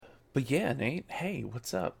But yeah, Nate, hey,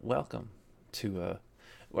 what's up? Welcome to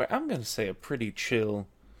well, I'm gonna say a pretty chill,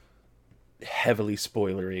 heavily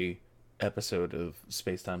spoilery episode of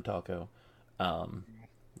Space Time Taco. Um,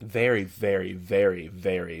 very, very, very,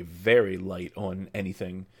 very, very light on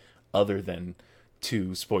anything other than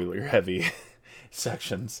two spoiler heavy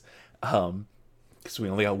sections. Because we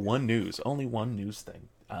only got only one news thing.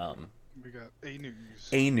 We got A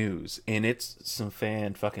news. A news, and it's some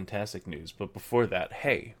fan fucking tastic news. But before that,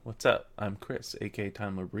 hey, what's up? I'm Chris, aka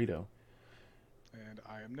Time Burrito. And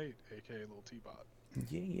I am Nate, aka Little T-Bot.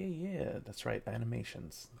 Yeah, yeah, yeah. That's right.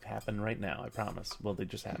 Animations happen right now. I promise. Well, they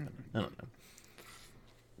just happen. I don't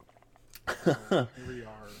So here we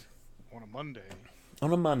are on a Monday. know.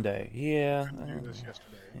 On a Monday, yeah. Couldn't do this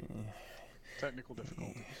yesterday. Technical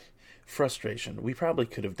difficulties. Frustration. We probably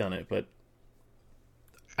could have done it, but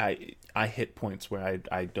I hit points where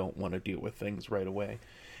I don't want to deal with things right away.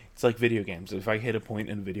 It's like video games. If I hit a point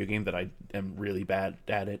in a video game that I am really bad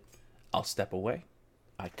at it, I'll step away.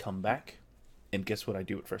 I come back, and guess what I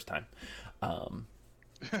do it first time? Um,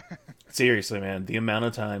 Seriously, man, the amount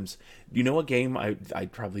of times, you know what game I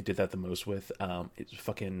probably did that the most with? It's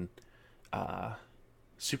fucking uh,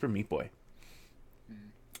 Super Meat Boy.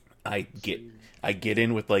 I So get I get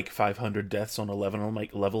in with like 500 deaths on a level,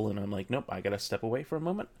 and I'm like, nope, I gotta step away for a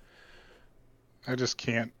moment. I just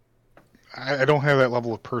can't. I don't have that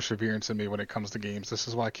level of perseverance in me when it comes to games. This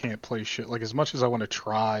is why I can't play shit. Like, as much as I want to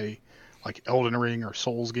try, like, Elden Ring or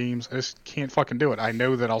Souls games, I just can't fucking do it. I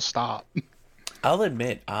know that I'll stop. I'll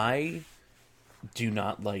admit I do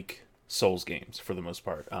not like Souls games for the most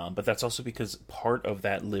part, but that's also because part of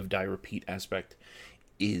that live die repeat aspect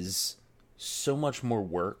is so much more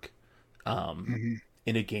work hmm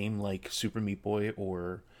in a game like Super Meat Boy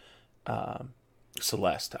or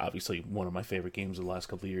Celeste, obviously one of my favorite games of the last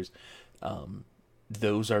couple of years.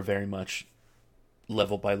 Those are very much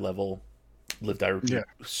level by level, live die Yeah. repeat,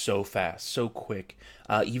 so fast, so quick.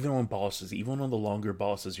 Even on bosses, even on the longer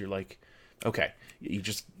bosses, you're like, okay,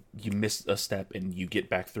 you miss a step and you get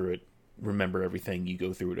back through it, remember everything, you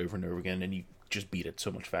go through it over and over again, and you just beat it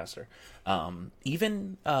so much faster.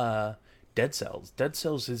 Even Dead Cells. Dead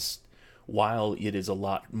Cells is, while it is a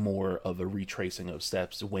lot more of a retracing of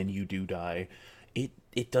steps when you do die,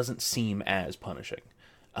 it doesn't seem as punishing.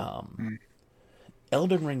 Mm.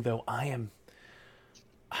 Elden Ring, though,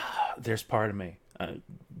 there's part of me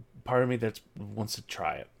that wants to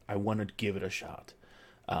try it. I want to give it a shot,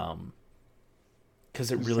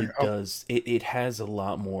 because it This really thing- Oh, does. It has a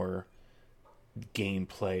lot more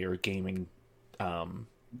gameplay or gaming um,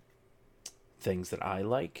 things that I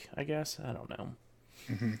like. I guess I don't know.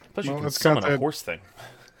 hmm Plus, you well, can it's got summon a that. horse thing.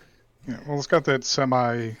 Yeah, well, it's got that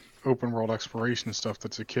semi-open world exploration stuff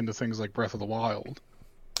that's akin to things like Breath of the Wild.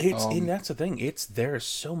 And Um, that's the thing. There's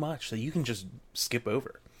so much that you can just skip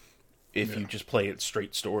over if yeah. you just play it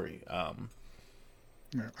straight story.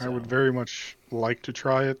 Yeah, I would So, very much like to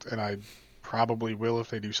try it, and I probably will if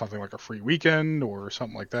they do something like a free weekend or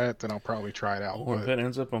something like that. Then I'll probably try it out. or if But it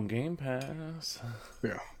ends up on Game Pass,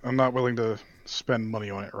 yeah, I'm not willing to spend money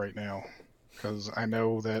on it right now because I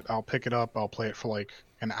know that I'll pick it up, I'll play it for like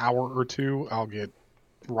an hour or two, I'll get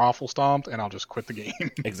raffle stomped, and I'll just quit the game.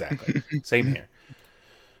 exactly. Same here.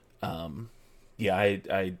 Yeah,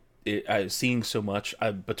 I seeing so much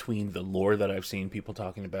between the lore that I've seen people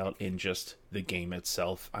talking about in just the game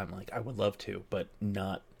itself. I'm like, I would love to, but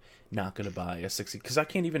not gonna buy a 60 because I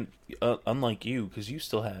can't even. Unlike you, because you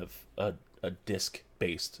still have a disc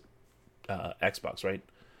based Xbox, right?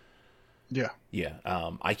 Yeah. Yeah.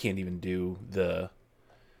 I can't even do the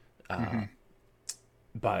hmm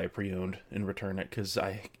buy pre owned and return it because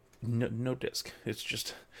no disc. It's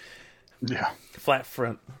just Yeah. flat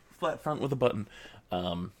front, with a button.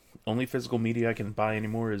 Only physical media I can buy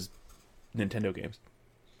anymore is Nintendo games.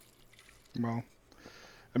 Well,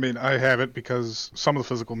 I mean, I have it because some of the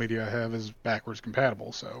physical media I have is backwards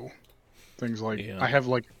compatible, so things like Yeah, I have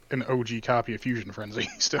like an OG copy of Fusion Frenzy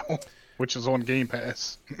still, which is on Game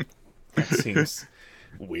Pass. that seems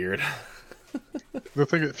weird. The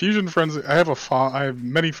thing, Fusion Frenzy, I have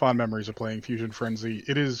many fond memories of playing Fusion Frenzy.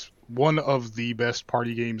 It is one of the best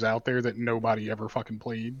party games out there that nobody ever fucking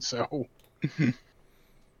played. So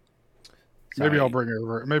So I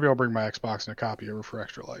maybe I'll bring my Xbox and a copy over for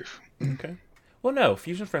Extra Life. okay. Well, no,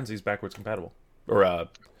 Fusion Frenzy is backwards compatible or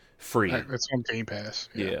free. It's on Game Pass.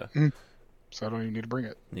 Yeah. Yeah, So I don't even need to bring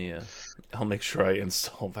it. yeah. I'll make sure I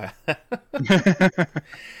install that.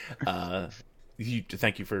 uh,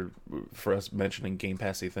 thank you for us mentioning Game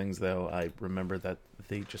Passy things, though. I remember that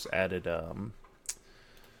they just added. I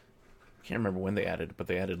can't remember when they added, but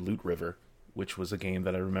they added Loot River, which was a game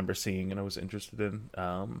that I remember seeing and I was interested in.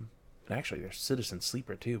 Actually, there's Citizen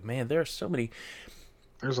Sleeper too. Man, there are so many.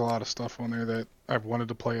 There's a lot of stuff on there that I've wanted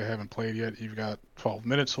to play. I haven't played yet. You've got 12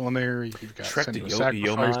 Minutes on there. You've got Trek to Senua's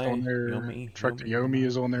Sacrifice on there. Yomi, Trek to Yomi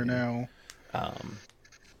is on there now.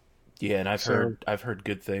 Yeah, and I've heard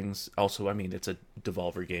good things. Also, I mean, it's a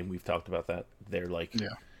Devolver game. We've talked about that. They're like,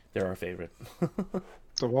 they're our favorite.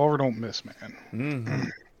 Devolver don't miss, man.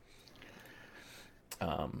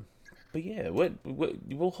 Mm-hmm. But yeah, what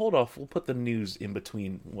we'll hold off. We'll put the news in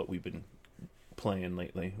between what we've been playing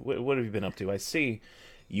lately. What have you been up to? I see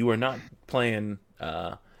you are not playing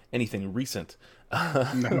anything recent.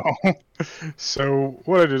 No. So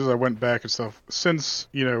what I did is I went back and stuff. Since,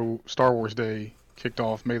 Star Wars Day kicked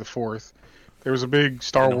off May the 4th, there was a big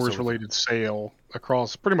Star Wars related sale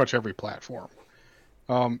across pretty much every platform.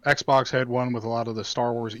 Xbox had one with a lot of the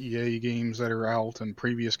Star Wars EA games that are out and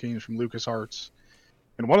previous games from LucasArts.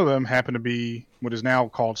 And one of them happened to be what is now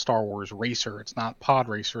called Star Wars Racer. It's not Pod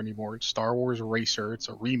Racer anymore. It's Star Wars Racer. It's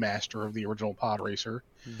a remaster of the original Pod Racer.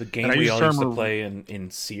 The game we all used to play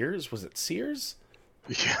in Sears? Was it Sears?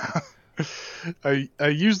 Yeah. I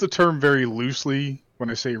use the term very loosely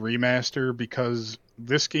when I say remaster because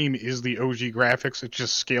this game is the OG graphics. It's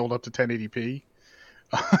just scaled up to 1080p.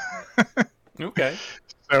 Okay.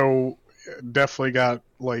 So definitely got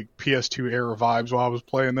like PS2 era vibes while I was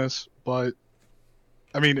playing this, but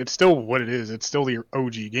I mean, it's still what it is. It's still the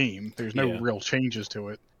OG game. There's no real changes to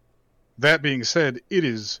it. That being said, it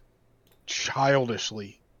is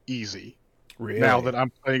childishly easy. Really? Now that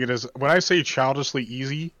I'm playing it as... When I say childishly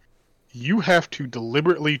easy, you have to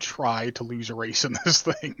deliberately try to lose a race in this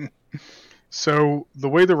thing. So the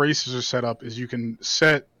way the races are set up is you can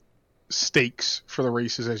set stakes for the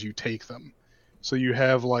races as you take them. So you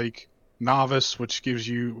have like Novice, which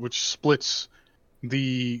splits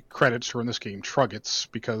the credits, or in this game, Truggets,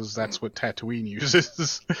 because that's what Tatooine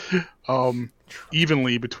uses,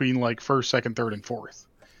 evenly between like first, second, third, and fourth.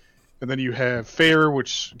 And then you have Fair,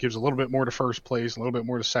 which gives a little bit more to first place, a little bit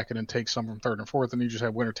more to second, and takes some from third and fourth. And you just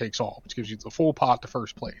have Winner Takes All, which gives you the full pot to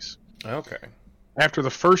first place. Okay. After the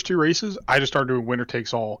first two races, I just started doing Winner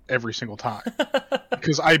Takes All every single time.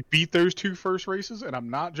 Because I beat those two first races, and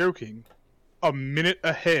I'm not joking, a minute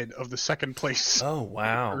ahead of the second place. Oh,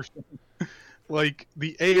 wow. Like,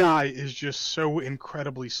 the AI is just so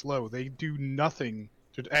incredibly slow. They do nothing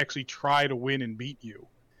to actually try to win and beat you.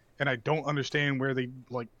 And I don't understand where they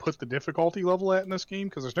put the difficulty level at in this game,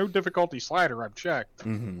 because there's no difficulty slider, I've checked.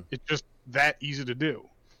 Mm-hmm. It's just that easy to do.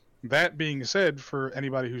 That being said, for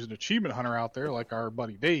anybody who's an achievement hunter out there, like our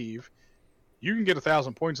buddy Dave, you can get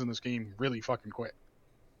 1,000 points in this game really fucking quick.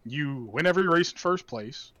 You win every race in first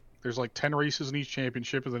place. There's like 10 races in each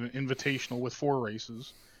championship, and then an invitational with 4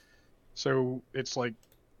 races. So it's like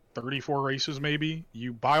 34 races maybe.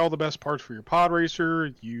 You buy all the best parts for your pod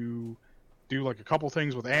racer. You do like a couple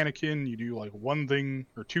things with Anakin. You do like one thing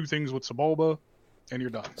or 2 things with Sebulba, and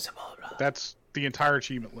you're done. Sebulba. That's the entire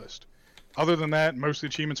achievement list. Other than that, most of the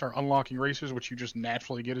achievements are unlocking races, which you just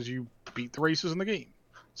naturally get as you beat the races in the game.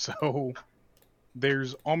 So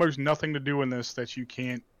there's almost nothing to do in this that you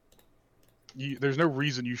can't... there's no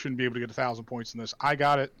reason you shouldn't be able to get 1,000 points in this. I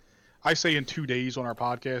got it. I say in 2 days on our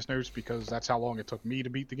podcast notes because that's how long it took me to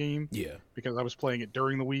beat the game. Yeah. Because I was playing it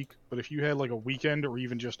during the week. But if you had like a weekend or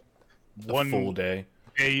even just one full day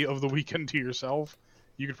of the weekend to yourself,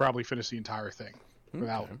 you could probably finish the entire thing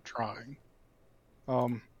without trying.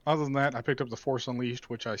 Other than that, I picked up The Force Unleashed,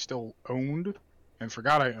 which I still owned and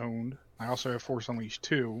forgot I owned. I also have Force Unleashed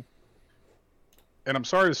 2. And I'm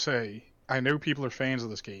sorry to say, I know people are fans of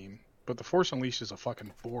this game, but The Force Unleashed is a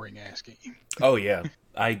fucking boring-ass game. Oh, yeah.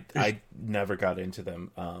 I never got into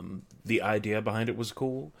them. The idea behind it was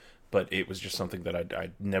cool, but it was just something that I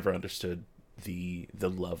never understood the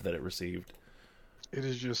love that it received. It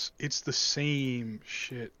is just... It's the same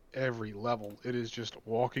shit every level. It is just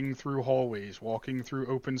walking through hallways, walking through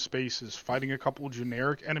open spaces, fighting a couple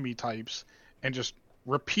generic enemy types, and just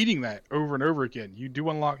repeating that over and over again. You do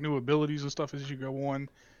unlock new abilities and stuff as you go on,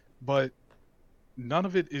 but none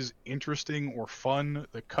of it is interesting or fun.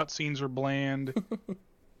 The cutscenes are bland.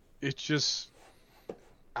 It's just...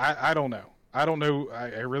 I don't know. I don't know.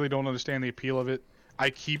 I really don't understand the appeal of it. I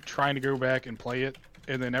keep trying to go back and play it,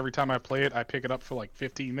 and then every time I play it, I pick it up for like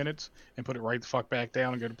 15 minutes and put it right the fuck back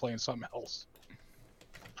down and go to playing something else.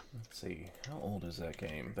 Let's see. How old is that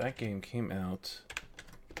game? That game came out...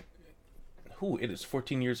 Ooh, it is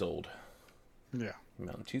 14 years old. Yeah. Came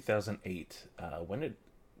out in 2008. When did...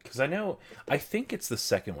 Because I think it's the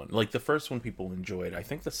second one. Like, the first one people enjoyed. I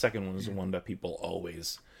think the second one is the one that people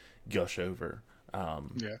always gush over.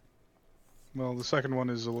 Yeah. Well, the second one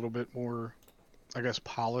is a little bit more, I guess,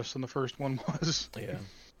 polished than the first one was. Yeah.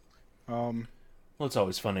 Well, Well, it's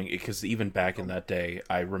always funny because even back in that day,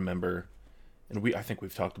 I remember, and I think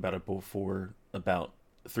we've talked about it before about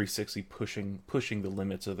 360 pushing the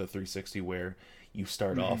limits of the 360, where you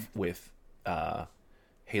start off with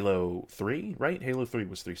Halo 3, right? Halo 3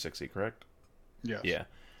 was 360, correct? Yes. Yeah.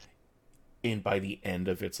 And by the end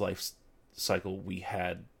of its life cycle, we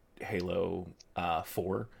had Halo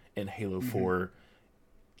 4, and Halo 4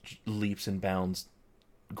 leaps and bounds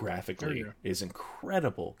graphically is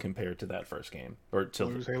incredible compared to that first game, or to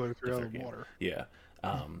it was Halo 3 out of water. Yeah.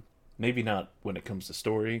 Maybe not when it comes to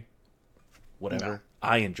story, whatever. No.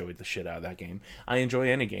 I enjoyed the shit out of that game. I enjoy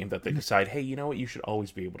any game that they decide, hey, you know what, you should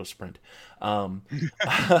always be able to sprint. But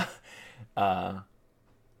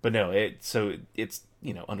no, it's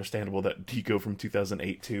understandable that you go from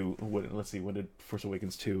 2008 to let's see, when did Force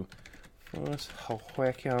Awakens 2? Force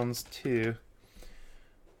Awakens 2.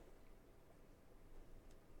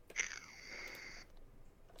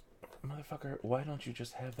 Motherfucker, why don't you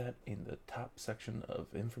just have that in the top section of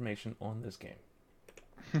information on this game?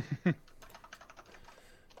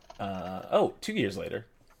 2 years later.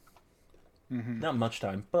 Not much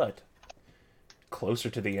time, but closer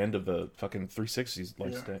to the end of the fucking 360's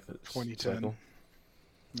lifestyle. 2010. Cycle.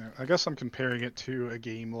 Yeah, I guess I'm comparing it to a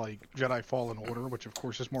game like Jedi Fallen Order, which of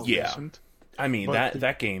course is more recent. I mean,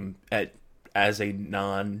 that game, as a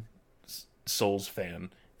non-Souls fan,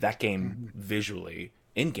 that game visually,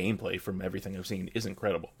 in gameplay, from everything I've seen, is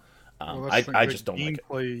incredible. I just don't like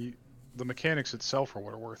it. The mechanics itself are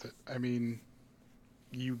what are worth it. I mean,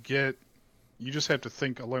 you just have to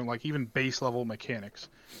think alone, like even base level mechanics.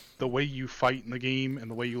 The way you fight in the game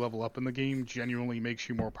and the way you level up in the game genuinely makes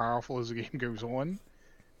you more powerful as the game goes on.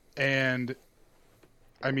 And,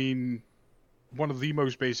 I mean, one of the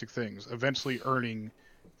most basic things, eventually earning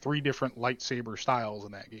 3 different lightsaber styles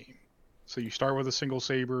in that game. So you start with a single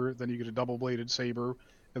saber, then you get a double-bladed saber,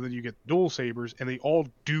 and then you get dual sabers, and they all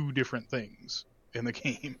do different things in the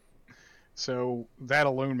game. So that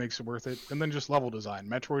alone makes it worth it. And then just level design.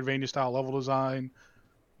 Metroidvania-style level design,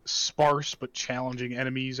 sparse but challenging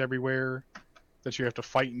enemies everywhere that you have to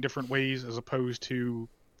fight in different ways, as opposed to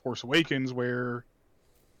Force Awakens, where,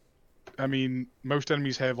 I mean, most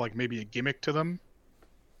enemies have, like, maybe a gimmick to them,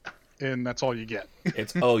 and that's all you get.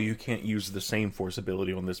 It's, you can't use the same force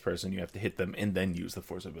ability on this person. You have to hit them and then use the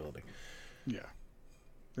force ability. Yeah.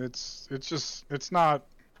 It's not,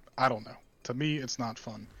 I don't know. To me, it's not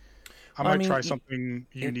fun. I might try something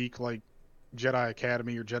unique like Jedi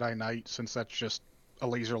Academy or Jedi Knight, since that's just a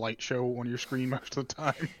laser light show on your screen most of the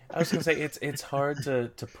time. I was going to say, it's hard to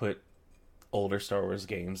put older Star Wars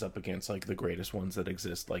games up against, like, the greatest ones that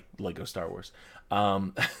exist, like Lego Star Wars.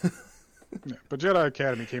 Yeah, but Jedi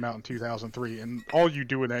Academy came out in 2003, and all you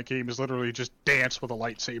do in that game is literally just dance with a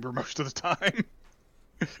lightsaber most of the time.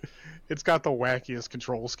 It's got the wackiest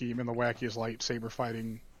control scheme and the wackiest lightsaber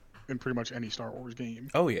fighting in pretty much any Star Wars game.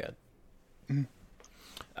 Oh, yeah. I'm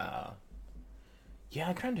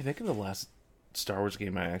trying to think of the last Star Wars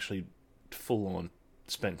game I actually full-on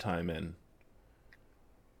spent time in.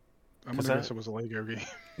 I'm gonna guess it was a Lego game.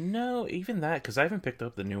 No, even that, because I haven't picked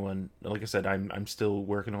up the new one. Like I said, I'm still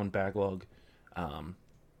working on backlog,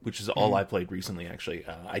 which is all I played recently. Actually,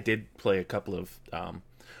 I did play a couple of, or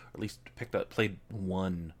at least played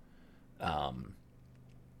one. I'm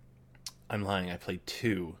lying. I played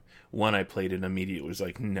 2. One I played and immediately was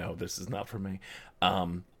like, no, this is not for me.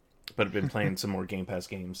 But I've been playing some more Game Pass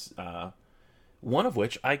games. One of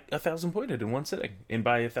which I 1,000 pointed in one sitting. And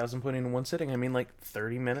by 1,000 pointing in one sitting, I mean like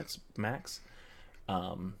 30 minutes max.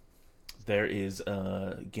 There is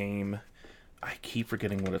a game, I keep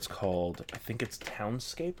forgetting what it's called. I think it's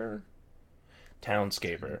Townscaper.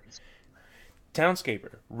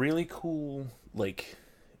 Really cool, like,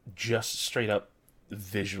 just straight up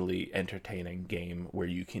visually entertaining game where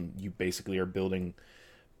you basically are building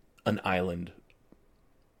an island,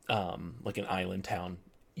 like an island town.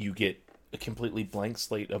 You get a completely blank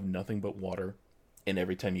slate of nothing but water, and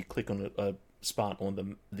every time you click on a spot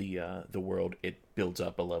on the world, it builds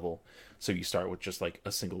up a level. So you start with just like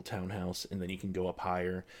a single townhouse, and then you can go up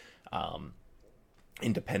higher, and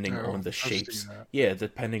depending on the shapes,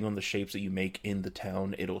 depending on the shapes that you make in the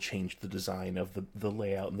town, it'll change the design of the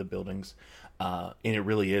layout and the buildings. And it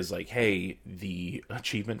really is like, hey, the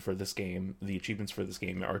achievements for this game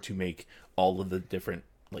are to make all of the different,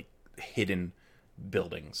 like, hidden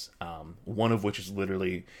buildings, one of which is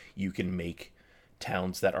literally you can make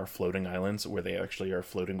towns that are floating islands where they actually are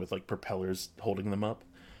floating with, like, propellers holding them up.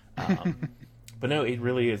 But no, it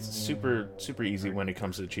really is super super easy when it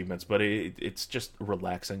comes to achievements, but it's just a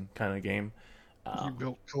relaxing kind of game. You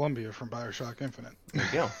built Columbia from BioShock Infinite. There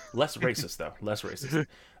you go. Less racist though,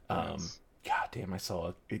 God damn,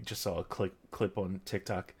 just saw a clip on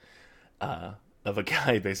TikTok of a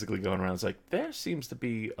guy basically going around. It's like, there seems to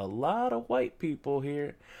be a lot of white people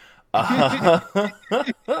here. And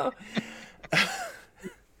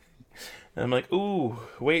I'm like, ooh,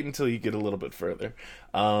 wait until you get a little bit further.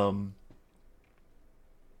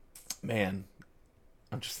 Man,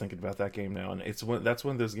 I'm just thinking about that game now, and that's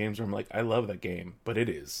one of those games where I'm like, I love that game, but it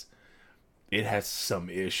has some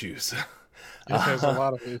issues. It has a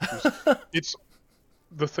lot of issues. It's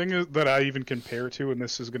the thing is that I even compare to, and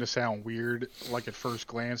this is going to sound weird, like at first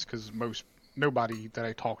glance, because nobody that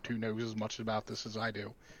I talk to knows as much about this as I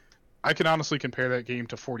do. I can honestly compare that game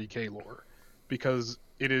to 40K lore, because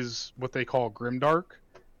it is what they call grimdark,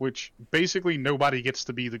 which basically nobody gets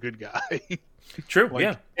to be the good guy. True, like,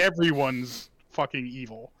 yeah. Everyone's fucking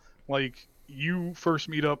evil. Like, you first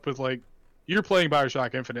meet up with, like, you're playing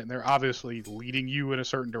Bioshock Infinite, and they're obviously leading you in a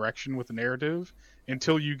certain direction with the narrative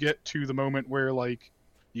until you get to the moment where, like,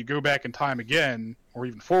 you go back in time again, or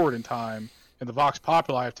even forward in time, and the Vox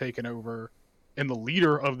Populi have taken over, and the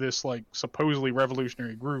leader of this, like, supposedly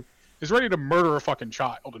revolutionary group is ready to murder a fucking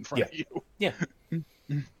child in front of you. Yeah.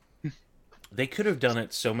 They could have done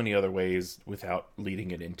it so many other ways without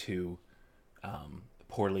leading it into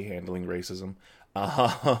poorly handling racism.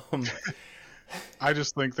 I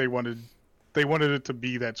just think they wanted it to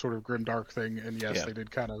be that sort of grimdark thing, and yes, they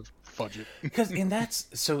did kind of fudge it. And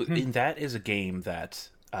that is a game that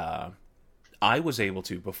I was able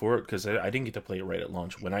to before, because I didn't get to play it right at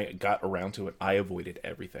launch. When I got around to it, I avoided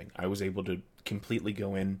everything. I was able to completely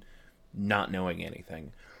go in not knowing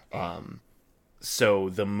anything. So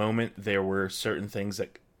the moment there were certain things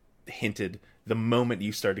that hinted, the moment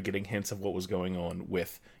you started getting hints of what was going on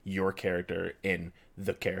with your character and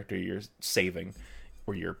the character you're saving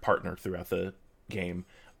or your partner throughout the game,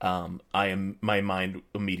 my mind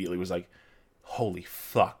immediately was like, holy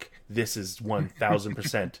fuck, this is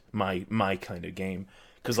 1000% my kind of game.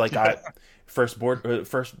 Because like first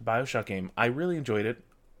Bioshock game, I really enjoyed it.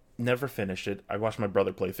 Never finished it. I watched my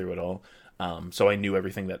brother play through it all, so I knew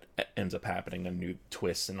everything that ends up happening. I knew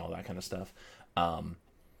twists and all that kind of stuff.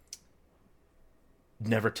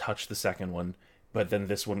 Never touched the second one, but then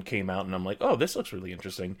this one came out, and I'm like, oh, this looks really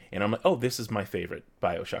interesting. And I'm like, oh, this is my favorite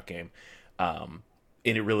Bioshock game. And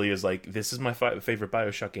it really is like, this is my favorite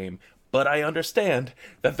Bioshock game, but I understand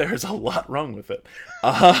that there's a lot wrong with it.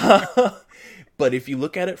 But if you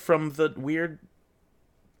look at it from the weird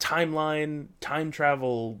timeline, time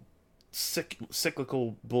travel,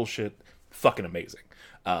 cyclical bullshit, fucking amazing.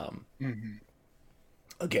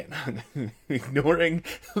 Again, ignoring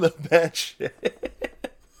the bad shit.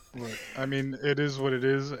 Right. I mean, it is what it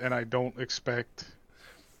is, and I don't expect...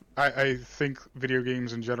 I think video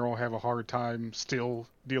games in general have a hard time still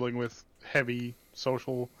dealing with heavy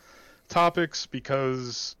social topics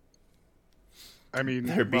because, I mean...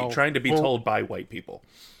 They're trying to be told by white people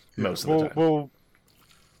most of the time. Well,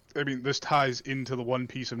 I mean, this ties into the one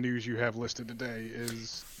piece of news you have listed today,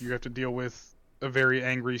 is you have to deal with a very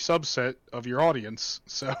angry subset of your audience,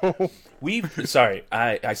 so...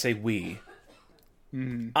 I say we.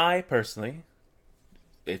 Mm-hmm. I personally,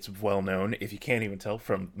 it's well known, if you can't even tell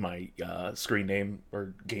from my screen name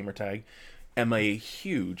or gamer tag, am a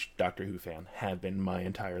huge Doctor Who fan, have been my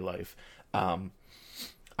entire life. I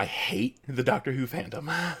hate the Doctor Who fandom.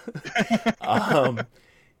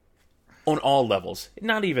 On all levels.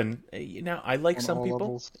 Not even, I like on some people.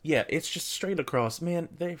 Levels. Yeah, it's just straight across. Man,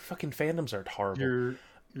 their fucking fandoms are horrible.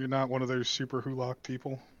 You're not one of those super Hulock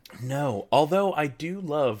people? No, although I do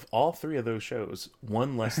love all three of those shows,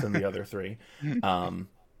 one less than the other three,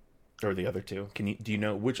 or the other two. Do you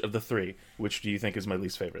know which of the three? Which do you think is my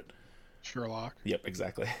least favorite? Sherlock. Yep,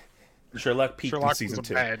 exactly. Sherlock peaked in season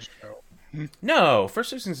 2. Bad show. No, first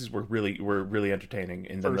two seasons were really entertaining,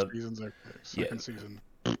 and then season's okay. Second season.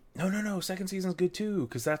 No. Second season's good too,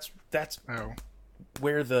 because that's oh.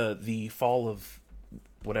 where the fall of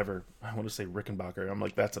whatever, I want to say Rickenbacker. I'm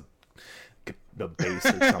like, that's a base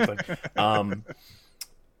or something.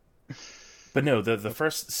 But no, the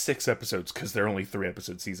first 6 episodes, because they're only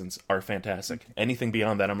 3-episode seasons, are fantastic. Anything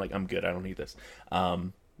beyond that, I'm like, I'm good. I don't need this.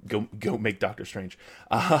 Go make Doctor Strange.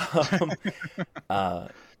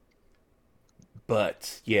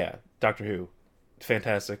 But yeah, Doctor Who,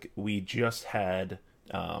 fantastic. We just had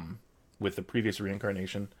with the previous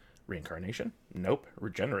reincarnation? Nope,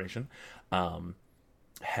 regeneration.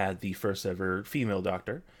 Had the first ever female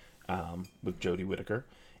Doctor. With Jodie Whittaker,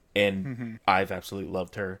 and I've absolutely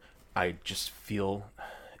loved her. I just feel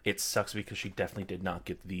it sucks because she definitely did not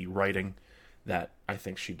get the writing that I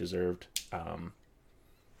think she deserved.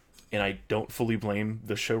 And I don't fully blame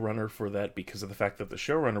the showrunner for that because of the fact that the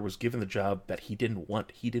showrunner was given the job that he didn't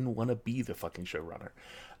want. He didn't want to be the fucking showrunner.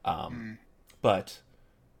 But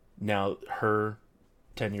now her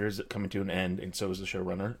tenure is coming to an end, and so is the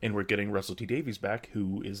showrunner. And we're getting Russell T Davies back,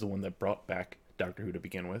 who is the one that brought back Doctor Who to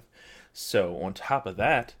begin with. So on top of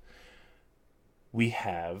that, we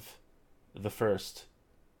have the first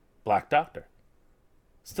Black Doctor.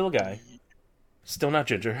 Still a guy. Still not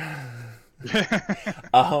ginger.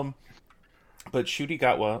 But Ncuti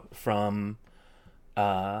Gatwa from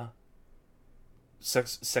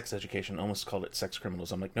Sex Education almost called it Sex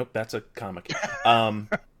Criminals. I'm like, nope, that's a comic.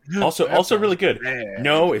 Also really good. Bad.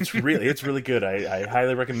 No, it's really good. I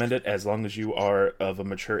highly recommend it as long as you are of a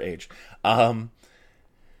mature age. But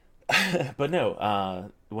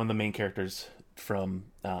no, one of the main characters from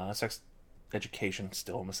Sex Education,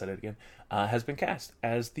 still almost said it again, has been cast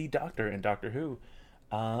as the Doctor in Doctor Who.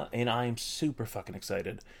 And I'm super fucking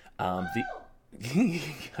excited. I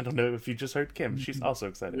don't know if you just heard Kim. She's also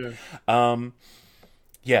excited.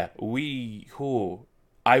 Yeah.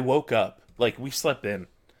 I woke up, like, we slept in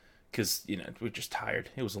because, we're just tired.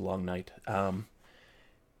 It was a long night.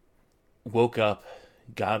 Woke up,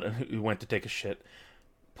 went to take a shit,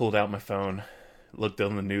 pulled out my phone, looked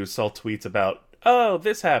on the news, saw tweets about, oh,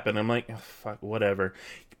 this happened. I'm like, oh, fuck, whatever.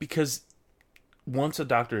 Because once a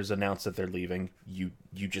doctor is announced that they're leaving, you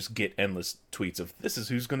just get endless tweets of, this is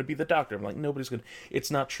who's going to be the doctor. I'm like, nobody's going to... It's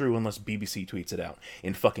not true unless BBC tweets it out.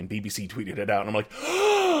 And fucking BBC tweeted it out. And I'm like,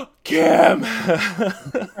 oh, Kim!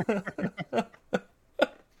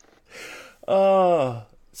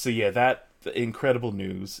 So yeah, that incredible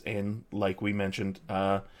news. And like we mentioned,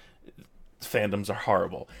 fandoms are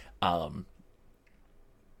horrible. I'm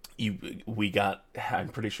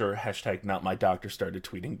pretty sure hashtag not my doctor started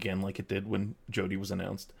tweeting again like it did when Jodie was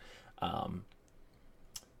announced. But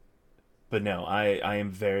no, I am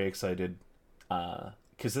very excited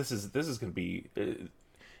because this is going to be...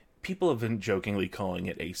 people have been jokingly calling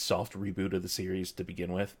it a soft reboot of the series to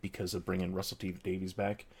begin with because of bringing Russell T Davies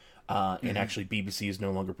back. And actually BBC is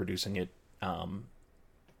no longer producing it.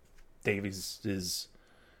 Davies'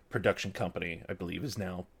 production company, I believe, is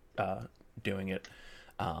now doing it.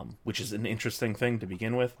 Which is an interesting thing to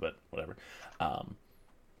begin with, but whatever.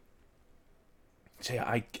 So yeah,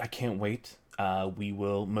 I can't wait. We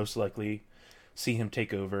will most likely see him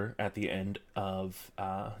take over at the end of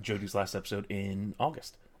Jodie's last episode in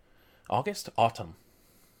August. Autumn.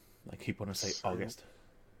 I keep wanting to say August.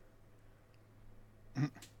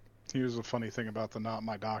 Here's a funny thing about the Not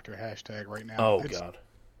My Doctor hashtag right now. Oh, God.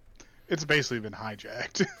 It's basically been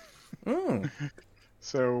hijacked.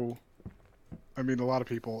 So... I mean, a lot of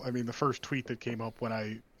people... I mean, the first tweet that came up when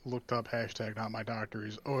I looked up hashtag not my doctor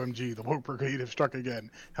is, OMG, the woke brigade have struck again.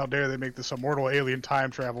 How dare they make this immortal alien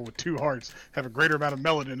time travel with two hearts have a greater amount of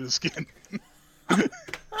melanin in his skin.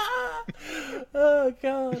 Oh,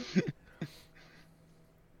 God.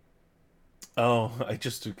 Oh,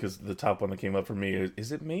 because the top one that came up for me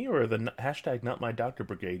is it me or the hashtag not my doctor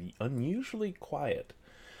brigade unusually quiet?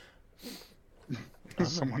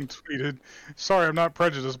 Someone tweeted, sorry, I'm not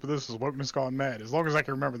prejudiced, but this is wokeness gone mad. As long as I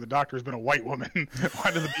can remember, the doctor has been a white woman.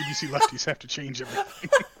 Why do the BBC lefties have to change everything?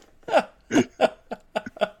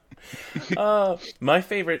 My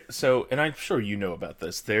favorite, and I'm sure you know about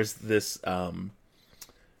this, there's this,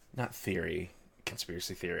 not theory,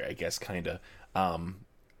 conspiracy theory, I guess, kind of,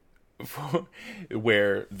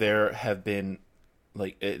 where there have been,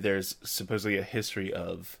 there's supposedly a history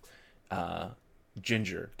of,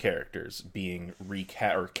 ginger characters being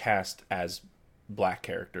cast as black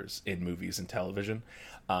characters in movies and television.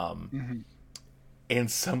 And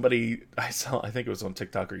somebody I think it was on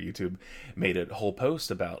TikTok or YouTube, made a whole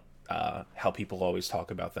post about how people always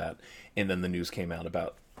talk about that, and then the news came out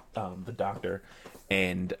about the doctor,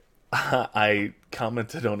 and I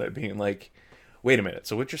commented on it being like, wait a minute,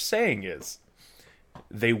 so what you're saying is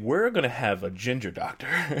they were going to have a ginger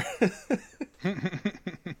doctor.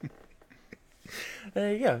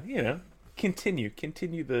 There you go. Continue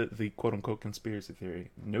the quote unquote conspiracy theory.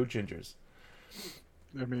 No gingers.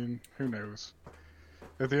 I mean, who knows?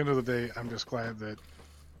 At the end of the day, I'm just glad that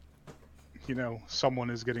someone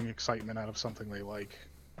is getting excitement out of something they like.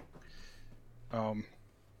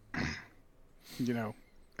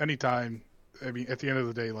 Anytime. I mean, at the end of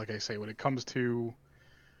the day, like I say, when it comes to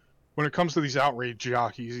these outrage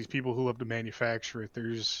jockeys, these people who love to manufacture it,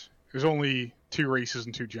 there's only two races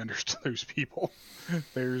and two genders to those people.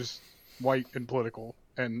 There's white and political,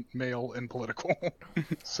 and male and political.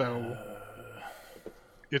 So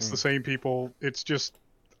it's the same people. It's just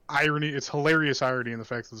irony. It's hilarious irony in the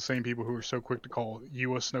fact that the same people who are so quick to call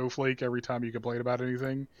you a snowflake every time you complain about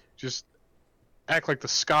anything just act like the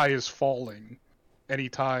sky is falling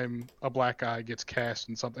anytime a black guy gets cast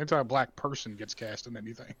in something. Anytime a black person gets cast in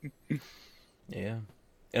anything. Yeah.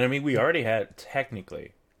 And I mean, we already had,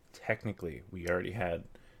 technically, we already had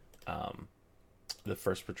the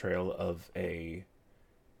first portrayal of a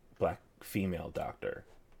black female doctor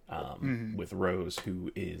with Rose,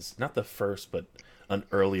 who is not the first, but an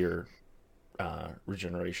earlier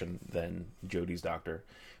regeneration than Jodie's doctor,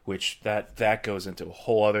 which that goes into a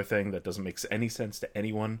whole other thing that doesn't make any sense to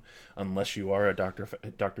anyone unless you are a Doctor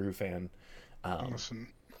Who fan. Listen,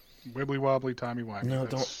 wibbly wobbly, timey wimey. No,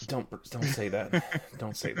 don't say that.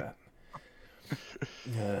 Don't say that.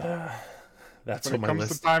 That's when on my it comes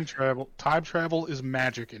list. to time travel is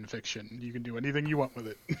magic in fiction. You can do anything you want with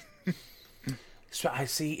it. So I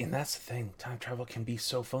see, and that's the thing. Time travel can be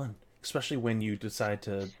so fun, especially when you decide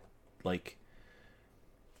to, like,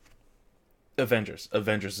 Avengers.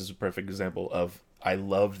 Avengers is a perfect example of. I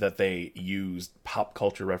love that they used pop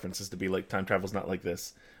culture references to be like, time travel's not like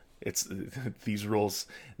this. It's these rules,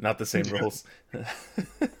 not the same rules.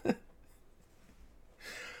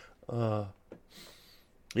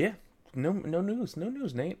 Yeah, no news,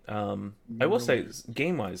 Nate. I will say,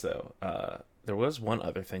 game wise though, there was one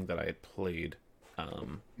other thing that I had played.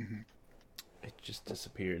 It just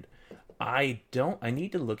disappeared. I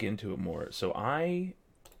need to look into it more. So I,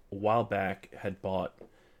 a while back, had bought,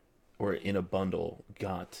 or in a bundle,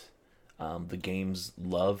 got the games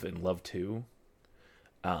Love and Love 2.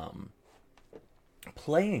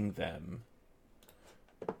 Playing them,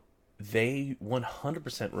 they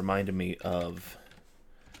 100% reminded me of,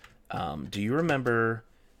 do you remember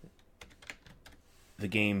the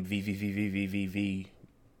game VVVVVVV,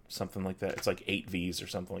 something like that? It's like 8 Vs or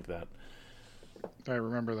something like that. I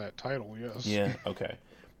remember that title, yes. Yeah, okay.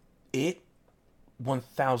 It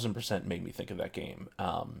 1000% made me think of that game.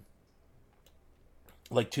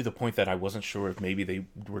 Like, to the point that I wasn't sure if maybe they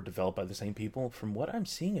were developed by the same people. From what I'm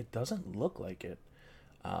seeing, it doesn't look like it.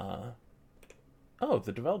 Oh,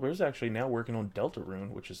 the developer is actually now working on Deltarune,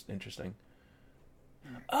 which is interesting.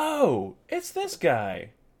 Oh, it's this guy.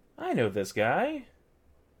 I know this guy.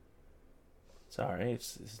 Sorry,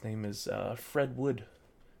 his name is Fred Wood.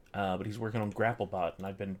 But he's working on Grapplebot, and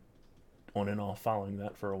I've been on and off following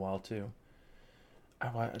that for a while, too.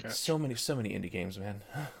 So many indie games, man.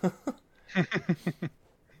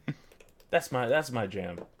 That's my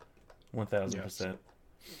jam. 1000%.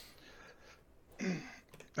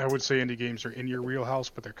 I would say indie games are in your wheelhouse,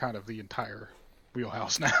 but they're kind of the entire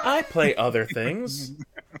wheelhouse now. I play other things.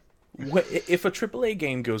 If a AAA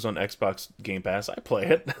game goes on Xbox Game Pass, I play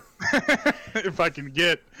it. If I can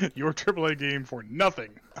get your AAA game for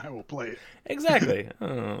nothing, I will play it. Exactly. I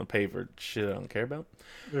don't want to pay for shit I don't care about.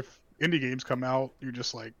 If indie games come out, you're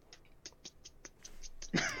just like...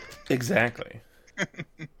 Exactly.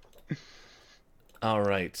 All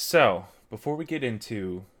right. So, before we get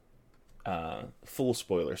into full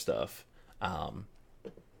spoiler stuff,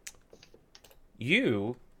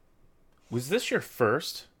 was this your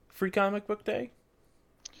first free comic book day?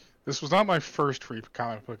 This was not my first free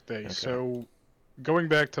comic book day. Okay. So, going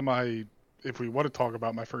back to if we want to talk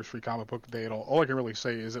about my first free comic book day at all I can really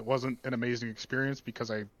say is it wasn't an amazing experience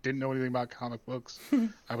because I didn't know anything about comic books.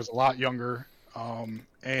 I was a lot younger,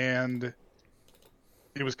 and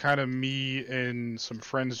it was kind of me and some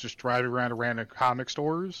friends just driving around random comic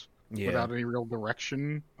stores without any real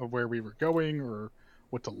direction of where we were going or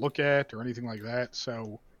what to look at or anything like that.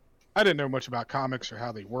 So I didn't know much about comics or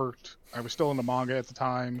how they worked. I was still into manga at the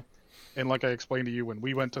time. And like I explained to you, when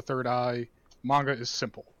we went to Third Eye, manga is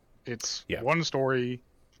simple. It's one story,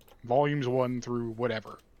 volumes 1 through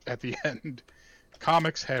whatever at the end.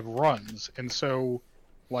 Comics have runs. And so,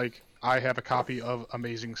 like, I have a copy of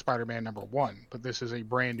Amazing Spider-Man #1, but this is a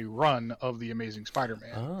brand new run of the Amazing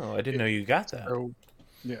Spider-Man. Oh, I didn't know you got that.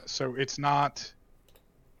 So it's not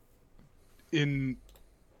in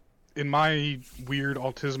my weird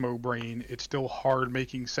autismo brain, it's still hard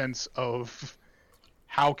making sense of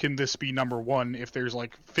how can this be #1 if there's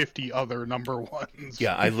like 50 other #1s.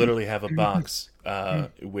 Yeah, I literally have a box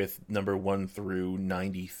with #1 through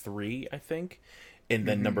 93, I think, and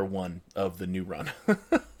then #1 of the new run.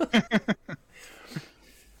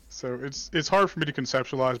 So it's hard for me to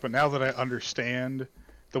conceptualize, but now that I understand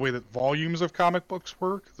the way that volumes of comic books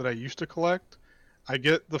work that I used to collect, I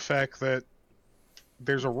get the fact that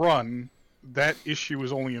there's a run, that issue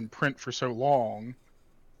is only in print for so long,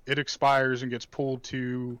 it expires and gets pulled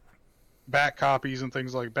to back copies and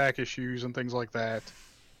things like back issues and things like that.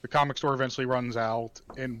 The comic store eventually runs out,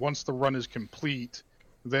 and once the run is complete,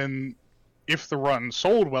 then if the run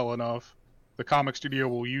sold well enough, the comic studio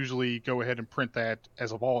will usually go ahead and print that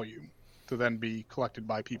as a volume. to then be collected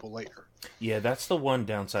by people later. Yeah, that's the one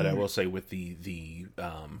downside I will say with the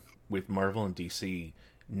with Marvel and DC.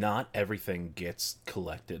 Not everything gets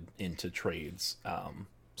collected into trades.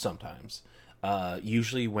 Sometimes,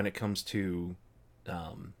 usually when it comes to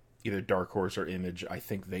either Dark Horse or Image, I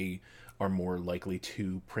think they are more likely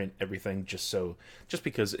to print everything just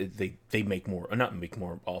because they make more, or not make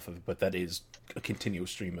more off of it, but that is a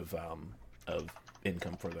continuous stream of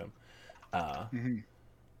income for them.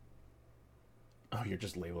 Oh, you're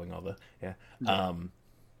just labeling all the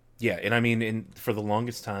yeah, and I mean, for the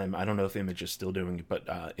longest time, I don't know if Image is still doing it,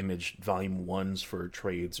 but Image Volume 1s for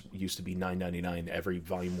trades used to be $9.99. Every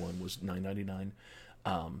Volume 1 was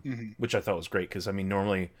 $9.99, which I thought was great, because, I mean,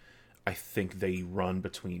 normally, I think they run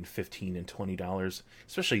between $15 and $20,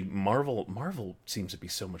 especially Marvel. Marvel seems to be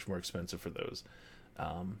so much more expensive for those,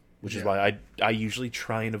 which is why I usually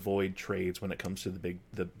try and avoid trades when it comes to the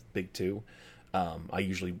big two. I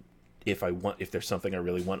usually, if there's something I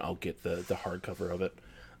really want, I'll get the hardcover of it.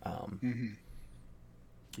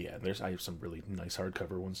 Yeah, I have some really nice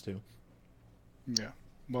hardcover ones too. Yeah,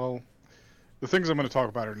 well, the things I'm going to talk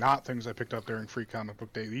about are not things I picked up during Free Comic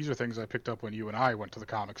Book Day. These are things I picked up when you and I went to the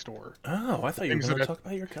comic store. Oh, I thought you were going to talk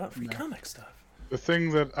about your free comic stuff. The thing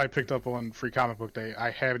that I picked up on Free Comic Book Day, I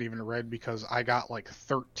haven't even read because I got like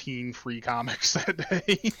 13 free comics that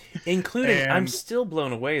day. Including, I'm still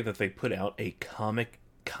blown away that they put out a comic,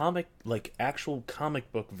 like actual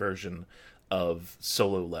comic book version of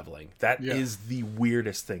Solo Leveling. That is the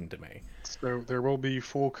weirdest thing to me. So there will be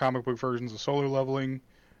full comic book versions of Solo Leveling.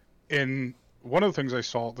 And one of the things I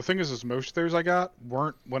saw, the thing is most of those I got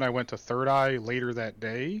weren't when I went to Third Eye later that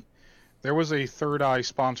day. There was a Third Eye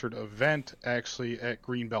sponsored event actually at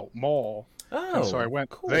Greenbelt Mall. Oh, and so I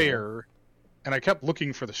went there, and I kept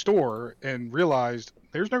looking for the store and realized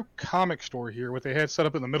there's no comic store here. What they had set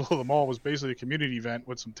up in the middle of the mall was basically a community event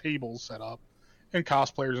with some tables set up, and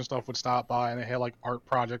cosplayers and stuff would stop by, and they had like art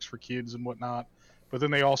projects for kids and whatnot. But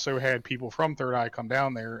then they also had people from Third Eye come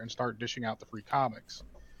down there and start dishing out the free comics.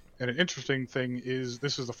 And an interesting thing is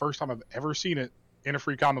this is the first time I've ever seen it in a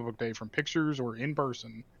Free Comic Book Day, from pictures or in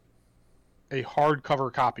person, a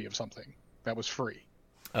hardcover copy of something that was free.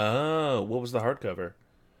 Oh, what was the hardcover?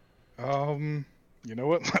 You know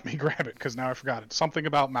what? Let me grab it, because now I forgot it. Something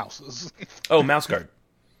about mouses. Oh, Mouse Guard.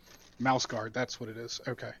 Mouse Guard, that's what it is.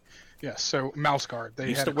 Okay. Yeah, so Mouse Guard. They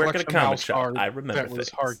used had to a work at a comic Mouse shop. Guard I remember that was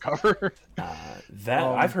things. hardcover.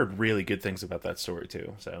 I've heard really good things about that story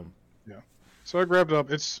too. So yeah, so I grabbed it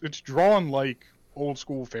up. It's drawn like old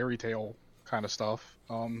school fairy tale kind of stuff.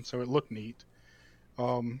 So it looked neat.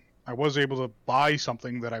 I was able to buy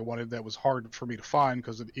something that I wanted that was hard for me to find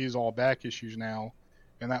because it is all back issues now,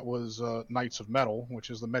 and that was Knights of Metal, which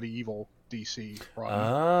is the medieval DC run.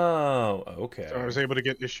 Oh, okay. So I was able to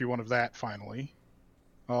get issue 1 of that finally.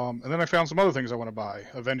 And then I found some other things I want to buy.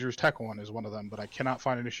 Avengers Tech One is one of them, but I cannot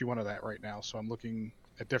find an issue 1 of that right now. So I'm looking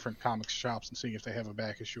at different comics shops and seeing if they have a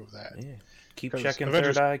back issue of that. Yeah. Keep checking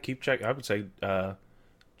Avengers... Third Eye. I would say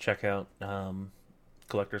check out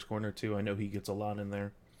Collector's Corner too. I know he gets a lot in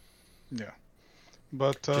there. Yeah,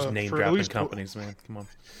 but just name dropping companies, man. Come on.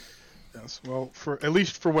 Yes, well, at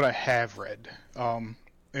least for what I have read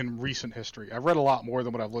in recent history, I've read a lot more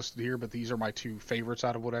than what I've listed here, but these are my 2 favorites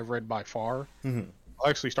out of what I've read by far. Mm-hmm. I'll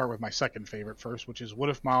actually start with my second favorite first, which is What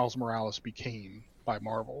If Miles Morales Became by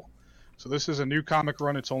Marvel. So this is a new comic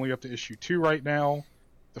run. It's only up to issue 2 right now.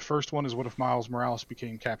 The first one is What If Miles Morales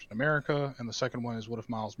Became Captain America, and the second one is What If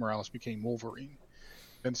Miles Morales Became Wolverine.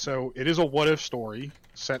 And so it is a what-if story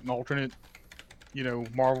set in alternate,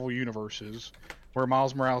 Marvel universes, where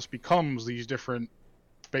Miles Morales becomes these different,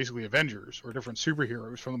 basically Avengers, or different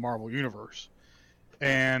superheroes from the Marvel universe.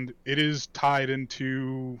 And it is tied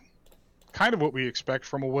into kind of what we expect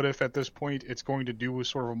from a what-if at this point. It's going to do a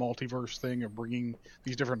sort of a multiverse thing of bringing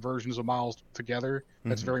these different versions of Miles together.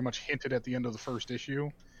 That's very much hinted at the end of the first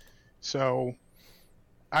issue. So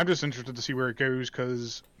I'm just interested to see where it goes,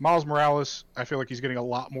 because Miles Morales, I feel like he's getting a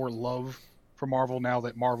lot more love from Marvel now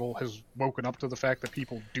that Marvel has woken up to the fact that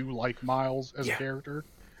people do like Miles as a character.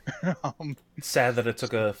 It's sad that it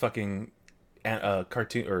took a fucking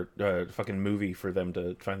cartoon or fucking movie for them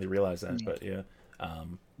to finally realize that, but yeah.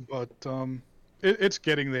 It's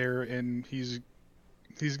getting there, and he's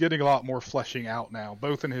getting a lot more fleshing out now,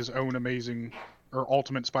 both in his own amazing or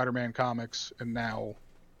Ultimate Spider-Man comics, and now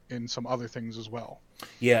in some other things as well.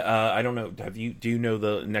 Yeah, I don't know. Do you know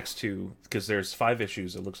the next 2? Because there's 5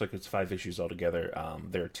 issues. It looks like it's 5 issues altogether.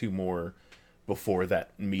 There are 2 more before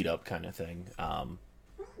that meetup kind of thing.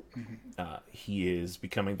 He is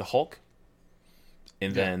becoming the Hulk,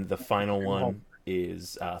 and then the final one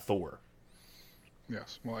is Thor.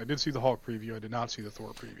 Yes. Well, I did see the Hulk preview. I did not see the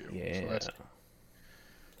Thor preview. Yeah.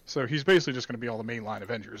 So he's basically just going to be all the mainline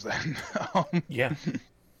Avengers then. Yeah.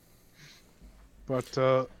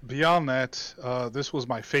 But beyond that, this was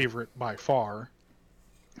my favorite by far.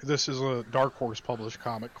 This is a Dark Horse published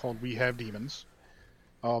comic called We Have Demons.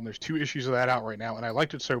 There's 2 issues of that out right now, and I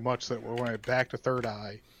liked it so much that when I backed to Third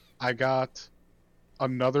Eye, I got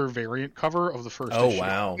another variant cover of the first issue. Oh,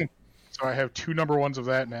 wow. So I have 2 number 1s of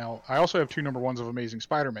that now. I also have 2 number 1s of Amazing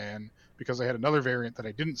Spider-Man because I had another variant that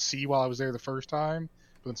I didn't see while I was there the first time,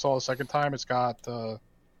 but then saw the second time. It's got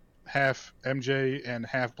half MJ and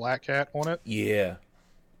half Black Cat on it. Yeah.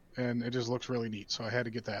 And it just looks really neat, so I had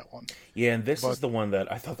to get that one. Yeah, and this is the one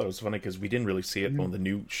that I thought that was funny because we didn't really see it on the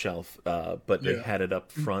new shelf, but they had it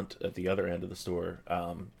up front at the other end of the store.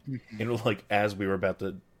 And like as we were about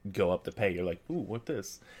to go up to pay, you're like, "Ooh, what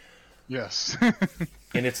this?" Yes.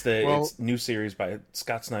 And it's it's new series by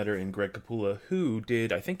Scott Snyder and Greg Capullo, who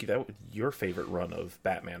did, I think that was your favorite run of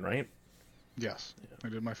Batman, right? Yes, I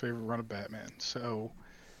did my favorite run of Batman. So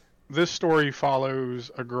this story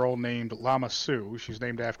follows a girl named Lama Sue. She's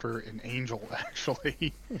named after an angel,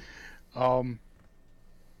 actually. But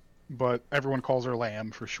everyone calls her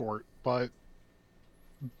Lamb for short. But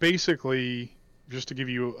basically, just to give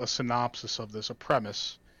you a synopsis of this, a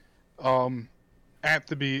premise,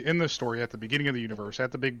 in this story, at the beginning of the universe,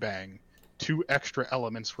 at the Big Bang, 2 extra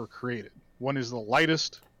elements were created. One is the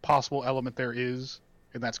lightest possible element there is,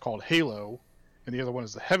 and that's called Halo, and the other one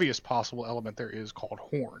is the heaviest possible element there is, called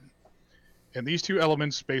Horn. And these 2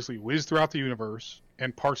 elements basically whizzed throughout the universe,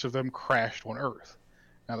 and parts of them crashed on Earth.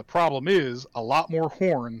 Now the problem is, a lot more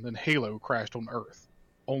Horn than Halo crashed on Earth.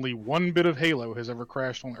 Only 1 bit of Halo has ever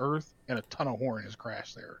crashed on Earth, and a ton of Horn has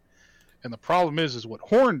crashed there. And the problem is what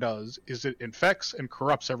Horn does is it infects and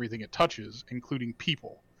corrupts everything it touches, including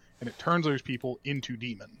people. And it turns those people into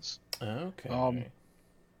demons. Okay.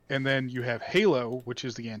 And then you have Halo, which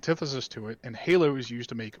is the antithesis to it, and Halo is used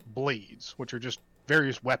to make blades, which are just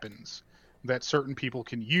various weapons that certain people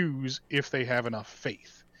can use if they have enough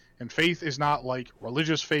faith. And faith is not like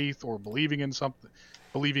religious faith or believing in something,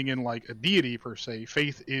 believing in like a deity per se.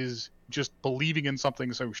 Faith is just believing in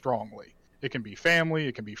something so strongly. It can be family,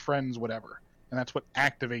 it can be friends, whatever. And that's what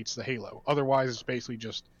activates the Halo. Otherwise, it's basically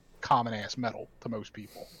just common-ass metal to most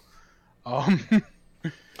people.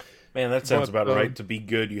 Man, that sounds about right. To be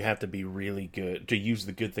good, you have to be really good. To use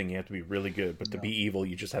the good thing, you have to be really good. But to be evil,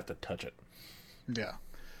 you just have to touch it. Yeah.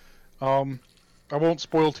 I won't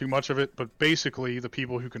spoil too much of it, but basically the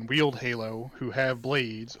people who can wield Halo, who have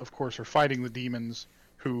blades, of course, are fighting the demons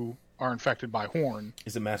who are infected by Horn.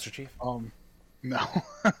 Is it Master Chief? No.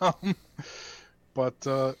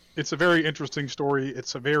 But it's a very interesting story.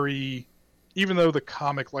 It's a very... Even though the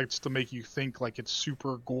comic likes to make you think like it's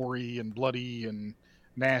super gory and bloody and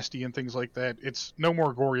nasty and things like that, it's no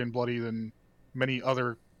more gory and bloody than many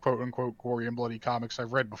other quote-unquote gory and bloody comics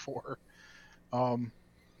I've read before.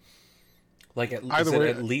 Like at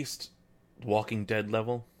least Walking Dead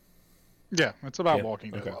level? Yeah, it's about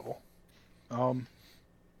Walking Dead level.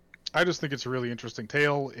 I just think it's a really interesting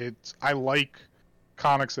tale. I like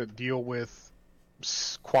comics that deal with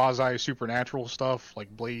quasi-supernatural stuff, like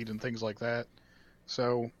Blade and things like that.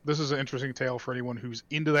 So this is an interesting tale for anyone who's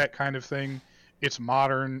into that kind of thing. It's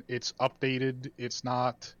modern, it's updated, it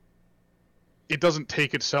doesn't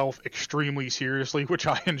take itself extremely seriously, which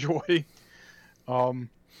I enjoy.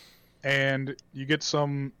 And you get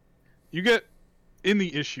in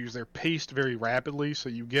the issues, they're paced very rapidly, so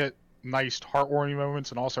you get nice heartwarming moments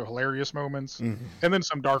and also hilarious moments, and then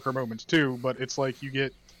some darker moments too, but it's like you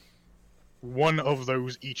get one of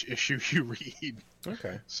those each issue you read.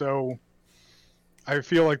 Okay. So I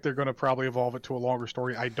feel like they're going to probably evolve it to a longer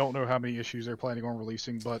story. I don't know how many issues they're planning on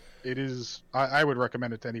releasing, but it is. I would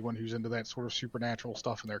recommend it to anyone who's into that sort of supernatural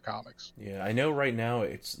stuff in their comics. Yeah, I know right now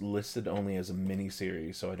it's listed only as a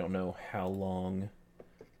mini-series, so I don't know how long.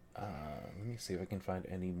 Let me see if I can find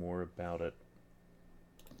any more about it.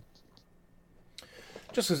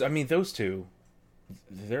 Just because, I mean, those two,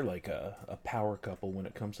 they're like a power couple when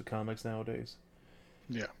it comes to comics nowadays.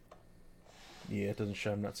 Yeah. Yeah, it doesn't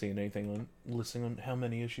show. I'm not seeing anything listing on how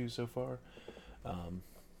many issues so far.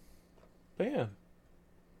 But yeah,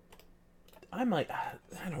 I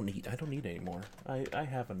don't need any more. I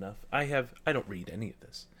have enough. I don't read any of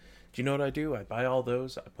this. Do you know what I do? I buy all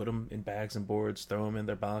those. I put them in bags and boards, throw them in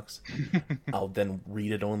their box. I'll then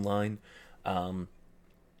read it online. I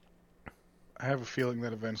have a feeling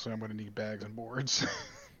that eventually I'm going to need bags and boards.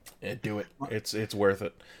 Yeah, do it. It's worth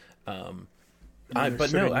it. I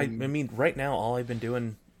mean, right now, all I've been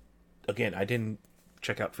doing, again, I didn't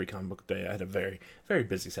check out Free Comic Book Day. I had a very, very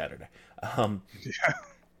busy Saturday. Yeah.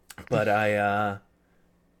 But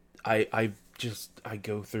I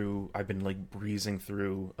go through. I've been like breezing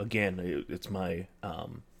through again. It's my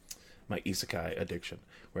my isekai addiction,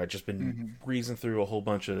 where I've just been breezing through a whole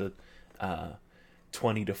bunch of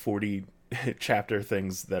 20 to 40 chapter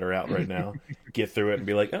things that are out right now. Get through it and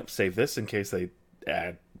be like, oh, save this in case they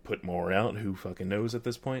put more out. Who fucking knows at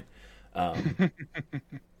this point? Because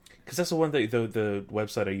that's the one thing. The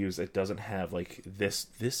website I use, it doesn't have like this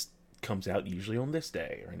comes out usually on this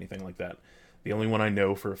day or anything like that. The only one I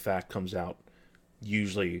know for a fact comes out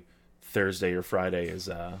usually Thursday or Friday is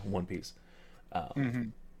One Piece.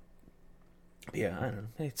 Yeah, I don't know.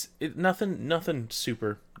 It's nothing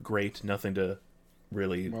super great. Nothing to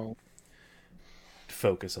really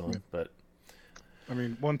focus on. Yeah. But I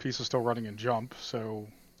mean, One Piece is still running in Jump, so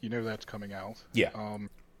you know that's coming out. Yeah,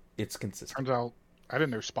 it's consistent. Turns out I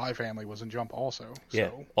didn't know Spy Family was in Jump also. Yeah,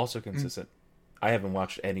 so. Also consistent. I haven't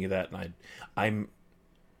watched any of that, and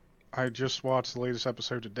I just watched the latest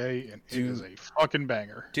episode today, and it is a fucking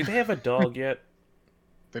banger. Do they have a dog yet?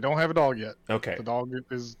 They don't have a dog yet. Okay. The dog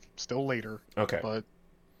is still later. Okay. But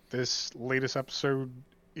this latest episode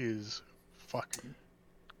is fucking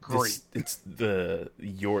great. It's the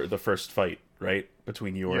first fight, right?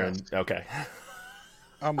 Between Yor and... Okay.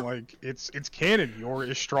 I'm like, it's canon. Yor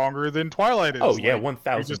is stronger than Twilight is. Oh, yeah, like,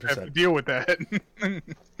 1000%. You just have to deal with that.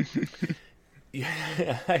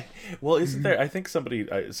 Yeah. Well, isn't there... I think somebody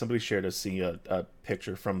shared a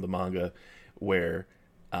picture from the manga where...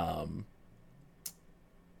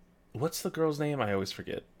 what's the girl's name? I always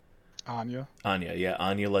forget. Anya. Yeah.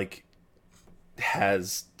 Anya, like,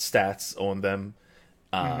 has stats on them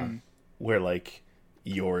where, like,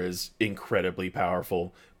 Yor is incredibly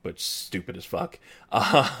powerful, but stupid as fuck.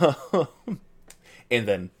 And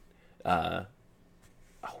then,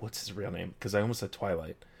 what's his real name? Because I almost said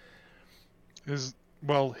Twilight. His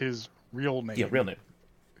real name. Yeah, real name.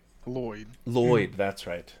 Lloyd, that's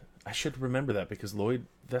right. I should remember that because Lloyd...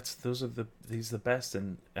 he's the best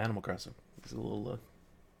in Animal Crossing. It's a little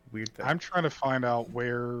weird thing. I'm trying to find out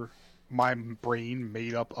where my brain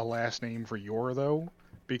made up a last name for Yor, though,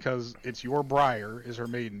 because it's Yor Briar is her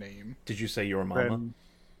maiden name. Did you say Your Mama?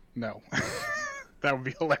 No. That would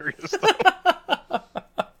be hilarious, though.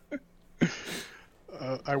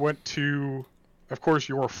 I went to, of course,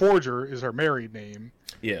 Yor Forger is her married name.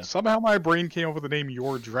 Yeah. Somehow my brain came up with the name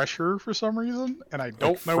Yor Drescher for some reason, and I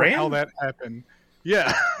don't know how that happened.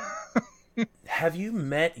 Yeah. Have you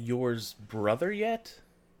met Yor's brother yet?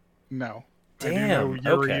 No. Damn. I do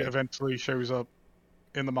know Yuri eventually shows up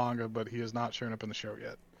in the manga, but he has not shown up in the show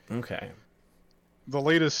yet. Okay. The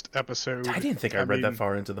latest episode... I didn't think I read that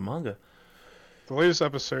far into the manga. The latest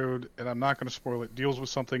episode, and I'm not going to spoil it, deals with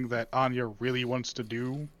something that Anya really wants to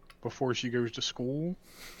do before she goes to school,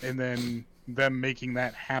 and then them making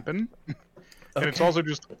that happen. And it's also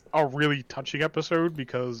just a really touching episode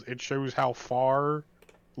because it shows how far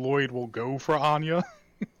Lloyd will go for Anya.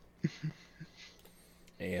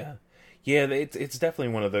 Yeah. Yeah, it's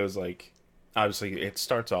definitely one of those, like, obviously it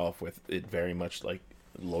starts off with it very much like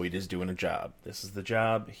Lloyd is doing a job. This is the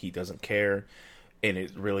job. He doesn't care. And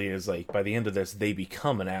it really is like, by the end of this, they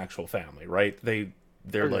become an actual family, right? They're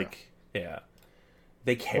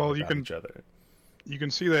they care about each other. You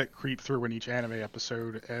can see that creep through in each anime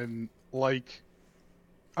episode, and like,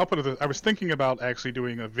 I'll put it. I was thinking about actually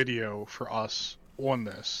doing a video for us on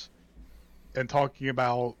this, and talking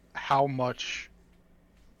about how much,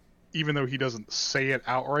 even though he doesn't say it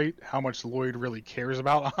outright, how much Lloyd really cares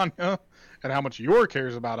about Anya, and how much Yor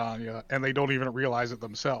cares about Anya, and they don't even realize it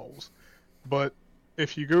themselves. But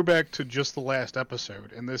if you go back to just the last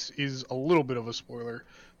episode, and this is a little bit of a spoiler,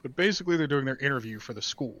 but basically they're doing their interview for the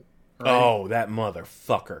school. Right? Oh, that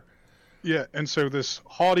motherfucker. Yeah, and so this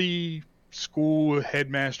haughty school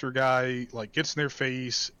headmaster guy like gets in their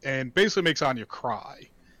face and basically makes Anya cry.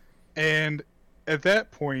 And at that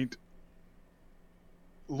point,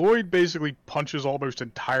 Lloyd basically punches almost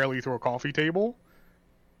entirely through a coffee table.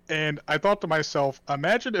 And I thought to myself,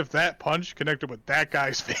 imagine if that punch connected with that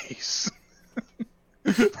guy's face.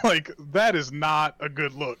 Like, that is not a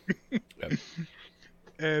good look. Yep.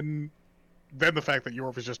 And then the fact that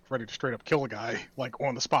Yorf is just ready to straight up kill a guy, like,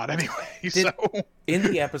 on the spot anyway.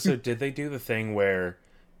 In the episode, did they do the thing where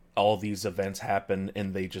all these events happen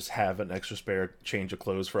and they just have an extra spare change of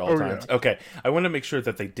clothes for all times? Yeah. Okay, I want to make sure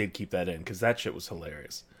that they did keep that in, because that shit was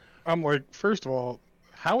hilarious. I'm like, first of all,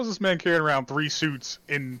 how is this man carrying around 3 suits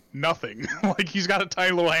in nothing? Like, he's got a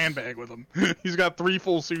tiny little handbag with him. He's got 3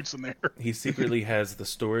 full suits in there. He secretly has the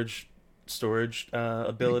storage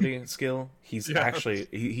ability skill. He's actually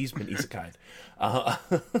he's been isekai'd.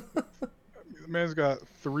 The man's got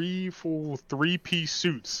 3 full 3-piece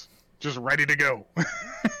suits just ready to go.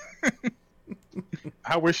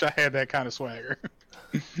 I wish I had that kind of swagger.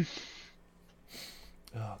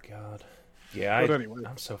 Oh God. Yeah, But anyway,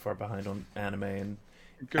 I'm so far behind on anime and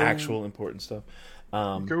go actual important stuff.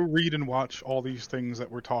 go read and watch all these things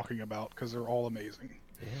that we're talking about because they're all amazing.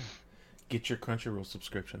 Yeah. Get your Crunchyroll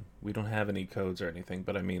subscription. We don't have any codes or anything,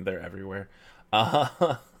 but I mean they're everywhere.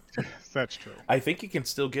 That's true. I think you can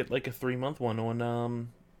still get like a 3-month one on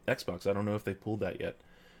Xbox. I don't know if they pulled that yet.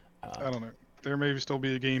 I don't know. There may still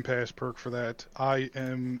be a Game Pass perk for that. I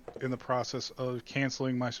am in the process of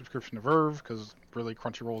canceling my subscription to Verve because really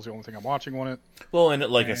Crunchyroll is the only thing I'm watching on it. Well, and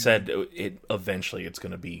I said, it eventually it's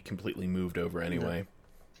going to be completely moved over anyway.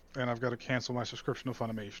 And I've got to cancel my subscription to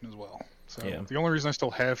Funimation as well. So Yeah. the only reason I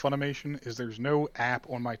still have Funimation is there's no app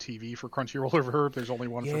on my TV for Crunchyroll or Verve. There's only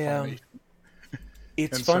one for Funimation.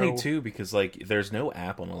 It's And funny so- too because like there's no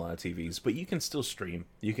app on a lot of TVs, but you can still stream.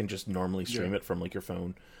 You can just normally stream Yeah. it from like your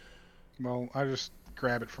phone. Well, I just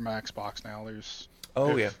grab it from my Xbox now. There's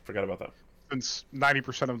Oh if- yeah, forgot about that. Since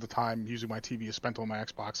 90% of the time using my TV is spent on my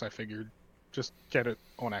Xbox, I figured just get it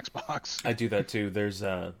on Xbox. I do that too. There's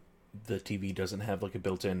the TV doesn't have like a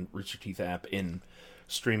built-in Rooster Teeth app in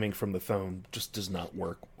streaming from the phone. Just does not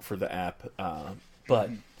work for the app. But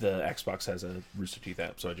the Xbox has a Rooster Teeth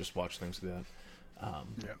app, so I just watch things through that.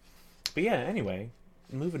 Yeah. But yeah, anyway,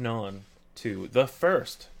 moving on to the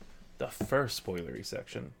first spoilery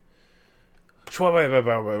section.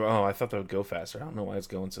 Oh, I thought that would go faster. I don't know why it's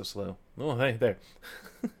going so slow. Oh, hey, there.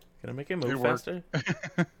 Can I make it move It worked. faster?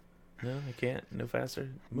 No, I can't. No faster.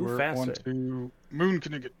 Move We're faster. on to Moon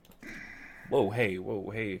Knigget. Whoa,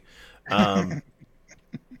 hey.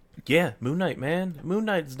 Yeah, Moon Knight, man. Moon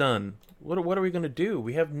Knight's done. What are we gonna do?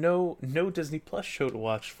 We have no Disney Plus show to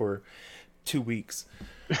watch for 2 weeks.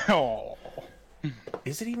 Oh,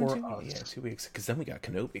 Is it even For 2 us. weeks? Yeah, 2 weeks. Because then we got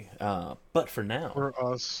Kenobi. But for now, for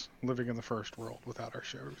us living in the first world without our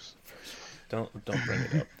shows. don't bring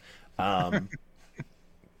it up.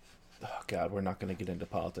 Oh God, we're not gonna get into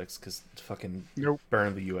politics because fucking Nope.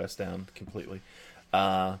 burn the U.S. down completely.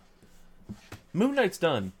 Moon Knight's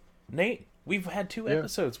done. Nate, we've had 2 Yeah.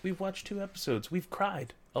 episodes. We've watched 2 episodes. We've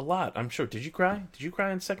cried a lot. I'm sure. Did you cry? Did you cry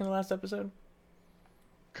in the second to last episode?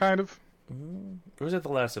 Kind of. Or was it the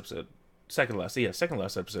last episode? Second to last. Yeah, second to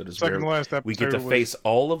last episode is Second to where last episode we get to was- face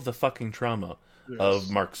all of the fucking trauma Yes. of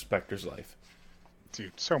Mark Spector's life.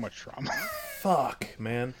 Dude, so much trauma. Fuck,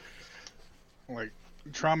 man. Like,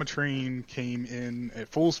 Trauma Train came in at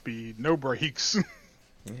full speed, no brakes.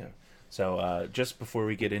 Yeah. So just before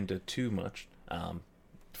we get into too much,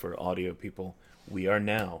 for audio people, we are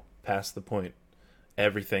now past the point.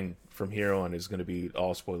 Everything from here on is going to be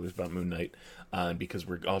all spoilers about Moon Knight, because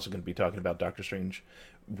we're also going to be talking about Doctor Strange.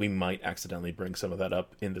 We might accidentally bring some of that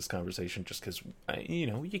up in this conversation just because,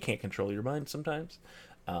 you can't control your mind sometimes.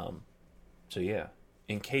 So yeah,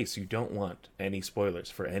 in case you don't want any spoilers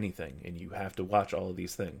for anything and you have to watch all of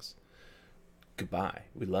these things, goodbye.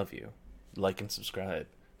 We love you. Like and subscribe.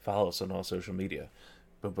 Follow us on all social media.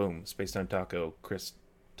 Boom, boom. Space Time Taco, Chris,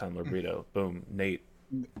 Time Burrito. Boom, Nate,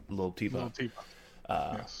 Lil T-Bot. Little teapot.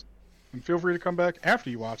 Yes. And feel free to come back after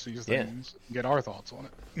you watch these Yeah. things and get our thoughts on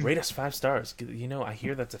it. Rate us 5 stars. I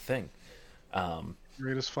hear that's a thing.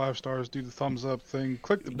 Rate us 5 stars, do the thumbs up thing,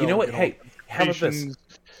 click the bell. You know what? get all Hey, how about this? notifications.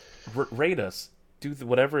 Rate us. Do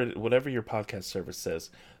whatever your podcast service says,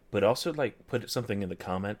 but also like put something in the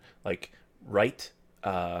comment, like write.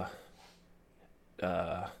 Let's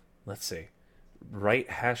see. Write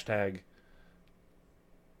hashtag.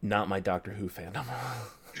 Not my Doctor Who fandom.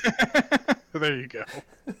 There you go.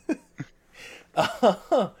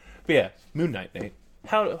 But yeah, Moon Knight, Nate.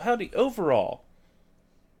 How do overall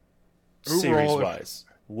series wise,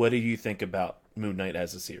 what do you think about Moon Knight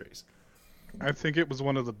as a series? I think it was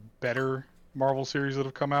one of the better Marvel series that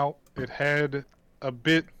have come out. It had a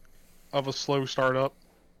bit of a slow startup,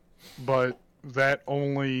 but that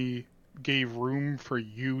only gave room for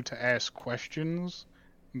you to ask questions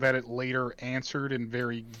that it later answered in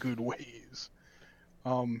very good ways.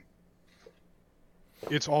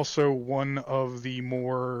 It's also one of the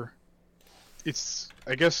more,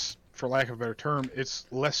 I guess, for lack of a better term, it's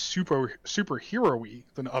less superhero-y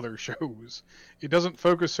than other shows. It doesn't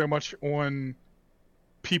focus so much on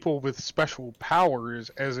people with special powers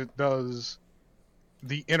as it does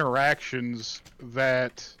the interactions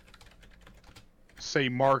that, say,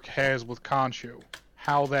 Mark has with Khonshu,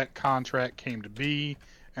 how that contract came to be,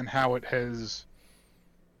 and how it has,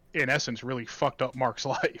 in essence, really fucked up Mark's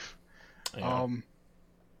life. Yeah.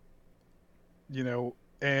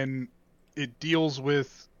 And it deals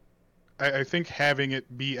with, I think having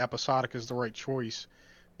it be episodic is the right choice,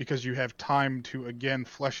 because you have time to, again,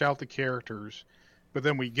 flesh out the characters, But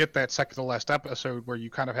then we get that second to last episode where you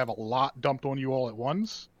kind of have a lot dumped on you all at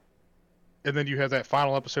once. And then you have that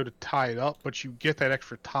final episode to tie it up, but you get that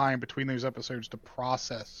extra time between those episodes to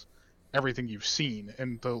process everything you've seen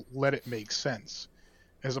and to let it make sense.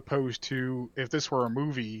 As opposed to, if this were a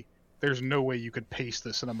movie, there's no way you could pace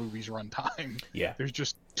this in a movie's runtime. Yeah. There's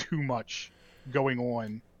just too much going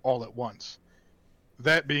on all at once.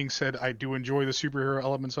 That being said, I do enjoy the superhero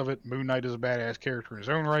elements of it. Moon Knight is a badass character in his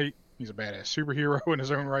own right. He's a badass superhero in his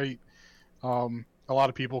own right. A lot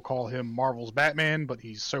of people call him Marvel's Batman, but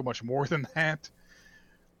he's so much more than that.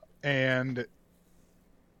 And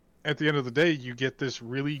at the end of the day, you get this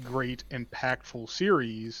really great, impactful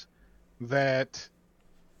series that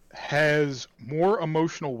has more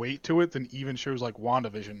emotional weight to it than even shows like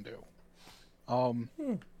WandaVision do.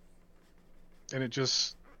 And it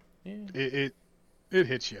just it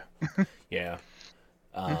hits you. Yeah.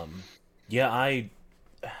 Yeah,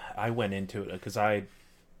 I went into it because I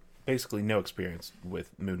basically no experience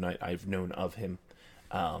with Moon Knight. I've known of him.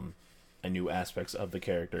 I knew aspects of the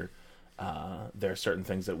character. There are certain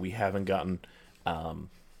things that we haven't gotten,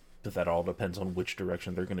 but that all depends on which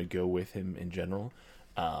direction they're going to go with him in general.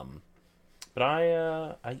 But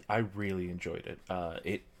I really enjoyed it.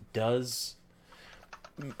 It does.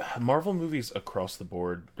 Marvel movies across the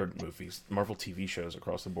board, or Marvel TV shows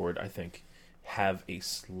across the board, I think, have a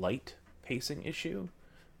slight pacing issue.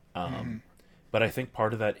 But I think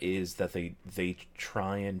part of that is that they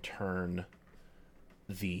try and turn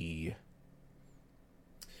the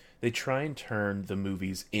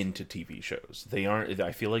movies into TV shows. They aren't.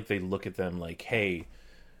 I feel like they look at them like, hey,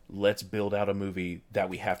 let's build out a movie that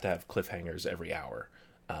we have to have cliffhangers every hour.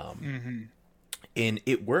 And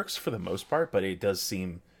it works for the most part, but it does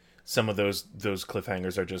seem some of those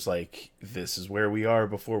cliffhangers are just like, this is where we are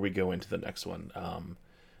before we go into the next one.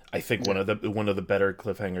 I think one of the better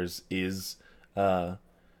cliffhangers is the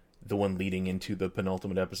one leading into the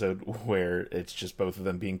penultimate episode, where it's just both of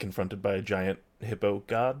them being confronted by a giant hippo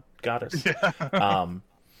goddess. Yeah.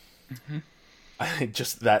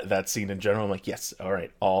 Just that scene in general, I'm like, yes, all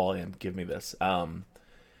right, all in, give me this.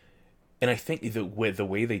 And I think the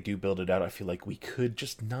way they do build it out, I feel like we could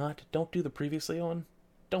just don't do the previously on.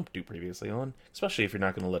 Don't do previously on, especially if you're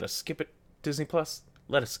not going to let us skip it. Disney Plus,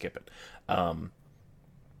 let us skip it. I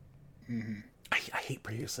hate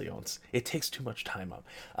previously ons. It takes too much time up.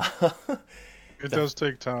 It does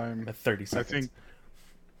take time. 30 seconds. I think,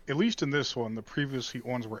 at least in this one, the previously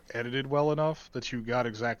ones were edited well enough that you got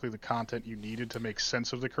exactly the content you needed to make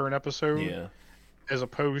sense of the current episode. Yeah. As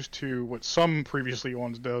opposed to what some previously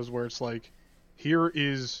ones does, where it's like, here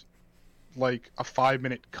is like a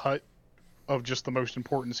 5-minute cut of just the most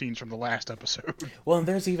important scenes from the last episode. Well, and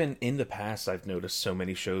there's even in the past, I've noticed so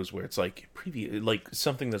many shows where it's like like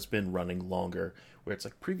something that's been running longer, where it's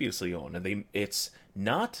like previously on, and it's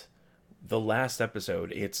not the last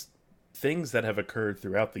episode, it's things that have occurred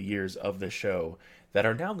throughout the years of the show that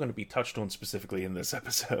are now going to be touched on specifically in this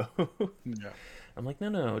episode. Yeah. I'm like,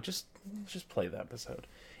 no, just play the episode.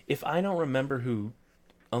 If I don't remember who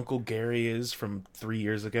Uncle Gary is from 3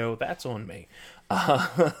 years ago, that's on me.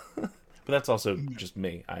 But that's also just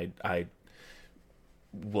me. I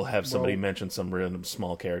will have somebody mention some random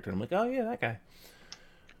small character, and I'm like, oh yeah, that guy.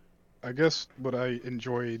 I guess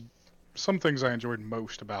some things I enjoyed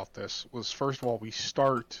most about this was, first of all, we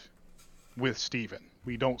start with Steven.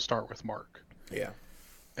 We don't start with Mark. Yeah.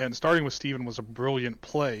 And starting with Steven was a brilliant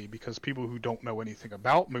play, because people who don't know anything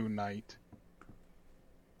about Moon Knight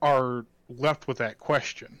are left with that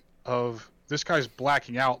question of, this guy's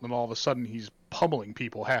blacking out and then all of a sudden he's pummeling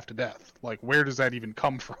people half to death. Like, where does that even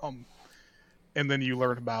come from? And then you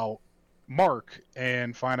learn about Mark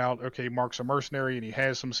and find out, okay, Mark's a mercenary and he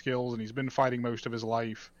has some skills and he's been fighting most of his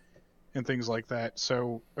life and things like that.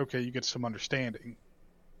 So, okay, you get some understanding.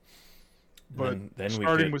 But then we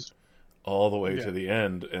get all the way to the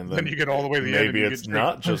end, and then you get all the way to the end. Maybe it's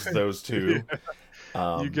not just those two.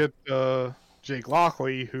 You get Jake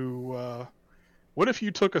Lockley, who... what if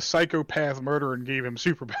you took a psychopath murderer and gave him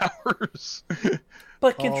superpowers?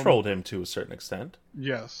 But controlled him to a certain extent.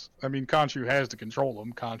 Yes. I mean, Khonshu has to control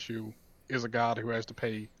him. Khonshu is a god who has to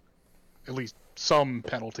pay at least some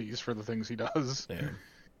penalties for the things he does.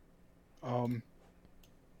 Yeah.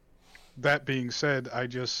 That being said,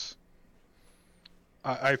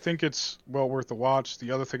 I think it's well worth the watch.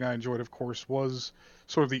 The other thing I enjoyed, of course, was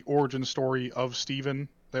sort of the origin story of Steven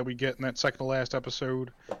that we get in that second to last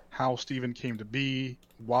episode, how Steven came to be,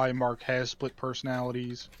 why Mark has split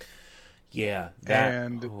personalities. Yeah. Yeah.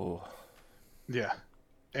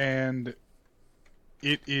 And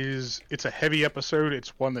it's a heavy episode.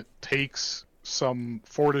 It's one that takes some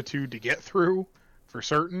fortitude to get through, for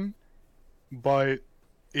certain. but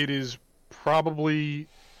it is probably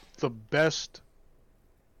the best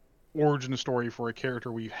origin story for a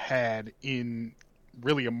character we've had in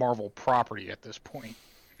really a Marvel property at this point.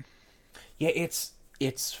 Yeah,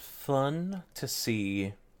 it's fun to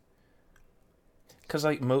see because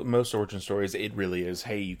like most origin stories, it really is.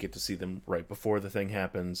 Hey, you get to see them right before the thing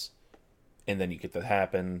happens, and then you get to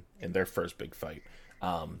happen in their first big fight.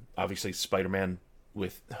 Obviously, Spider-Man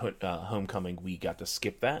with Homecoming, we got to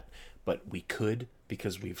skip that, but we could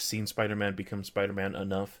because we've seen Spider-Man become Spider-Man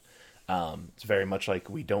enough. It's very much like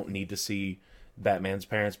we don't need to see Batman's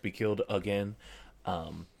parents be killed again.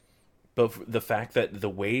 But the fact that the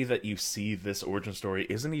way that you see this origin story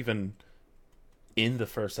isn't even in the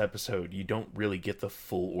first episode, you don't really get the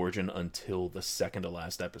full origin until the second to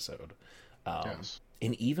last episode. Yes.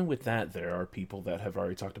 And even with that, there are people that have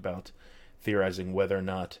already talked about theorizing whether or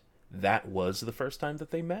not that was the first time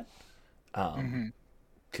that they met.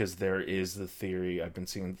 Because there is the theory, I've been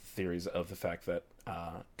seeing theories of the fact that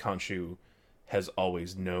Khonshu has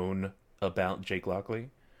always known about Jake Lockley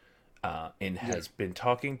and has been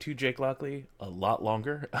talking to Jake Lockley a lot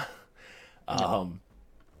longer.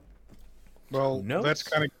 Well, that's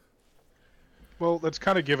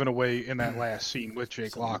kind of given away in that last scene with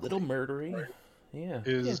Jake Lockley. A little murdery. Right. Yeah.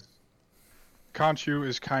 Khonshu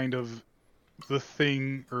is kind of the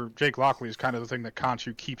thing, or Jake Lockley is kind of the thing that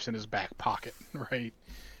Khonshu keeps in his back pocket, right?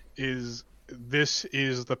 This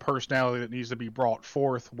is the personality that needs to be brought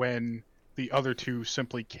forth when the other two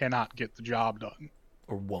simply cannot get the job done.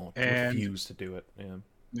 Or won't. Refuse to do it. Yeah.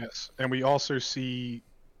 Yes. And we also see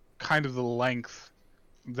kind of the length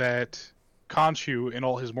that Khonshu, in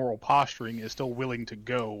all his moral posturing, is still willing to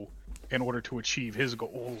go in order to achieve his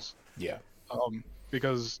goals. Yeah.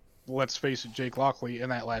 Because, let's face it, Jake Lockley in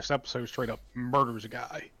that last episode straight up murders a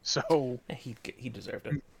guy. So he deserved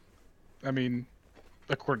it. I mean,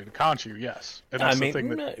 according to Khonshu, yes. And that's the thing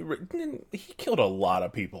that he killed a lot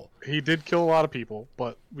of people. He did kill a lot of people,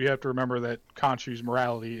 but we have to remember that Khonshu's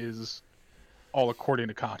morality is all according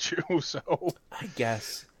to Khonshu. So I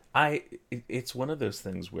guess it's one of those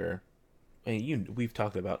things where we've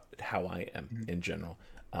talked about how I am in general.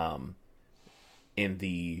 In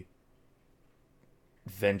the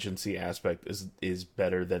vengeance-y aspect is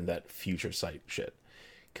better than that future sight shit.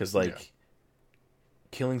 Because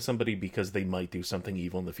killing somebody because they might do something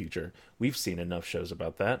evil in the future. We've seen enough shows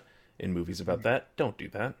about that, in movies about that. Don't do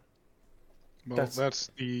that. Well, that's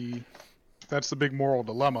the big moral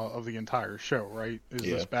dilemma of the entire show, right?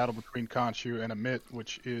 This battle between Khonshu and Amit,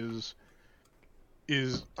 which is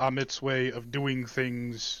Amit's way of doing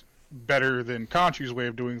things better than Khonshu's way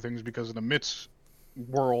of doing things, because in Amit's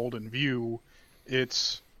world and view,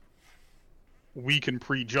 we can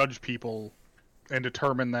prejudge people and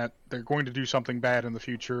determine that they're going to do something bad in the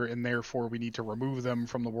future, and therefore we need to remove them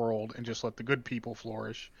from the world and just let the good people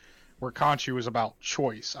flourish. Where Khonshu is about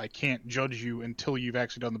choice. I can't judge you until you've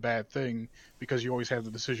actually done the bad thing, because you always have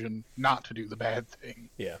the decision not to do the bad thing.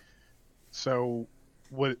 Yeah. So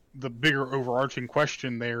what the bigger overarching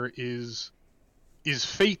question there is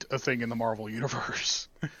fate a thing in the Marvel universe?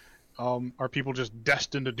 Are people just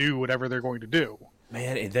destined to do whatever they're going to do?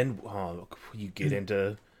 Man, and then you get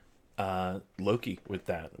into Loki with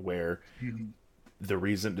that, where the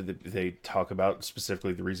reason that they talk about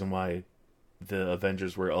specifically the reason why the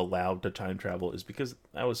Avengers were allowed to time travel is because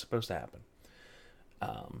that was supposed to happen.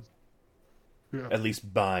 At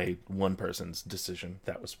least by one person's decision,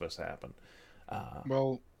 that was supposed to happen.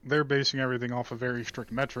 Well, they're basing everything off a very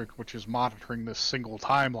strict metric, which is monitoring this single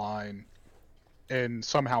timeline and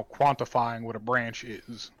somehow quantifying what a branch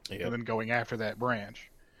is, and then going after that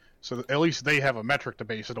branch. So at least they have a metric to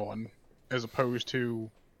base it on, as opposed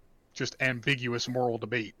to just ambiguous moral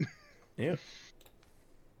debate. Yeah.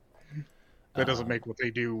 That doesn't make what they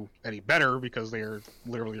do any better, because they are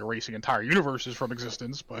literally erasing entire universes from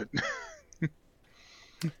existence, but...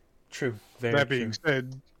 True. Very that being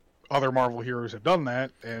said, other Marvel heroes have done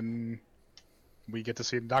that, and we get to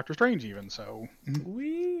see it in Doctor Strange even, so...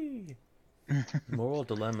 Whee! Moral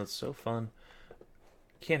dilemma is so fun.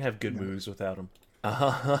 Can't have good movies without them.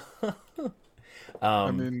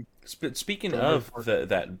 I mean... Speaking of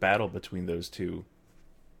that battle between those two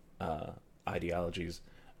ideologies...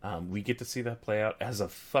 we get to see that play out as a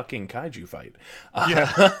fucking kaiju fight.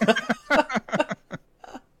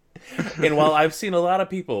 And while I've seen a lot of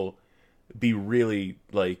people be really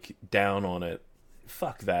down on it,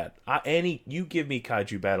 fuck that. You give me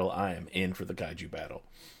kaiju battle, I am in for the kaiju battle.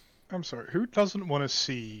 I'm sorry, who doesn't want to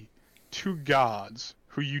see two gods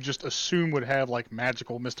who you just assume would have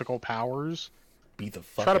magical, mystical powers beat the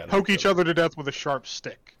fuck try out to poke each other to death with a sharp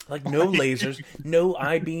stick? No lasers, no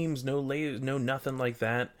eye beams, no lasers, no nothing like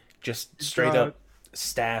that. Just straight up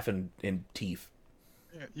staff and teeth.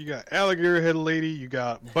 Yeah, you got alligator head lady, you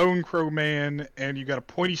got bone crow man, and you got a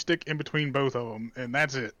pointy stick in between both of them, and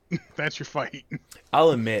that's it. That's your fight.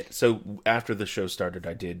 I'll admit, so after the show started,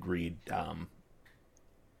 I did read about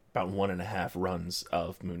 1.5 runs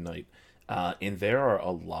of Moon Knight, and there are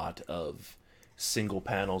a lot of single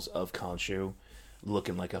panels of Khonshu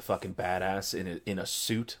looking like a fucking badass in a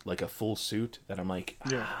suit, like a full suit, that I'm like,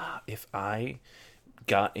 if I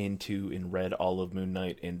got into and read all of Moon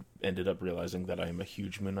Knight and ended up realizing that I am a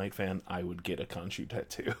huge Moon Knight fan, I would get a Khonshu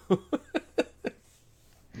tattoo.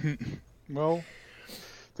 Well,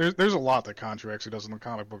 there's a lot that Khonshu actually does in the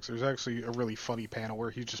comic books. There's actually a really funny panel where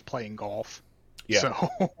he's just playing golf. Yeah. So,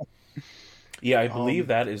 yeah, I believe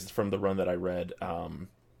that is from the run that I read. Yeah,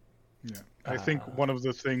 I think one of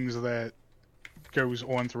the things that goes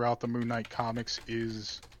on throughout the Moon Knight comics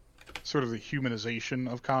is sort of the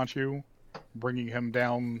humanization of Khonshu, bringing him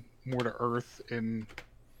down more to earth and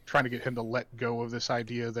trying to get him to let go of this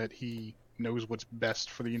idea that he knows what's best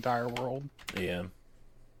for the entire world. Yeah.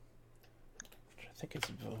 I think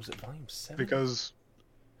was it volume 7? Because,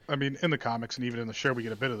 I mean, in the comics and even in the show we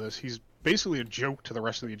get a bit of this, he's basically a joke to the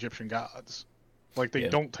rest of the Egyptian gods. Like, they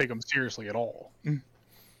don't take him seriously at all.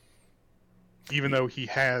 Even though he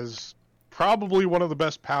has probably one of the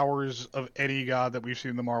best powers of any god that we've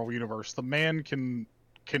seen in the Marvel Universe. The man can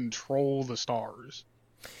control the stars.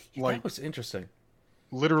 Like, that was interesting.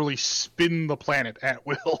 Literally spin the planet at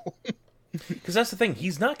will. Because that's the thing.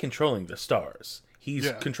 He's not controlling the stars.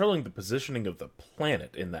 He's controlling the positioning of the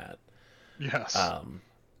planet in that. Yes.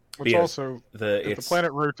 Which also, if the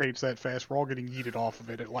planet rotates that fast, we're all getting yeeted off of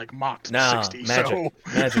it at like Mach 60. Magic.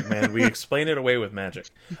 Magic, man. We explain it away with magic.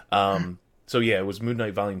 So yeah, it was Moon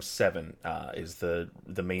Knight Volume 7 is the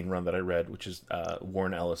main run that I read, which is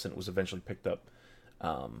Warren Ellis, and it was eventually picked up.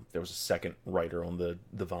 There was a second writer on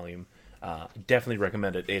the volume. Definitely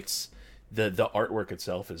recommend it. It's the artwork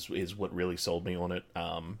itself is what really sold me on it.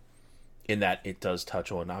 In that it does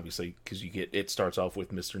touch on, obviously, because it starts off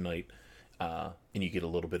with Mr. Knight, and you get a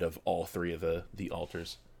little bit of all three of the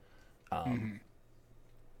alters.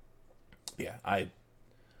 Yeah, I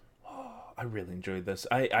really enjoyed this.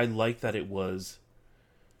 I like that it was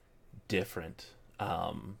different.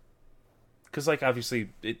 Because, like, obviously,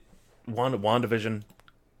 WandaVision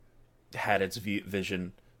had its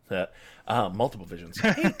vision, multiple visions.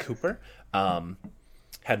 Hey, Cooper.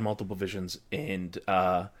 Had multiple visions, and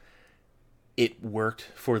it worked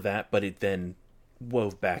for that, but it then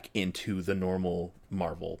wove back into the normal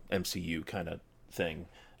Marvel MCU kind of thing.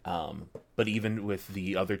 But even with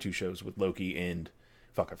the other two shows, with Loki and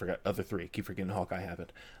I forgot other three. I keep forgetting Hawkeye have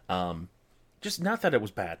it. Just not that it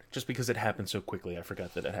was bad, just because it happened so quickly. I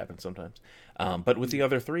forgot that it happened sometimes. But with the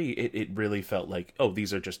other three, it really felt like, oh,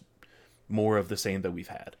 these are just more of the same that we've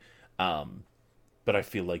had. But I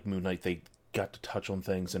feel like Moon Knight, they got to touch on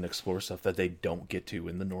things and explore stuff that they don't get to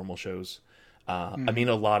in the normal shows. I mean,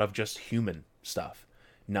 a lot of just human stuff,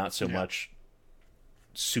 not so much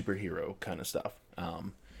superhero kind of stuff.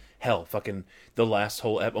 Hell, fucking the last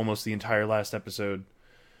whole almost the entire last episode,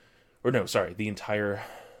 or no, sorry, the entire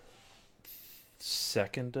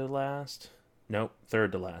third to last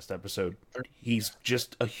episode. He's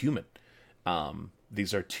just a human.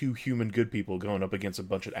 These are two human good people going up against a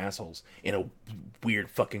bunch of assholes in a weird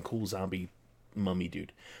fucking cool zombie mummy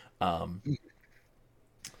dude.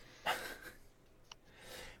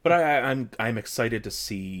 But I'm excited to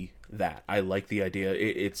see that. I like the idea.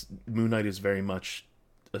 It's Moon Knight is very much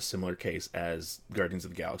a similar case as Guardians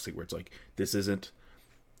of the Galaxy, where it's like, this isn't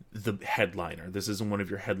the headliner. This isn't one of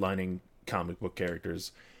your headlining comic book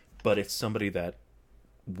characters, but it's somebody that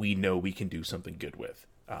we know we can do something good with.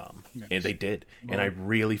 And they did. Well, and I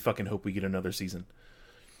really fucking hope we get another season.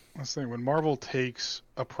 I was saying, when Marvel takes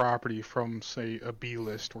a property from, say, a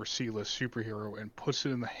B-list or C-list superhero and puts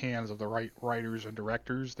it in the hands of the right writers and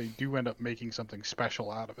directors, they do end up making something special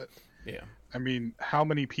out of it. Yeah. I mean, how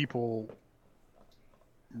many people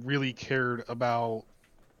really cared about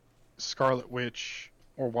Scarlet Witch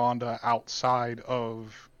or Wanda outside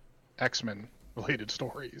of X-Men related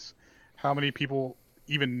stories? How many people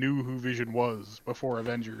even knew who Vision was before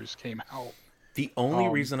Avengers came out? The only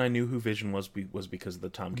reason I knew who Vision was because of the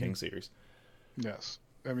Tom King series. Yes.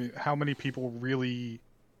 I mean, how many people really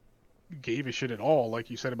gave a shit at all, like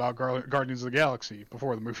you said about Guardians of the Galaxy,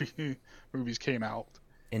 before the movies came out?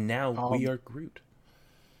 And now we are Groot.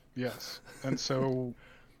 Yes. And so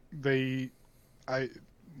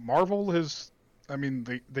Marvel has, I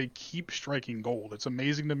mean, they keep striking gold. It's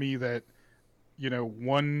amazing to me that,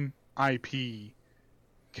 one IP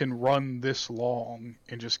can run this long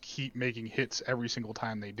and just keep making hits every single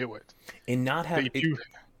time they do it. And not have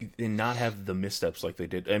and not have the missteps like they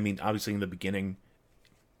did. I mean, obviously in the beginning,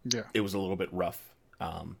 Yeah. it was a little bit rough,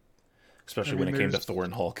 especially I when mean, it came to Thor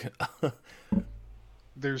and Hulk.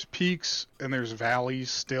 There's peaks and there's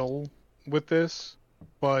valleys still with this,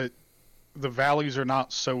 but the valleys are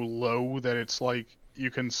not so low that it's like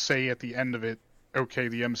you can say at the end of it, okay,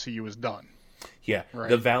 the MCU is done. Yeah, Right.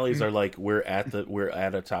 the valleys are like we're at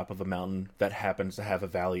a top of a mountain that happens to have a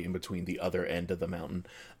valley in between the other end of the mountain.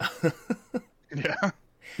 Yeah.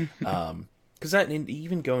 Because that, and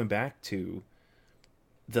even going back to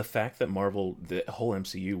the fact that Marvel, the whole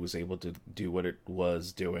MCU, was able to do what it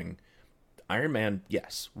was doing. Iron Man,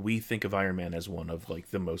 yes, we think of Iron Man as one of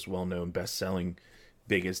like the most well-known, best-selling,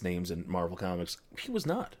 biggest names in Marvel Comics. He was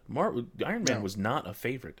not. Iron Man was not a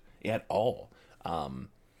favorite at all.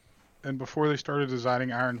 And before they started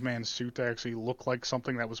designing Iron Man's suit to actually look like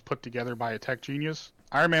something that was put together by a tech genius,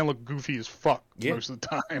 Iron Man looked goofy as fuck most of the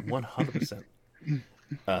time. 100%.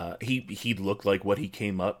 He looked like what he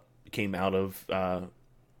came out of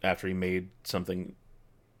after he made something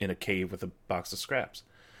in a cave with a box of scraps.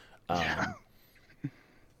 And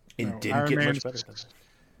didn't get much better than that.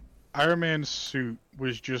 Iron Man's suit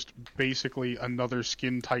was just basically another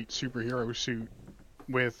skin-tight superhero suit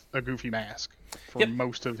with a goofy mask for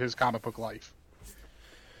most of his comic book life.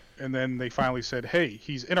 And then they finally said, hey,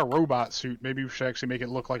 he's in a robot suit. Maybe we should actually make it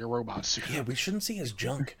look like a robot suit. Yeah, we shouldn't see his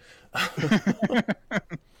junk.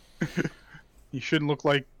 He shouldn't look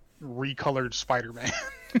like recolored Spider-Man.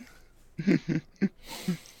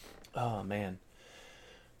 Oh, man.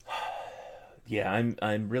 Yeah,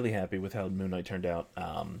 I'm really happy with how Moon Knight turned out.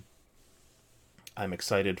 I'm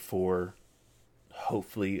excited for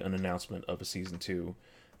hopefully an announcement of a season 2.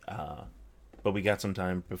 But we got some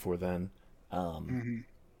time before then.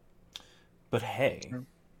 But hey,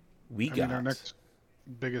 Our next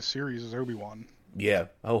biggest series is Obi-Wan. Yeah.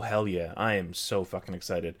 Oh, hell yeah. I am so fucking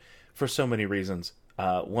excited for so many reasons.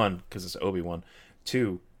 One, because it's Obi-Wan.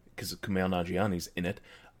 Two, because Kumail Nanjiani's in it.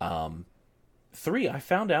 Three, I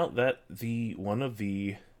found out that one of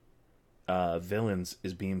the villains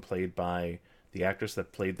is being played by the actress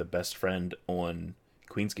that played the best friend on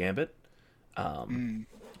Queen's Gambit.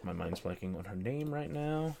 My mind's blanking on her name right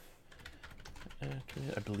now.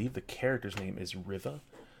 I believe the character's name is Riva.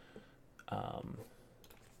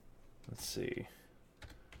 Let's see.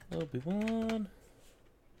 Obi-Wan.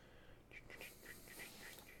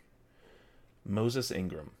 Moses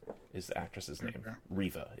Ingram is the actress's name. Okay.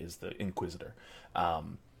 Riva is the Inquisitor.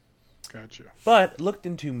 Gotcha. But looked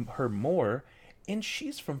into her more, and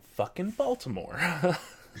she's from fucking Baltimore.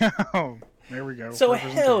 Oh, there we go. So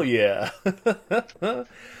hell yeah.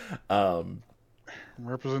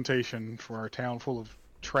 Representation for our town full of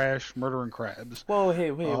trash, murder, and crabs. Whoa,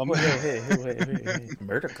 hey, wait.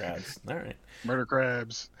 Murder crabs. All right. Murder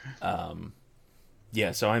crabs.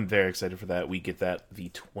 Yeah, so I'm very excited for that. We get that the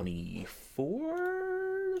 24th?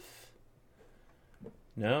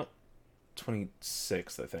 No,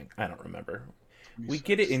 26th, I think. I don't remember. 26th. We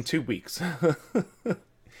get it in 2 weeks.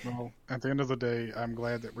 Well, at the end of the day, I'm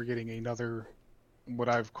glad that we're getting another, what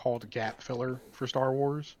I've called gap filler for Star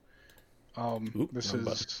Wars. This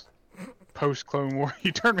is post-Clone Wars.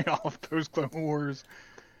 You turned me off, post-Clone Wars.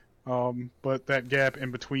 But that gap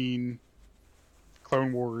in between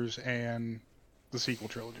Clone Wars and the sequel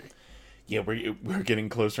trilogy. Yeah, we're getting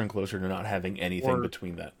closer and closer to not having anything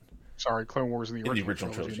between that. Sorry, Clone Wars and the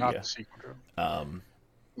original trilogy, not yeah. the sequel trilogy.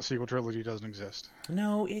 The sequel trilogy doesn't exist.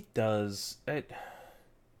 No, it does.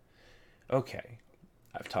 Okay.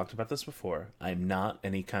 I've talked about this before. I'm not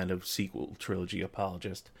any kind of sequel trilogy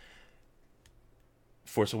apologist.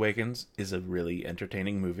 Force Awakens is a really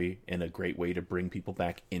entertaining movie and a great way to bring people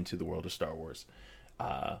back into the world of Star Wars.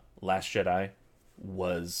 Last Jedi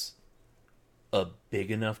was a big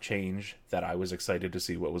enough change that I was excited to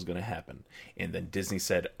see what was going to happen. And then Disney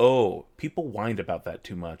said, oh, people whined about that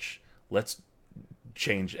too much. Let's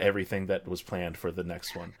change everything that was planned for the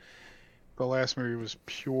next one. The last movie was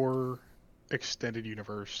pure extended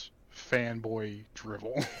universe fanboy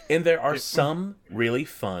drivel. And there are some really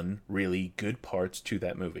fun, really good parts to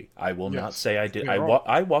that movie. I will not say I did.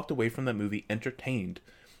 I walked away from that movie entertained.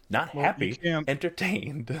 Not happy,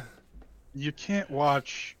 entertained. You can't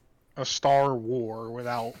watch a Star War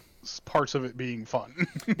without parts of it being fun.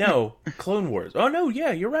 No, Clone Wars. Oh, no,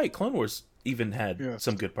 yeah, you're right. Clone Wars even had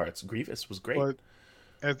some good parts. Grievous was great. But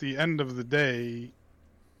at the end of the day,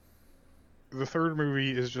 the third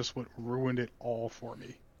movie is just what ruined it all for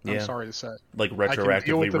me. I'm sorry to say. Like,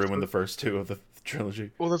 retroactively ruined the first two of the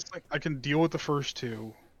trilogy. Well, that's like, I can deal with the first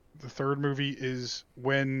two. The third movie is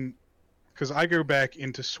when... Because I go back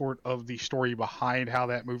into sort of the story behind how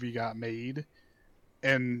that movie got made,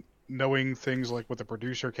 and knowing things like what the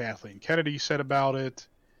producer Kathleen Kennedy said about it,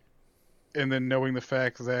 and then knowing the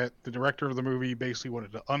fact that the director of the movie basically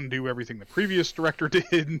wanted to undo everything the previous director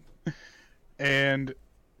did, and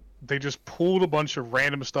they just pulled a bunch of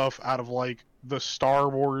random stuff out of like the Star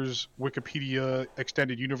Wars Wikipedia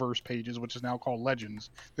extended universe pages, which is now called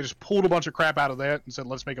Legends. They just pulled a bunch of crap out of that and said,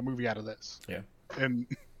 let's make a movie out of this. Yeah. And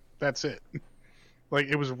that's it. Like,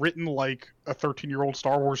 it was written like a 13-year-old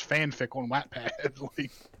Star Wars fanfic on Wattpad.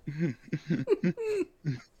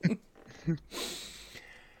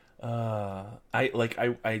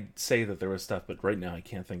 I say that there was stuff, but right now I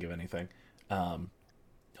can't think of anything.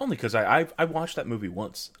 Only because I watched that movie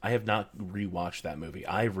once. I have not rewatched that movie.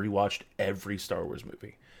 I've rewatched every Star Wars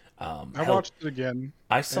movie. I watched it again.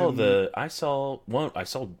 I saw Last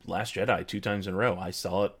Jedi 2 times in a row. I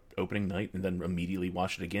saw it opening night and then immediately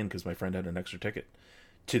watched it again because my friend had an extra ticket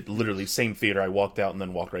to literally same theater. I walked out and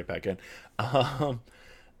then walked right back in. But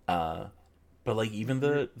like even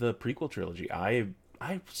the prequel trilogy, I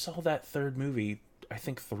saw that third movie I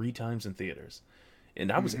think 3 times in theaters. And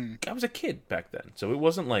I was a kid back then, so it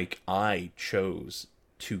wasn't like I chose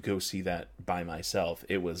to go see that by myself.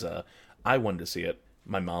 It was I wanted to see it.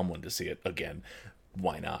 My mom wanted to see it again.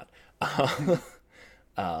 Why not?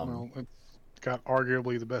 Well, it's got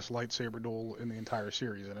arguably the best lightsaber duel in the entire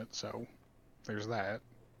series in it, so there's that.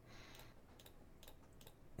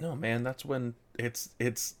 No, man, that's when it's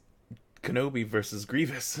Kenobi versus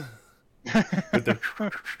Grievous.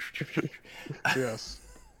 Yes.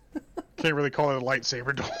 Can't really call it a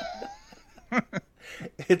lightsaber duel.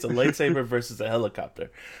 It's a lightsaber versus a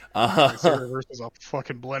helicopter. Lightsaber versus a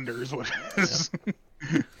fucking blender is what it is.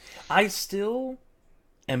 Yep. I still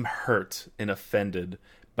am hurt and offended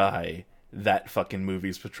by that fucking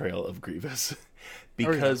movie's portrayal of Grievous.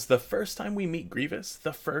 Because the first time we meet Grievous,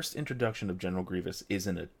 the first introduction of General Grievous is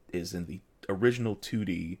in the original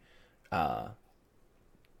 2D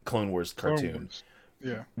Clone Wars cartoon.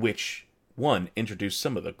 Yeah. Which introduced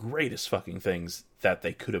some of the greatest fucking things that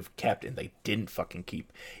they could have kept and they didn't fucking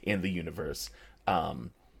keep in the universe. And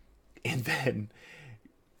then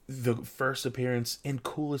the first appearance and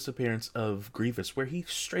coolest appearance of Grievous, where he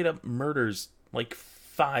straight up murders like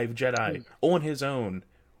 5 Jedi on his own.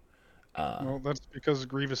 Well, that's because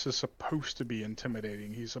Grievous is supposed to be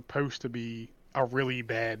intimidating. He's supposed to be a really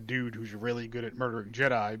bad dude who's really good at murdering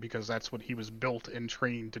Jedi because that's what he was built and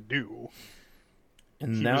trained to do.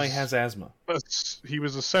 And he has asthma. He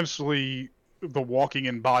was essentially the walking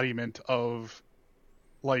embodiment of,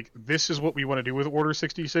 like, this is what we want to do with Order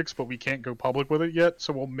 66, but we can't go public with it yet,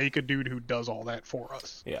 so we'll make a dude who does all that for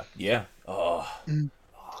us. Yeah. Oh.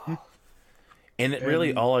 And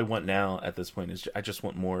really, all I want now at this point is I just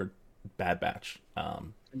want more Bad Batch.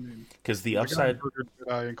 Because the upside...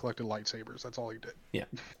 Jedi and collected lightsabers. That's all he did. Yeah.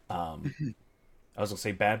 I was going to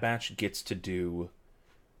say, Bad Batch gets to do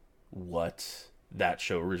what that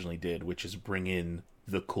show originally did, which is bring in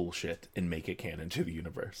the cool shit and make it canon to the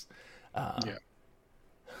universe. Yeah.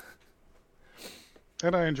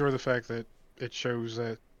 And I enjoy the fact that it shows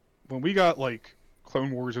that when we got, like,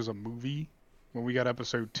 Clone Wars as a movie, when we got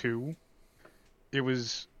Episode 2, it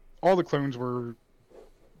was... all the clones were...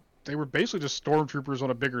 they were basically just stormtroopers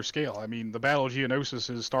on a bigger scale. I mean, the Battle of Geonosis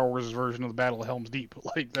is Star Wars' version of the Battle of Helm's Deep.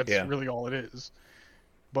 Like, that's really all it is.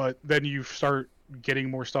 But then you start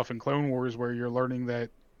getting more stuff in Clone Wars where you're learning that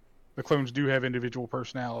the clones do have individual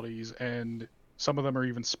personalities, and some of them are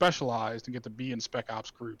even specialized and get to be in Spec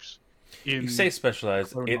Ops groups. You say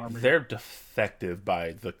specialized, they're defective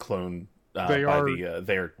by the clone,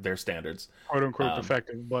 their standards, quote unquote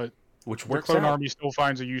defective, but which works the clone out. army still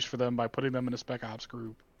finds a use for them by putting them in a Spec Ops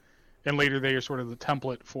group, and later they are sort of the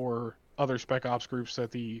template for other Spec Ops groups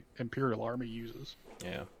that the Imperial Army uses.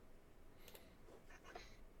 Yeah.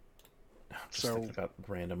 Just thinking about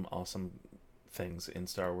random awesome things in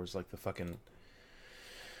Star Wars, like the fucking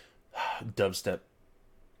dubstep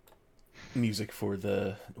music for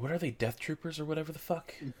the... what are they, Death Troopers or whatever the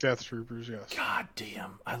fuck? Death Troopers, yes. God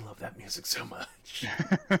damn, I love that music so much.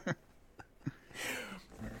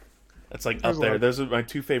 That's like up there. Those are my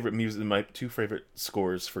 2 favorite music. My 2 favorite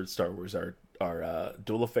scores for Star Wars are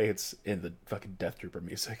Duel of Fates and the fucking Death Trooper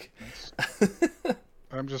music.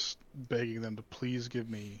 I'm just begging them to please give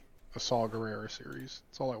me a Saw Gerrera series.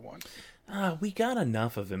 That's all I want. We got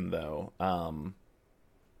enough of him though.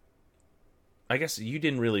 I guess you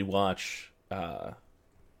didn't really watch.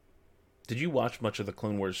 Did you watch much of the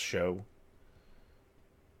Clone Wars show?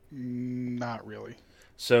 Not really.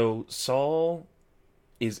 So Saul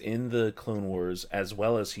is in the Clone Wars as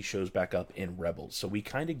well as he shows back up in Rebels. So we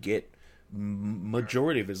kind of get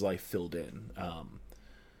majority of his life filled in.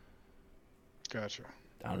 Gotcha.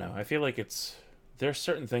 I don't know. I feel like it's there are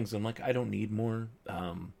certain things I'm like, I don't need more.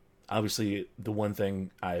 Obviously, the one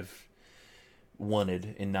thing I've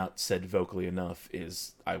wanted and not said vocally enough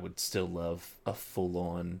is I would still love a full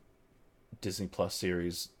on Disney Plus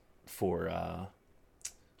series for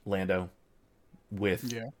Lando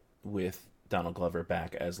with Yeah. with Donald Glover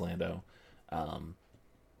back as Lando.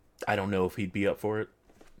 I don't know if he'd be up for it.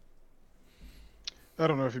 I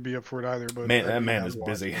don't know if he'd be up for it either, but Man, I'd that be man down is to watch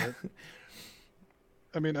busy. it.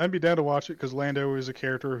 I mean, I'd be down to watch it because Lando is a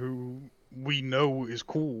character who we know is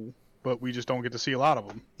cool, but we just don't get to see a lot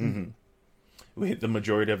of him. The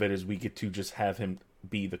majority of it is we get to just have him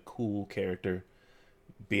be the cool character.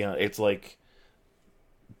 It's like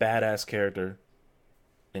badass character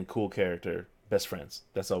and cool character, best friends.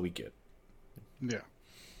 That's all we get. Yeah.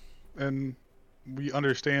 And we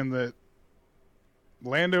understand that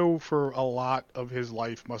Lando, for a lot of his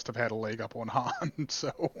life, must have had a leg up on Han,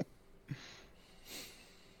 so...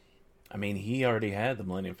 I mean, he already had the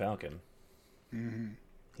Millennium Falcon.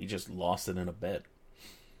 He just lost it in a bet.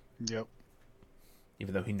 Yep.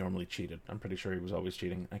 Even though he normally cheated. I'm pretty sure he was always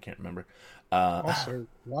cheating. I can't remember. Also,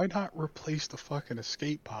 why not replace the fucking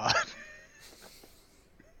escape pod?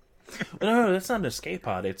 No, that's not an escape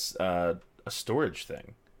pod. It's a storage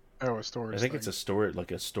thing. Oh, a storage I think thing. it's a storage,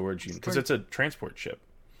 like a storage unit, because it's a transport ship.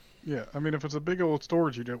 Yeah, I mean, if it's a big old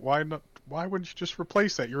storage unit, why not? Why wouldn't you just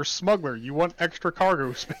replace that? You're a smuggler. You want extra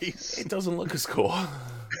cargo space. It doesn't look as cool.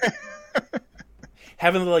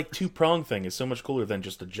 Having the like 2-prong thing is so much cooler than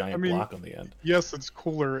just a giant block on the end. Yes, it's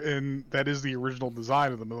cooler, and that is the original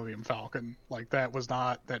design of the Millennium Falcon. Like that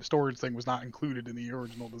storage thing was not included in the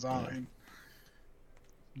original design.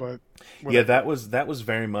 Yeah. But yeah, that was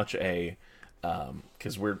very much a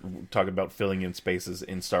because we're talking about filling in spaces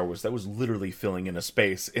in Star Wars. That was literally filling in a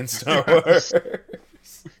space in Star Wars.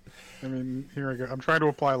 I mean, here I go. I'm trying to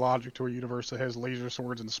apply logic to a universe that has laser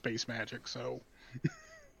swords and space magic, so.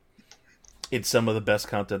 It's some of the best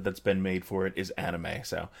content that's been made for it is anime,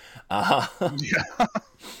 so. Yeah.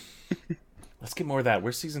 Let's get more of that.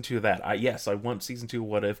 Where's season 2 of that? Yes, I want season 2 of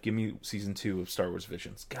What If. Give me season 2 of Star Wars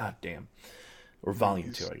Visions. God damn. Or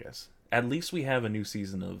volume 2, I guess. At least we have a new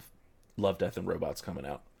season of Love, Death, and Robots coming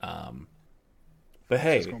out. But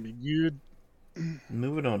hey, It's gonna be good.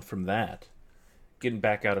 moving on from that, getting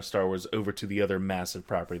back out of Star Wars over to the other massive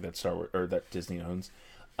property that Star Wars or that Disney owns.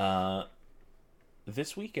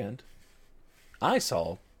 This weekend, I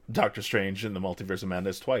saw Doctor Strange in the Multiverse of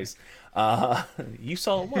Madness twice. You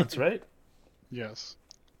saw it once, right? Yes.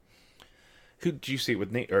 Who did you see it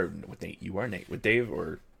with Nate? Or with Nate? You are Nate. With Dave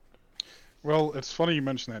or? Well, it's funny you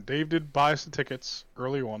mention that. Dave did buy us the tickets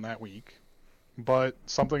early on that week, but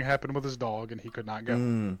something happened with his dog and he could not go.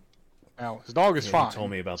 Now his dog is fine. He told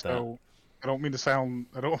me about that. I don't mean to sound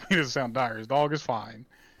dire. His dog is fine.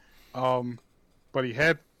 But he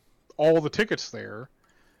had all the tickets there.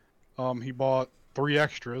 He bought 3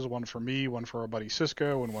 extras, one for me, one for our buddy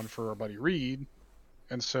Cisco, and one for our buddy Reed.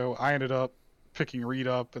 And so I ended up picking Reed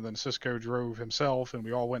up, and then Cisco drove himself, and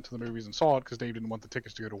we all went to the movies and saw it because Dave didn't want the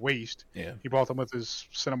tickets to go to waste. Yeah. He bought them with his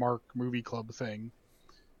Cinemark movie club thing.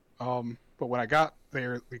 But when I got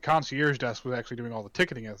there, the concierge desk was actually doing all the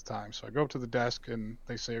ticketing at the time. So I go up to the desk, and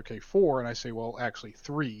they say, okay, 4. And I say, well, actually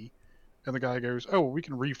 3. And the guy goes, oh, we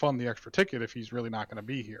can refund the extra ticket if he's really not going to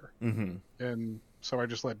be here. Mm-hmm. And so I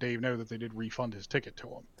just let Dave know that they did refund his ticket to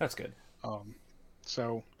him. That's good.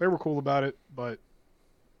 So they were cool about it, but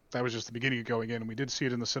that was just the beginning of going in. And we did see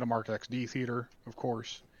it in the Cinemark XD theater, of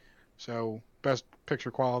course. So best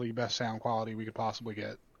picture quality, best sound quality we could possibly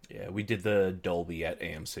get. Yeah, we did the Dolby at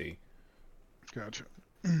AMC. Gotcha.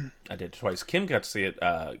 I did twice. Kim got to see it.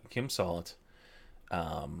 Kim saw it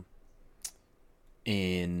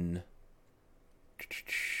in...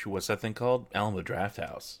 What's that thing called? Alamo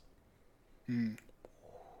Drafthouse. I'm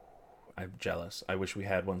jealous. I wish we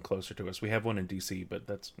had one closer to us. We have one in DC, but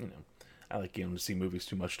that's, I like going to see movies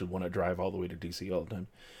too much to want to drive all the way to DC all the time.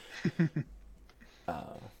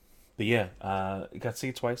 But yeah, got to see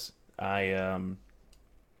it twice. I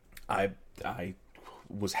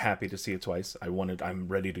was happy to see it twice. I'm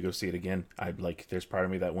ready to go see it again. There's part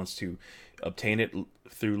of me that wants to obtain it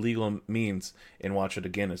through legal means and watch it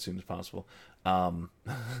again as soon as possible. But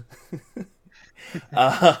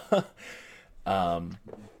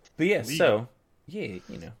yeah, so yeah,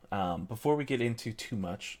 before we get into too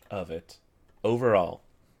much of it, overall,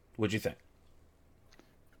 what'd you think?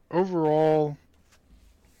 Overall,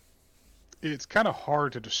 it's kind of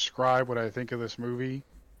hard to describe what I think of this movie,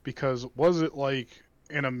 because was it like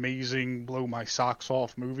an amazing blow my socks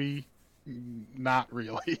off movie? Not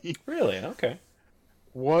really. Really? Okay.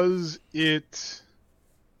 Was it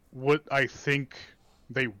what I think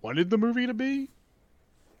they wanted the movie to be?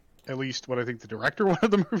 at least what I think the director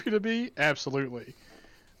wanted the movie to be? Absolutely.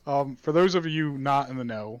 For those of you not in the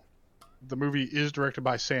know, the movie is directed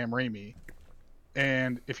by Sam Raimi.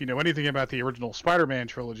 And if you know anything about the original Spider-Man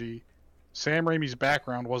trilogy, Sam Raimi's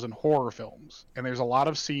background was in horror films. And there's a lot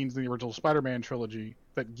of scenes in the original Spider-Man trilogy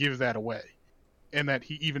that give that away. And that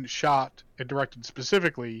he even shot and directed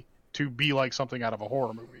specifically to be like something out of a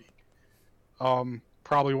horror movie.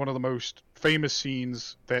 Probably one of the most famous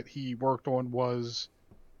scenes that he worked on was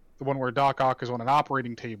the one where Doc Ock is on an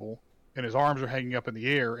operating table and his arms are hanging up in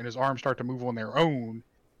the air and his arms start to move on their own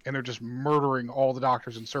and they're just murdering all the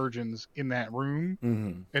doctors and surgeons in that room.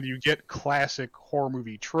 Mm-hmm. And you get classic horror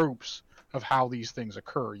movie tropes of how these things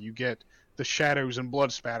occur. You get the shadows and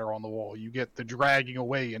blood spatter on the wall. You get the dragging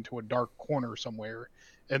away into a dark corner somewhere.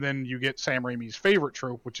 And then you get Sam Raimi's favorite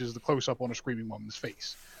trope, which is the close-up on a screaming woman's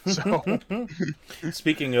face. So,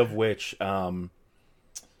 speaking of which, in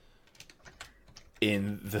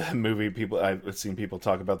the movie, I've seen people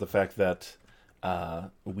talk about the fact that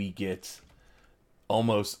we get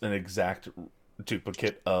almost an exact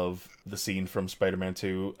duplicate of the scene from Spider-Man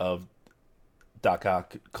 2 of Doc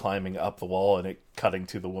Ock climbing up the wall and it cutting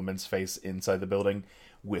to the woman's face inside the building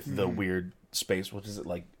with the weird space. What is it,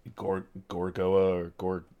 like Gorgoa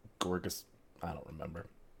or Gorgus? I don't remember.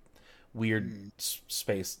 Weird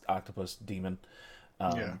space octopus demon.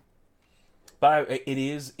 Yeah. But it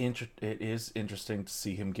is interesting to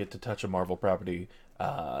see him get to touch a Marvel property.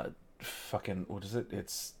 Fucking, what is it?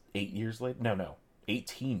 It's 8 years later. No,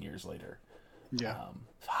 18 years later. Yeah.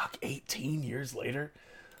 18 years later.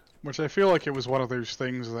 Which I feel like it was one of those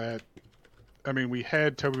things that, I mean, we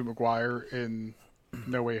had Tobey Maguire in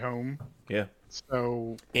No Way Home. Yeah.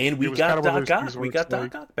 So and we got Doc Ock. We got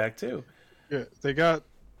Doc Ock back too. Yeah, they got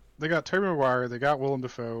Tobey Maguire, they got Willem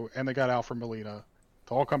Dafoe, and they got Alfred Molina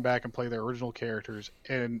to all come back and play their original characters.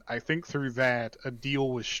 And I think through that, a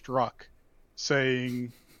deal was struck,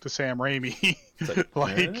 saying to Sam Raimi,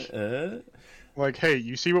 like, hey,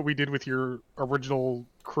 you see what we did with your original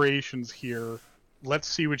creations here. Let's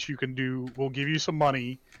see what you can do. We'll give you some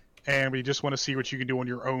money, and we just want to see what you can do on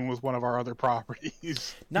your own with one of our other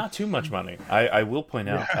properties. Not too much money. I will point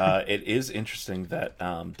out, it is interesting that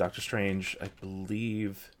Doctor Strange, I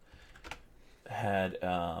believe, had,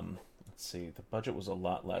 let's see, the budget was a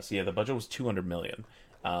lot less. Yeah, the budget was $200 million,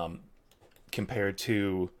 compared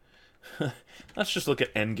to, let's just look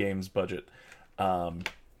at Endgame's budget.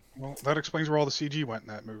 Well, that explains where all the CG went in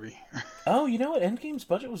that movie. Oh, you know what? Endgame's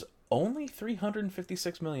budget was only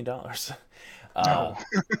 $356 million. No.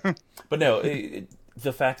 But no,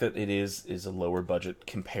 the fact that it is a lower budget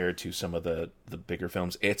compared to some of the bigger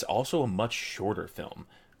films, it's also a much shorter film.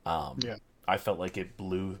 Yeah. I felt like it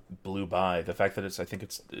blew by. The fact that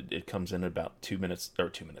it comes in about 2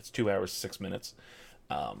 hours, 6 minutes,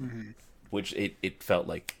 which it felt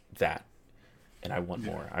like that. And I want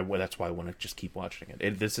more. That's why I want to just keep watching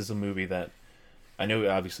it. This is a movie that I know.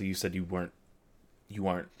 Obviously, you said you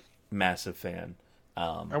aren't massive fan.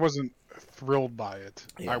 I wasn't thrilled by it.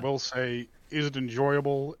 Yeah. I will say, is it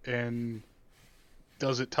enjoyable and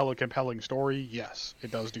does it tell a compelling story? Yes, it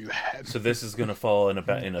does do that. So this is gonna fall in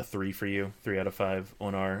a 3 for you, 3 out of 5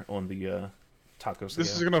 on the tacos.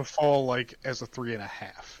 This is gonna fall like as a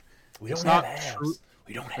 3.5. We don't have halves.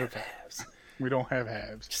 We don't have halves. We don't have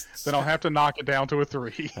halves. Then I'll have to knock it down to a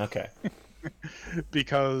 3. Okay.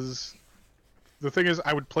 Because the thing is,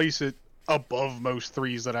 I would place it above most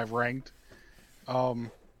 3s that I've ranked.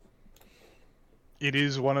 It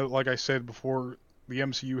is one of, like I said before, the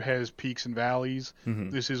MCU has peaks and valleys.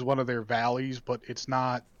 Mm-hmm. This is one of their valleys, but it's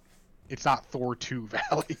not Thor 2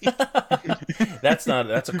 Valley. That's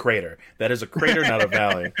a crater. That is a crater, not a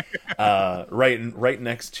valley. Right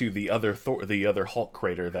next to the other Hulk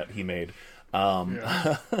crater that he made.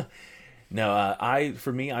 No, I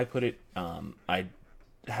put it. I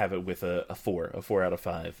have it with a 4 out of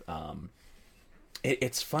 5.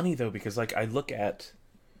 It's funny though because like I look at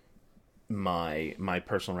my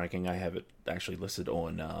personal ranking, I have it actually listed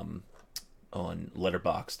on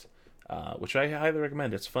Letterboxd, which I highly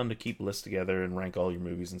recommend. It's fun to keep lists together and rank all your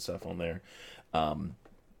movies and stuff on there.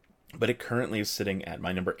 But it currently is sitting at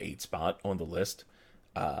my number 8 spot on the list.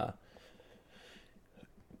 But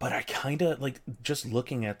I kind of like just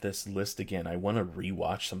looking at this list again. I want to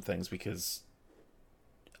rewatch some things because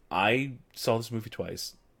I saw this movie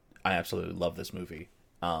twice. I absolutely love this movie.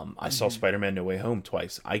 I saw Spider-Man No Way Home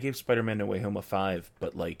twice. I gave Spider-Man No Way Home a 5,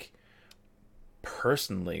 but like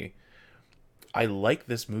personally, I like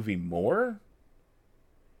this movie more.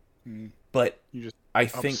 But You just I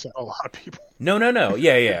think upset a lot of people. No.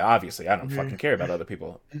 Yeah. Obviously, I don't fucking care about other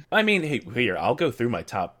people. I mean, hey, here I'll go through my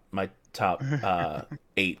top top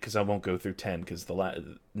 8 because I won't go through 10 because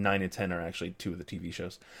 9 and 10 are actually 2 of the TV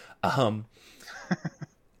shows.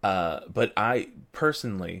 But I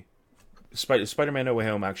personally, Spider-Man No Way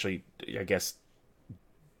Home actually, I guess,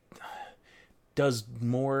 does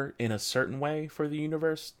more in a certain way for the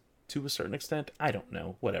universe to a certain extent. I don't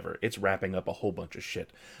know. Whatever. It's wrapping up a whole bunch of shit.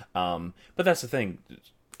 But that's the thing.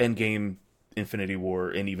 Endgame, Infinity War,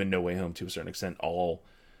 and even No Way Home to a certain extent all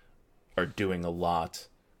are doing a lot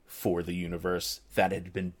for the universe that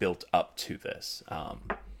had been built up to this. I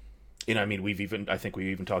mean, I think we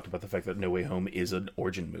even talked about the fact that No Way Home is an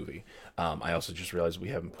origin movie. I also just realized we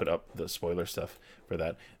haven't put up the spoiler stuff for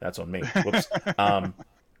that. That's on me. Whoops.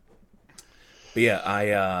 But yeah,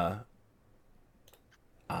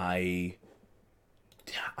 I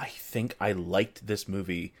think I liked this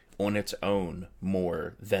movie on its own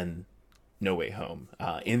more than No Way Home.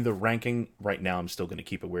 In the ranking right now, I'm still going to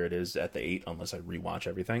keep it where it is at the 8 unless I rewatch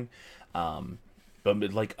everything.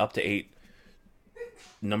 But like up to 8,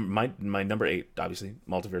 my number 8, obviously,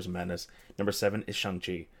 Multiverse of Madness. Number 7 is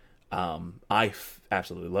Shang-Chi.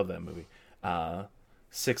 Absolutely love that movie.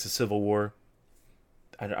 6 is Civil War.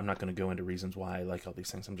 I'm not going to go into reasons why I like all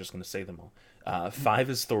these things. I'm just going to say them all. 5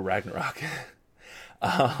 is Thor Ragnarok.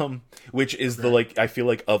 Which is I feel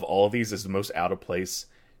like of all of these is the most out of place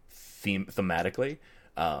thematically.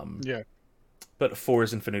 Yeah. But 4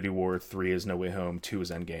 is Infinity War, 3 is No Way Home, 2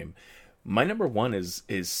 is Endgame. My number 1 is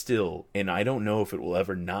still, and I don't know if it will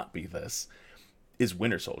ever not be this, is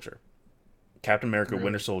Winter Soldier. Captain America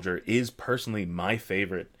Winter Soldier is personally my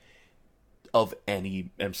favorite of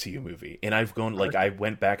any MCU movie. And I've gone, I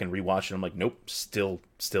went back and rewatched it, I'm like, nope, still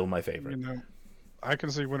my favorite. I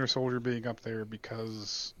can see Winter Soldier being up there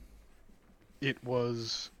because it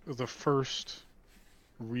was the first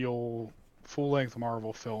real full-length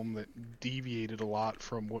Marvel film that deviated a lot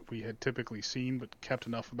from what we had typically seen, but kept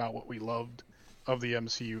enough about what we loved of the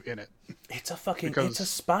MCU in it. It's it's a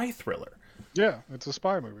spy thriller. Yeah, it's a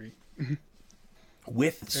spy movie.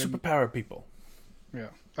 With superpower people. Yeah.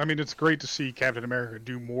 I mean, it's great to see Captain America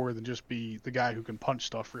do more than just be the guy who can punch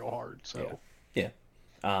stuff real hard, so. Yeah.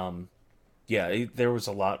 There was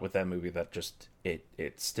a lot with that movie that just, it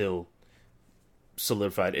still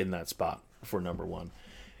solidified in that spot for number 1.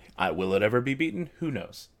 Will it ever be beaten? Who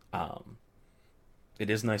knows? It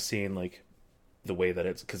is nice seeing the way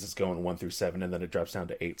that because it's going 1 through 7 and then it drops down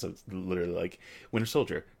to 8, so it's literally like Winter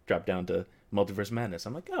Soldier dropped down to Multiverse Madness.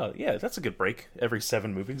 I'm like, oh yeah, that's a good break every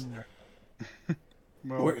 7 movies.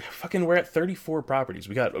 Well, we're at 34 properties.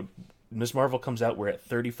 We got Ms. Marvel comes out. We're at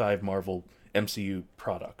 35 Marvel MCU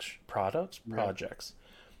projects.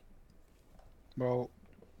 Well,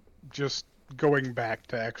 just going back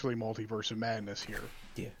to actually Multiverse of Madness here.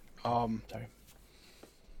 Yeah. Sorry.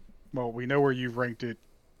 Well, we know where you've ranked it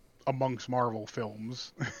amongst Marvel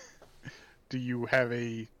films. Do you have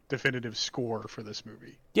a definitive score for this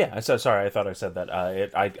movie? Yeah, sorry, I thought I said that.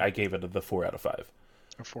 I gave it the 4 out of 5.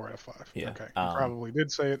 A 4 out of 5. Yeah. Okay. You probably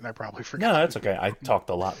did say it, and I probably forgot. No, that's okay. I talked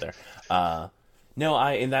a lot there. And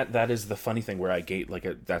that is the funny thing where I gave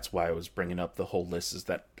that's why I was bringing up the whole list is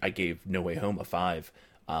that I gave No Way Home a 5,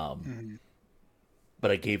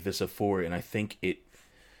 but I gave this a 4, and I think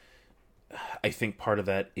part of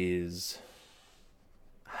that is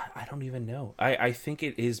I don't even know. I think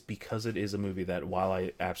it is because it is a movie that while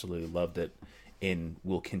I absolutely loved it and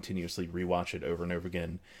will continuously rewatch it over and over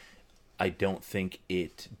again, I don't think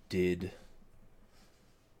it did.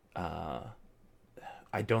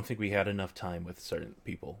 I don't think we had enough time with certain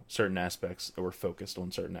people, certain aspects, or focused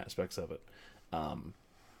on certain aspects of it. And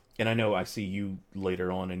I know I see you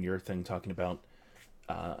later on in your thing talking about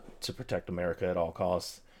to protect America at all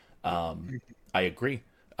costs. I agree.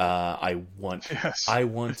 I want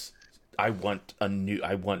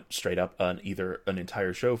straight up either an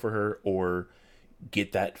entire show for her or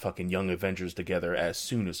get that fucking Young Avengers together as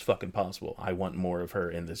soon as fucking possible. I want more of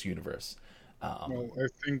her in this universe. Well, I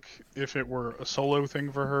think if it were a solo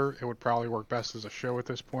thing for her, it would probably work best as a show at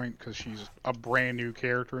this point because she's a brand new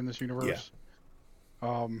character in this universe.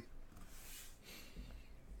 Yeah.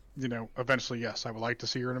 Eventually, yes, I would like to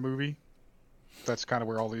see her in a movie. That's kind of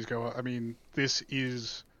where all these go. I mean, this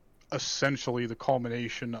is essentially the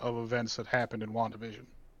culmination of events that happened in WandaVision.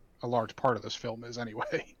 A large part of this film is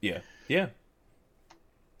anyway. Yeah. Yeah.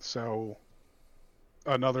 So,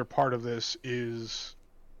 another part of this is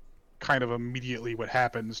kind of immediately what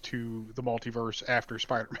happens to the multiverse after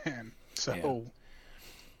Spider-Man. So,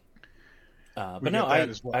 but no, I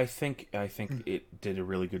think it did a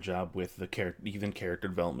really good job with the character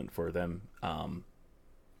development for them.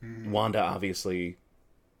 Wanda, obviously,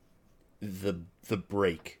 the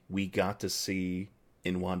break we got to see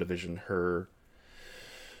in WandaVision, her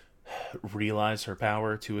realize her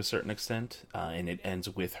power to a certain extent, and it ends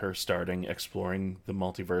with her starting exploring the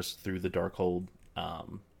multiverse through the Darkhold.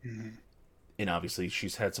 Mhm. And obviously,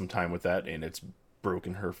 she's had some time with that, and it's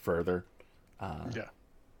broken her further. Yeah.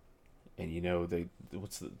 And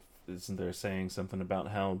isn't there saying something about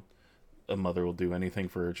how a mother will do anything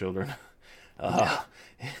for her children,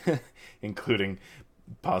 including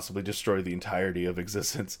possibly destroy the entirety of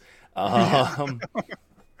existence.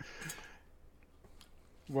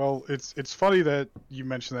 Well, it's funny that you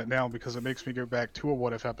mention that now because it makes me go back to a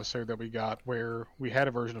What If episode that we got where we had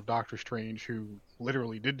a version of Doctor Strange who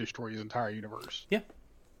literally did destroy his entire universe. Yeah.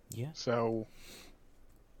 So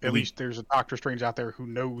at least there's a Doctor Strange out there who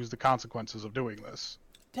knows the consequences of doing this.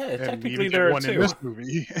 Yeah, And technically we there are one two. in this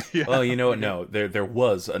movie. Yeah. Well, you know what? No, there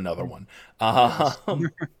was another one.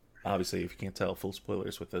 Obviously, if you can't tell, full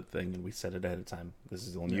spoilers with the thing, and we said it ahead of time. This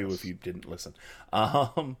is on you if you didn't listen.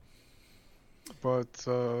 But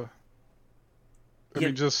I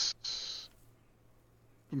mean, just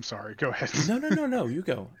I'm sorry. Go ahead. No. You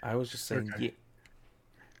go. I was just saying. Okay. Yeah.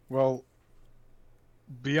 Well,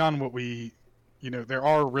 beyond what there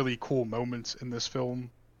are really cool moments in this film,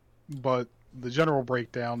 but the general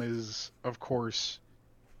breakdown is, of course,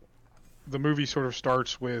 the movie sort of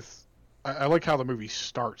starts with. I like how the movie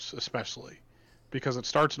starts, especially because it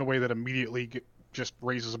starts in a way that immediately just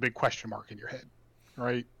raises a big question mark in your head,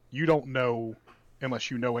 right? You don't know,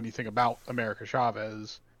 unless you know anything about America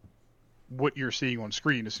Chavez, what you're seeing on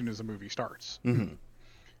screen as soon as the movie starts.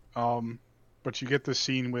 Mm-hmm. But you get this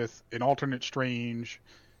scene with an alternate Strange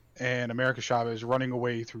and America Chavez running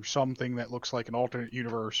away through something that looks like an alternate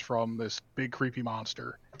universe from this big creepy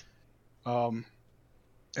monster.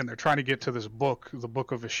 And they're trying to get to this book, the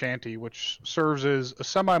Book of Ashanti, which serves as a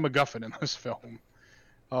semi-MacGuffin in this film.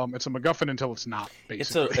 It's a MacGuffin until it's not,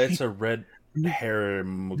 basically. It's a red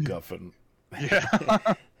herring MacGuffin. Yeah.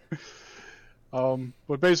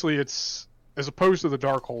 But basically it's, as opposed to the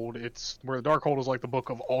Darkhold, it's where the Darkhold is like the book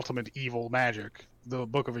of ultimate evil magic. The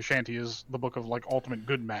Book of Ashanti is the book of like ultimate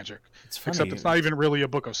good magic. It's funny. Except it's not even really a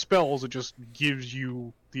book of spells. It just gives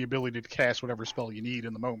you the ability to cast whatever spell you need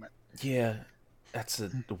in the moment. Yeah, that's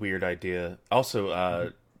a weird idea.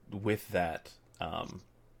 Also, with that,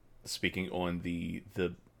 speaking on the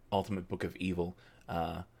ultimate book of evil,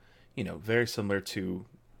 very similar to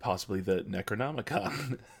possibly the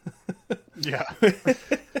Necronomicon. Yeah.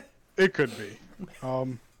 It could be.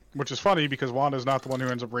 Which is funny because Wanda's not the one who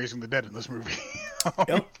ends up raising the dead in this movie.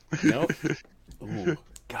 Nope. Ooh,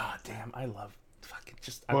 god damn, I love fucking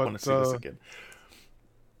I want to see this again.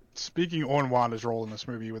 Speaking on Wanda's role in this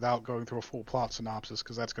movie, without going through a full plot synopsis,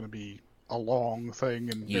 because that's going to be a long thing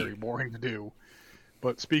and very boring to do.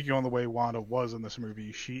 But speaking on the way Wanda was in this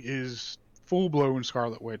movie, she is full-blown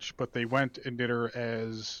Scarlet Witch, but they went and did her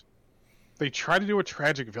as... They tried to do a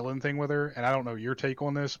tragic villain thing with her, and I don't know your take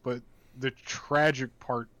on this, but the tragic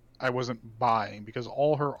part I wasn't buying, because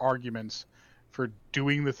all her arguments for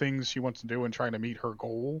doing the things she wants to do and trying to meet her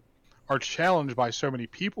goal are challenged by so many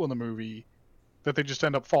people in the movie that they just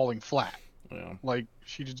end up falling flat. Yeah. Like,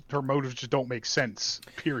 her motives just don't make sense,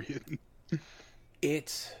 period.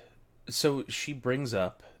 So she brings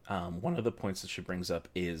up, one of the points that she brings up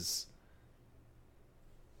is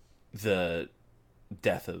the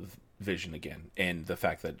death of Vision again, and the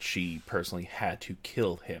fact that she personally had to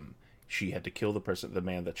kill him. She had to kill the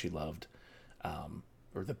man that she loved,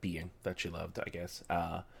 or the being that she loved, I guess,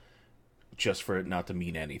 just for it not to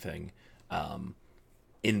mean anything. And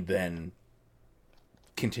then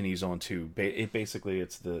continues on to basically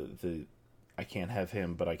it's the I can't have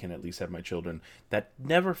him, but I can at least have my children. That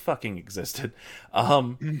never fucking existed.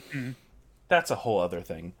 That's a whole other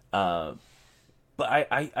thing. But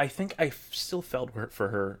I think I still felt for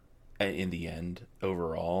her in the end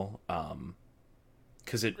overall,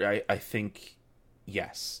 because I think,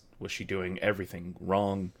 yes, was she doing everything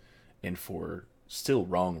wrong and for still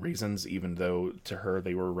wrong reasons, even though to her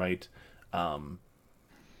they were right.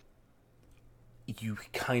 You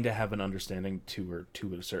kind of have an understanding to her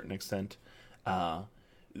to a certain extent.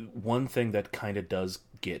 One thing that kind of does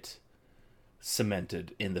get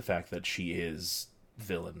cemented in the fact that she is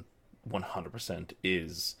villain 100%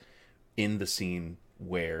 is in the scene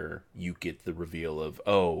where you get the reveal of,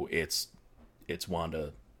 oh, it's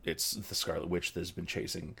Wanda, it's the Scarlet Witch that's been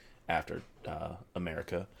chasing after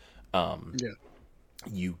America.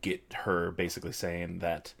 You get her basically saying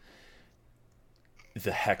that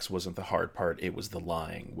the hex wasn't the hard part, it was the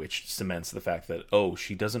lying, which cements the fact that, oh,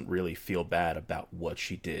 she doesn't really feel bad about what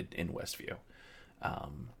she did in Westview.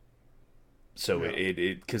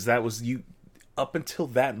 Because that was, you up until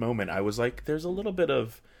that moment, I was like, there's a little bit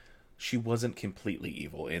of she wasn't completely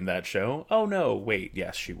evil in that show. Oh no, wait,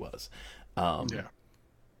 yes, she was. Yeah.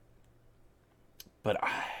 But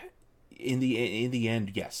in the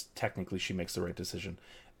end, yes, technically she makes the right decision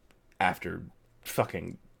after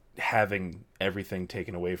fucking having everything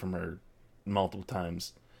taken away from her multiple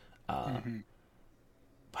times. But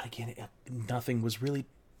again, nothing was really.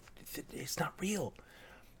 It's not real.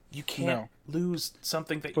 You can't lose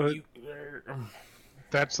something that But you.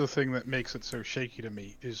 That's the thing that makes it so shaky to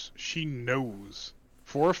me, is she knows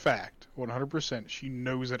for a fact, 100%, she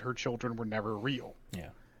knows that her children were never real. Yeah.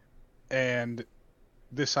 And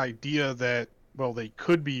this idea that, well, they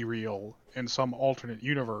could be real in some alternate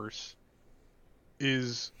universe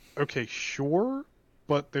is, okay, sure,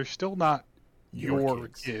 but they're still not your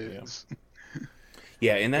kids.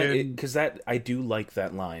 Yeah, and that, because that, I do like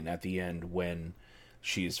that line at the end when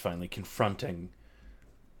she's finally confronting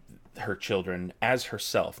her children as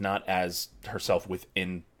herself, not as herself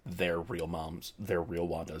within their real mom's, their real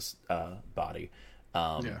Wanda's body.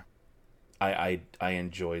 I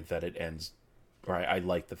enjoyed that it ends, or I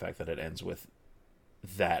like the fact that it ends with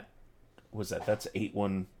that. Was that's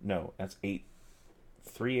 8-1? No, that's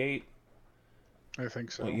 838. I think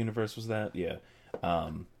so. What universe was that? Yeah.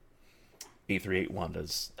 838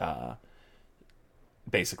 Wanda's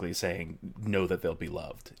basically saying, know that they'll be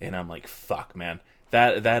loved. And I'm like, fuck, man.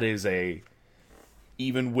 That is a,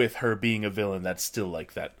 even with her being a villain, that's still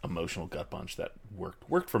like that emotional gut punch that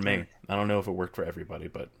worked for me. I don't know if it worked for everybody,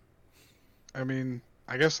 but I mean,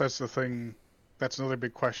 I guess that's the thing. That's another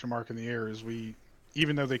big question mark in the air, is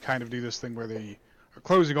even though they kind of do this thing where they are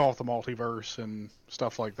closing off the multiverse and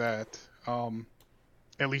stuff like that,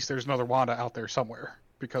 at least there's another Wanda out there somewhere,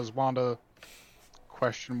 because Wanda,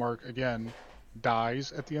 question mark again,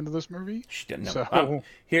 dies at the end of this movie. She didn't know. So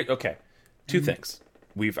here, okay, two things.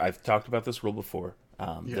 I've talked about this rule before.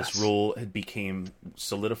 This rule had became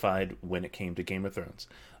solidified when it came to Game of Thrones.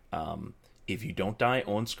 If you don't die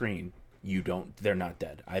on screen, they're not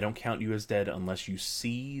dead. I don't count you as dead unless you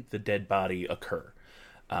see the dead body occur.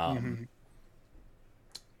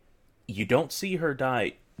 You don't see her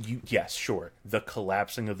die. Yes, sure. The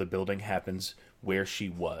collapsing of the building happens where she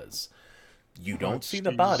was. You don't see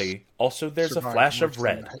the body. Also, there's a flash of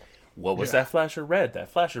red. What was that flash of red? That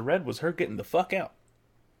flash of red was her getting the fuck out.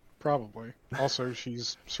 Probably. Also,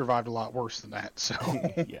 she's survived a lot worse than that, so...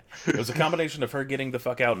 Yeah. It was a combination of her getting the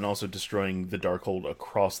fuck out and also destroying the Darkhold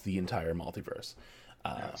across the entire multiverse.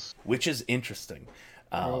 Which is interesting.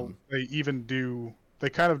 Well, they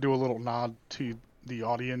kind of do a little nod to the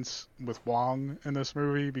audience with Wong in this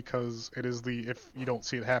movie, because it is if you don't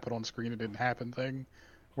see it happen on screen, it didn't happen thing,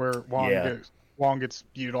 where Wong gets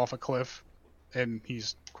yeeted off a cliff, and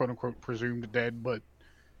he's quote-unquote presumed dead, but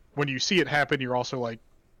when you see it happen, you're also like,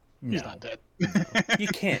 he's not dead. You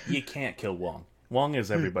can't kill Wong. Wong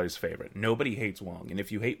is everybody's favorite. Nobody hates Wong, and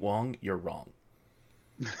if you hate Wong, you're wrong.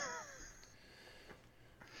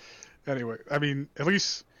 Anyway, I mean, at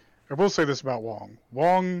least I will say this about Wong.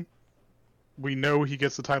 Wong, we know he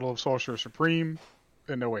gets the title of Sorcerer Supreme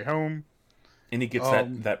in No Way Home. And he gets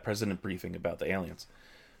that president briefing about the aliens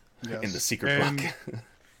in the secret book.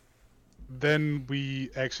 Then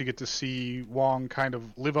we actually get to see Wong kind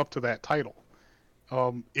of live up to that title.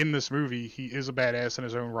 In this movie, he is a badass in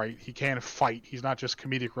his own right. He can fight. He's not just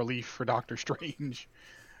comedic relief for Doctor Strange.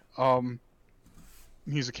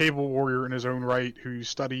 He's a capable warrior in his own right who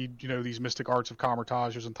studied, these mystic arts of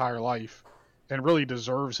Kamar-Taj his entire life, and really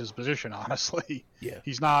deserves his position, honestly. Yeah.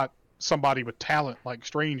 He's not somebody with talent like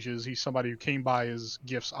Strange is. He's somebody who came by his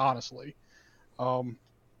gifts honestly.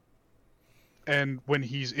 And when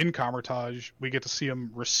he's in Kamar-Taj, we get to see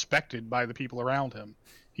him respected by the people around him.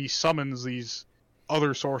 He summons these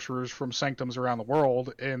other sorcerers from sanctums around the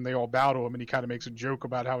world, and they all bow to him, and he kind of makes a joke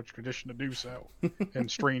about how it's tradition to do so. And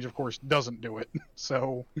Strange, of course, doesn't do it.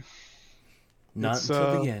 So not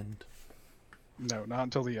until the end. No, not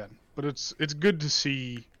until the end. But it's good to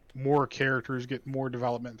see more characters get more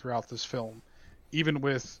development throughout this film. Even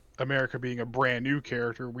with America being a brand new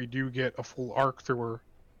character, we do get a full arc through her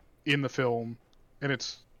in the film, and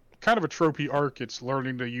it's kind of a tropey arc. It's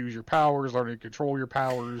learning to use your powers, learning to control your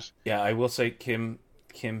powers. Yeah, I will say Kim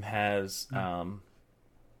has a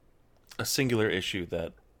singular issue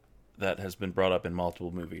that has been brought up in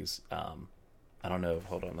multiple movies. I don't know.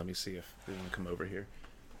 Hold on, let me see if they want to come over here.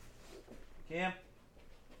 Kim,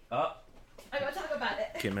 up. I'm gonna talk about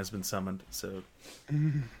it. Kim has been summoned, so Get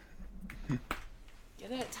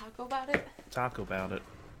it? Talk about it. talk about it.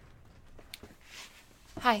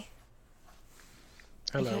 Hi.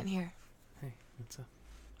 Hello. I can't hear. Hey, what's up?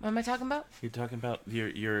 What am I talking about? You're talking about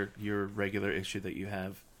your regular issue that you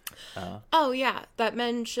have. Oh yeah, that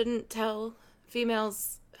men shouldn't tell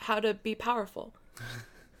females how to be powerful.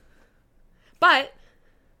 But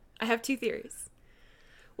I have two theories.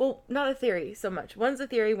 Well, not a theory so much. One's a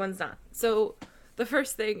theory, one's not. So the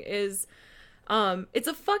first thing is, it's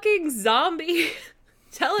a fucking zombie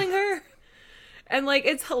telling her. And, like,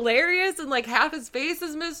 it's hilarious, and, like, half his face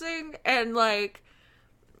is missing, and, like,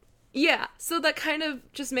 yeah. So that kind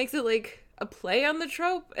of just makes it, like, a play on the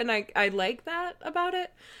trope, and I like that about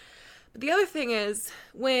it. But the other thing is,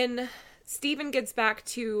 when Steven gets back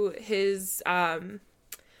to his,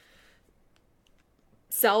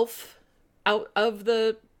 self out of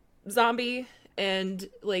the zombie, and,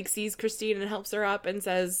 like, sees Christine and helps her up and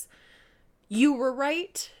says, "You were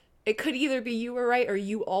right. It could either be you were right or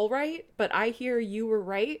you all right, but I hear you were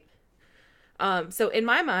right." So in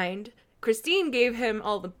my mind, Christine gave him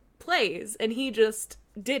all the plays and he just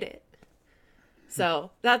did it.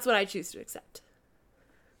 So that's what I choose to accept.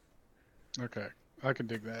 Okay, I can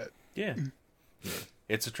dig that. Yeah.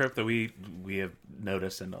 It's a trope that we have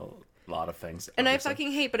noticed in a lot of things. And obviously. I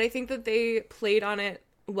fucking hate, but I think that they played on it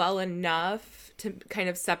well enough to kind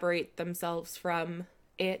of separate themselves from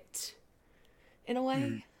it in a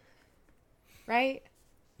way. Right?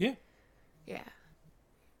 Yeah. Yeah.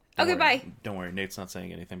 Don't Okay, worry. bye. Don't worry, Nate's not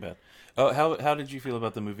saying anything bad. Oh, how did you feel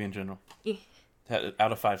about the movie in general? Yeah.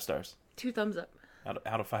 Out of 5 stars. 2 thumbs up. Out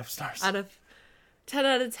of 5 stars. Out of 10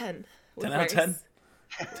 out of 10. 10 out of 10?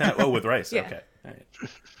 10? Oh, with rice. Yeah. Okay. All right.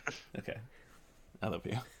 Okay. I love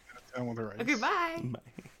you. Down with the rice. Okay, bye. Bye.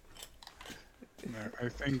 No, I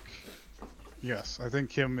think, yes, I think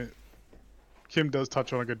Kim does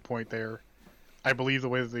touch on a good point there. I believe the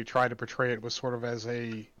way that they tried to portray it was sort of as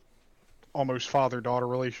a almost father-daughter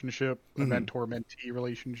relationship, a mentor-mentee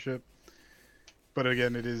relationship. But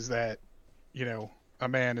again, it is that, you know, a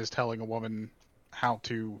man is telling a woman how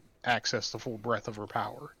to access the full breadth of her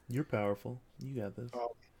power. You're powerful. You got this.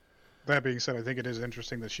 That being said, I think it is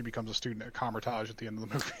interesting that she becomes a student at Comertage at the end of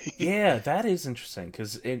the movie. Yeah, that is interesting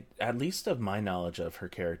because at least of my knowledge of her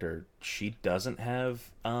character, she doesn't have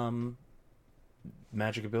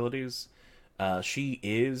magic abilities. She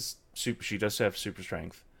does have super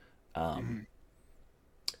strength. And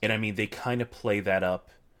I mean, they kind of play that up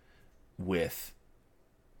with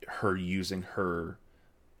her using her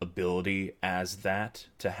ability as that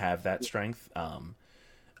to have that strength.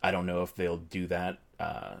 I don't know if they'll do that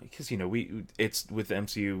because, you know, it's with the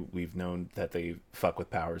MCU, we've known that they fuck with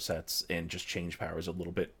power sets and just change powers a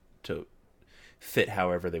little bit to fit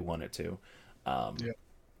however they want it to. And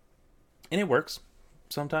it works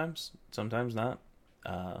sometimes not.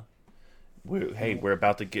 We're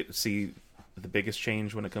about to see the biggest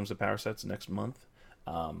change when it comes to power sets next month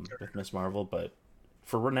with Miss Marvel, but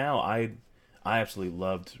for now, I absolutely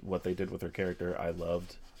loved what they did with her character. I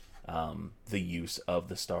loved the use of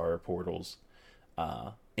the star portals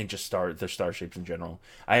and just the star shapes in general.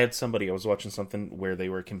 I was watching something where they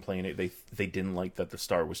were complaining they didn't like that the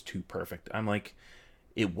star was too perfect. I'm like,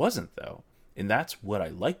 it wasn't though, and that's what I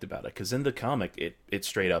liked about it, because in the comic it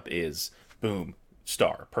straight up is boom,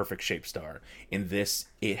 star, perfect shaped star. In this,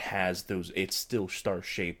 it has those, it's still star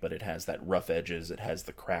shaped, but it has that rough edges, it has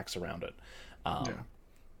the cracks around it.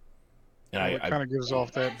 And it kind of gives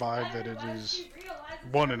off that vibe that it is,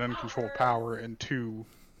 one, an uncontrolled power, and two,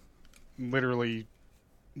 literally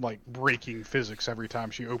like breaking physics every time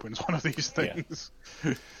she opens one of these things.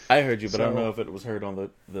 Yeah. I heard you, but I don't know if it was heard on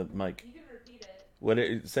the mic. You can repeat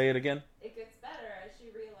it. Say it again? It gets better as she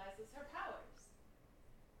realizes her powers.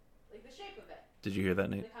 Like the shape of it. Did you hear that,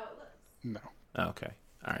 Nate? Like how it looks. No. Oh, okay.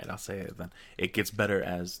 All right, I'll say it then. It gets better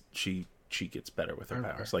as she gets better with her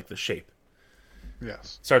powers, like the shape.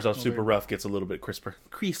 Yes. Starts off super rough, gets a little bit crisper.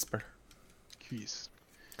 Keys.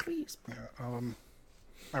 Yeah,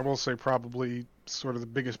 I will say probably sort of the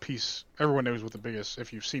biggest piece, everyone knows what the biggest,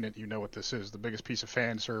 if you've seen it, you know what this is. The biggest piece of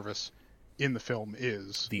fan service in the film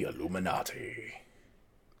is the Illuminati.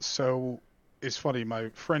 So it's funny, my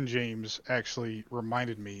friend James actually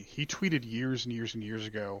reminded me, he tweeted years and years and years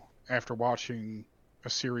ago after watching a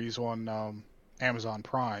series on Amazon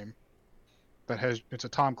Prime it's a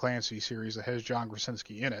Tom Clancy series that has John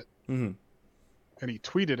Krasinski in it. Mm-hmm. And he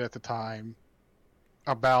tweeted at the time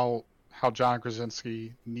about how John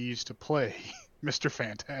Krasinski needs to play Mr.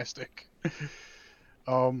 Fantastic.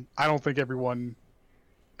 I don't think everyone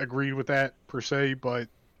agreed with that per se, but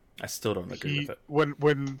I still don't agree with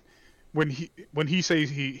it. When he says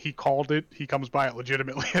he called it, he comes by it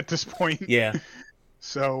legitimately at this point. Yeah.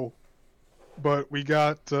 So, but we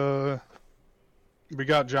got John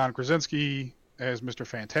Krasinski as Mr.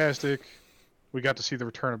 Fantastic. We got to see the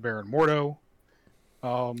return of Baron Mordo.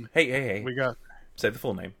 Hey. We got say the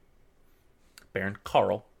full name. Baron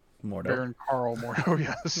Carl Mordo. Baron Carl Mordo,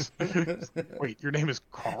 yes. Wait, your name is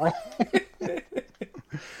Carl?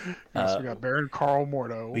 Yes, we got Baron Carl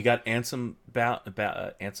Mordo. We got Ansem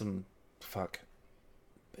Ansem. Fuck.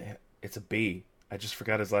 It's a B. I just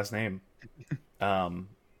forgot his last name.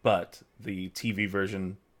 But the TV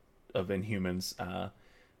version of Inhumans,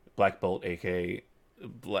 Black Bolt, aka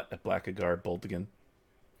Blackagar Boltigan.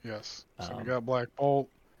 Yes. So we got Black Bolt.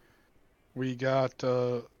 We got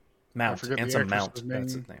Mount. Ansem Mount.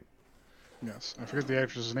 That's his name. Yes, I forget the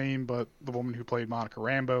actress's name, but the woman who played Monica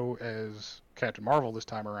Rambeau as Captain Marvel this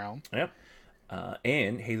time around. Yep.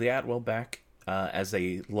 And Haley Atwell back as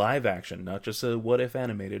a live action, not just a what if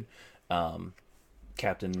animated,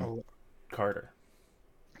 Captain Carter.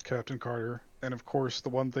 Captain Carter. And of course, the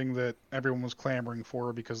one thing that everyone was clamoring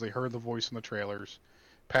for because they heard the voice in the trailers,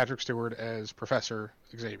 Patrick Stewart as Professor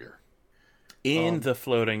Xavier. In the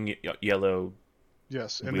floating yellow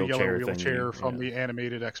Yes, in the yellow wheelchair thingy, from the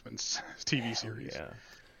animated X-Men TV series.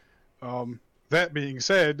 Yeah. That being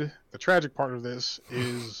said, the tragic part of this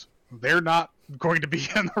is they're not going to be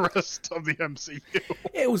in the rest of the MCU.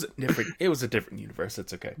 It was a different universe.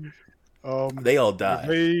 It's okay. Um, They all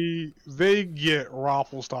die. They get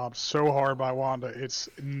raffle stomped so hard by Wanda, it's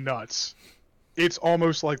nuts. It's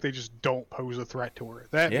almost like they just don't pose a threat to her.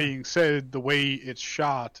 That being said, the way it's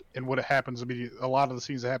shot and what happens immediately, a lot of the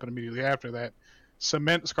scenes that happen immediately after that,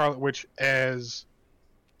 cement Scarlet Witch as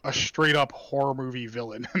a straight up horror movie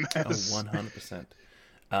villain. 100%.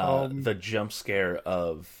 The jump scare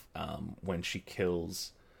of when she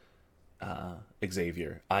kills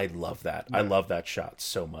Xavier, I love that. Yeah. I love that shot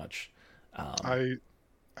so much. I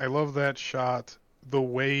love that shot. The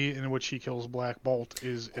way in which he kills Black Bolt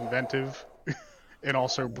is inventive and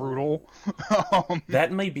also brutal.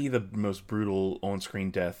 That may be the most brutal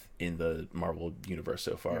on-screen death in the Marvel universe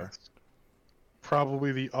so far. Yes.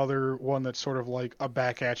 Probably the other one that's sort of like a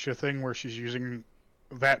back at you thing where she's using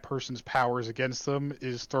that person's powers against them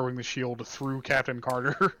is throwing the shield through Captain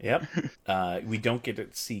Carter. Yep. We don't get to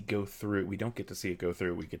see it go through. We get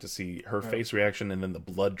to see her face reaction and then the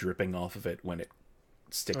blood dripping off of it when it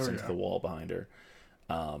sticks into the wall behind her.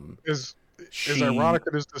 As ironic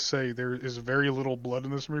it is to say, there is very little blood in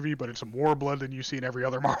this movie, but it's more blood than you see in every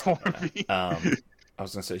other Marvel movie. I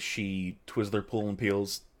was going to say, she Twizzler pull and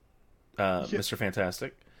peels Mr.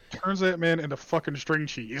 Fantastic. Turns that man into fucking string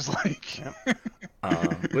cheese, like.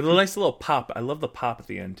 With a nice little pop. I love the pop at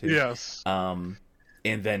the end too. Yes. And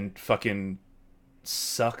then fucking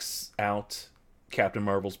sucks out Captain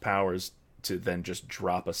Marvel's powers to then just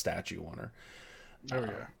drop a statue on her. Oh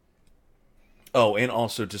yeah. Oh, and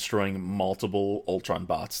also destroying multiple Ultron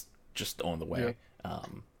bots just on the way. Yep.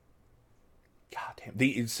 God damn.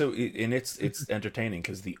 It's entertaining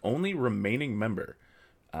because the only remaining member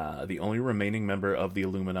of the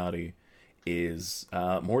Illuminati is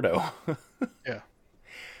Mordo. Yeah.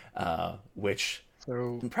 Which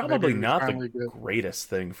so probably not the greatest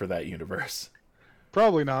thing for that universe.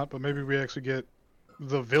 Probably not, but maybe we actually get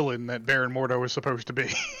the villain that Baron Mordo is supposed to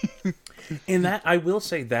be. And that, I will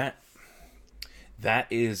say that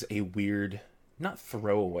is a weird, not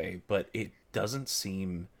throwaway, but it doesn't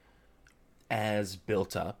seem as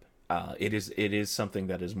built up. It is something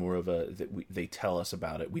that is more of they tell us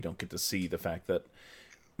about it. We don't get to see the fact that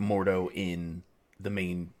Mordo in the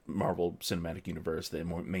main Marvel Cinematic Universe, the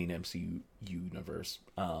main MCU universe,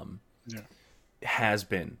 has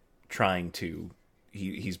been trying to.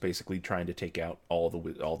 He's basically trying to take out all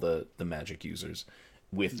the magic users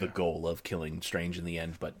with the goal of killing Strange in the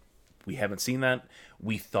end, but we haven't seen that.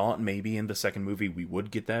 We thought maybe in the second movie we would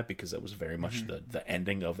get that because that was very much the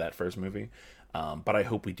ending of that first movie. But I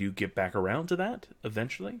hope we do get back around to that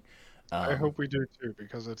eventually. I hope we do too,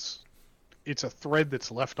 because it's a thread that's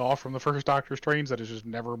left off from the first Doctor Strange that is just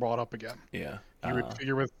never brought up again. Yeah. You would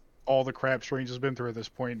figure with all the crap Strange has been through at this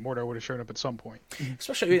point, Mordo would have shown up at some point.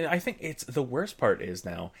 Especially, I think it's the worst part is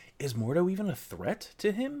Mordo even a threat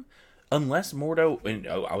to him? Unless Mordo, and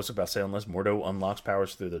I was about to say unless Mordo unlocks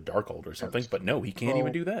powers through the Darkhold or something, but no, he can't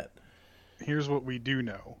even do that. Here's what we do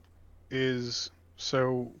know is,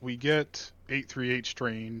 so we get 838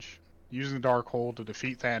 Strange using the Darkhold to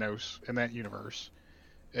defeat Thanos in that universe.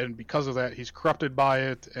 And because of that, he's corrupted by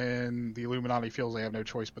it, and the Illuminati feels they have no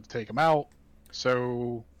choice but to take him out.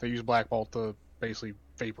 So they use Black Bolt to basically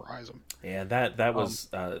vaporize him. Yeah, that was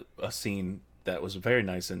a scene that was very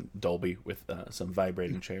nice in Dolby with some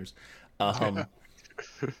vibrating chairs. That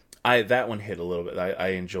one hit a little bit. I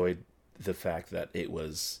enjoyed the fact that he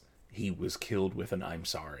was killed with an "I'm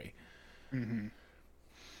sorry." Mm-hmm.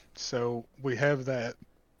 So we have that.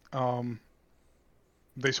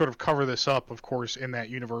 They sort of cover this up, of course, in that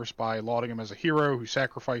universe by lauding him as a hero who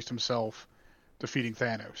sacrificed himself defeating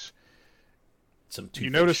Thanos. Some You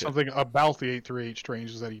Two-Face notice shit. something about the 838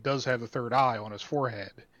 Strange is that he does have the third eye on his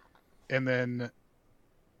forehead. And then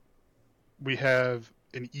we have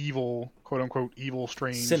an evil, quote-unquote, evil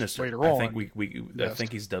Strange Sinister. later I on. think I Yes.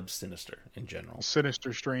 think he's dubbed Sinister in general.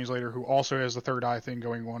 Sinister Strange later, who also has the third eye thing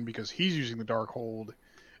going on because he's using the Darkhold.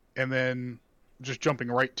 And then just jumping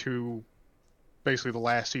right to basically the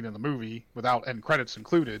last scene in the movie, without end credits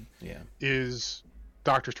included, Yeah. is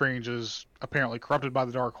Doctor Strange is apparently corrupted by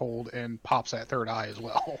the Darkhold and pops that third eye as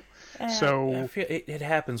well. So I feel it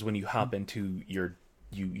happens when you hop into your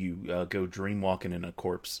you go dream walking in a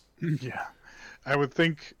corpse. yeah, I would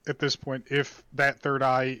think at this point, if that third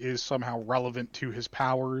eye is somehow relevant to his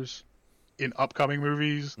powers in upcoming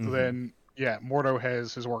movies, then yeah, Mordo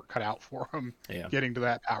has his work cut out for him Yeah. getting to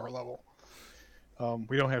that power level.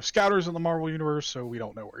 We don't have scouters in the Marvel universe, so we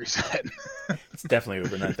don't know where he's at. It's definitely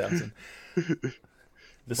over 9,000.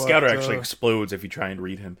 The scouter actually explodes if you try and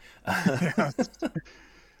read him.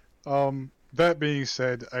 That being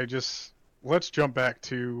said, let's jump back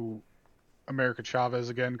to America Chavez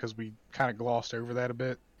again, because we kind of glossed over that a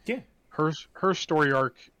bit. Yeah. Her story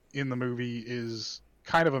arc in the movie is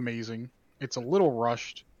kind of amazing. It's a little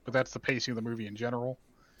rushed, but that's the pacing of the movie in general.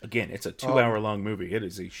 Again, it's a 2-hour-long movie. It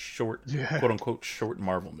is a short, Yeah. quote-unquote, short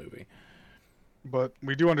Marvel movie. But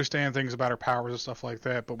we do understand things about her powers and stuff like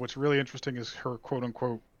that. But what's really interesting is her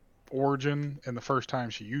quote-unquote origin and the first time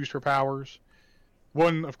she used her powers.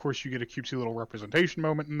 One, of course, you get a cutesy little representation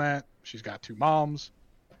moment in that. She's got two moms.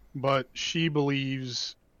 But she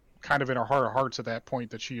believes, kind of in her heart of hearts at that point,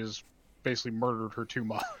 that she has basically murdered her two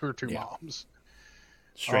Yeah. moms.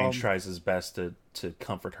 Strange tries his best to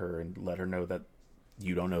comfort her and let her know that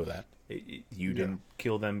you don't know that. You didn't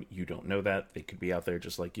kill them. You don't know that. They could be out there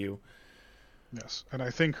just like you. Yes, and I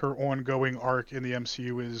think her ongoing arc in the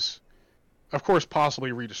MCU is, of course,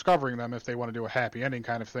 possibly rediscovering them if they want to do a happy ending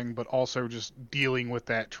kind of thing, but also just dealing with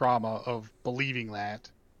that trauma of believing that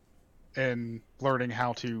and learning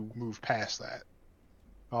how to move past that.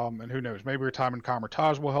 And who knows, maybe her time in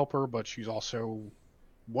Kamar-Taj will help her, but she's also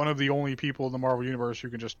one of the only people in the Marvel Universe who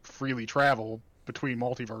can just freely travel between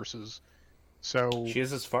multiverses. So She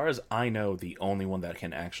is, as far as I know, the only one that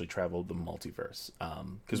can actually travel the multiverse.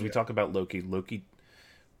 Because we talk about Loki. Loki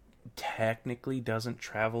technically doesn't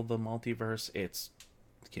travel the multiverse. It's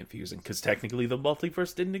confusing because technically the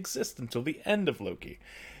multiverse didn't exist until the end of Loki,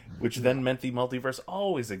 which then meant the multiverse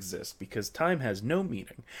always exists because time has no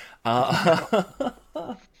meaning.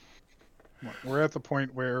 we're at the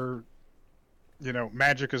point where,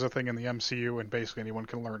 magic is a thing in the MCU and basically anyone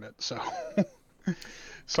can learn it. So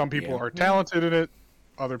some people are talented in it,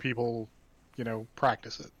 other people,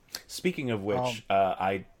 practice it. Speaking of which,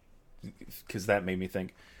 because that made me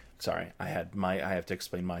think. Sorry, I have to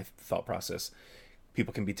explain my thought process.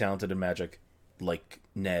 People can be talented in magic, like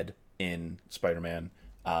Ned in Spider-Man,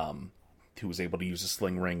 who was able to use a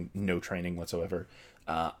sling ring, no training whatsoever.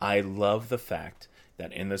 I love the fact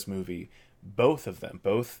that in this movie, both of them,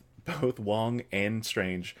 both Wong and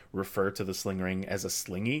Strange, refer to the sling ring as a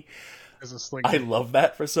slingy. As a sling. I love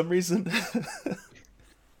that for some reason.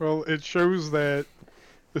 Well, it shows that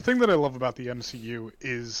the thing that I love about the MCU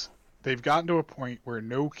is they've gotten to a point where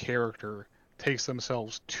no character takes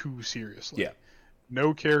themselves too seriously. Yeah.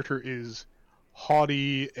 No character is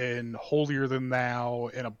haughty and holier than thou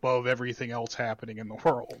and above everything else happening in the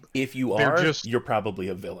world. If you They're are, just- you're probably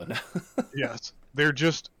a villain. Yes. They're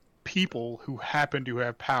just people who happen to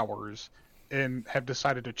have powers and have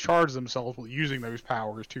decided to charge themselves with using those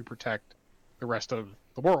powers to protect the rest of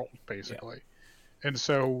the world, basically. And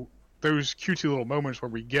so those cutesy little moments where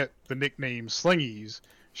we get the nickname Slingies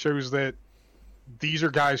shows that these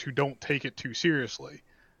are guys who don't take it too seriously.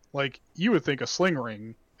 Like, you would think a sling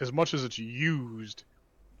ring, as much as it's used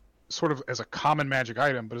sort of as a common magic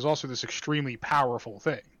item, but is also this extremely powerful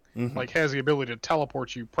thing. Mhm. Like, has the ability to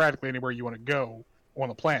teleport you practically anywhere you want to go on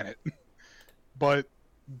the planet. But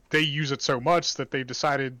they use it so much that they've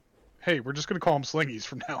decided, hey, we're just going to call them Slingies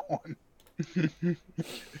from now on.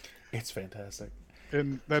 It's fantastic.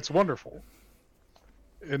 And that's wonderful.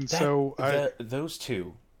 And Those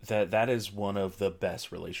two, that is one of the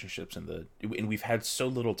best relationships and we've had so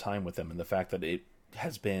little time with them, and the fact that it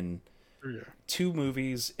has been 2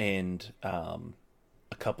 movies and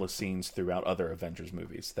a couple of scenes throughout other Avengers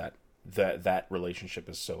movies that relationship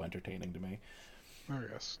is so entertaining to me. Oh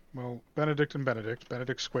yes. Well,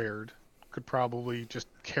 Benedict squared, could probably just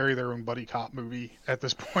carry their own buddy cop movie at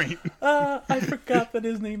this point. I forgot that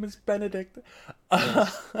his name is Benedict.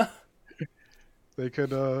 They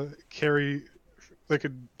could carry they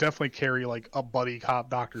could definitely carry like a buddy cop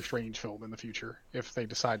Doctor Strange film in the future if they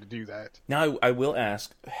decide to do that. Now, I will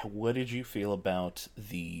ask, what did you feel about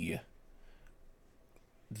the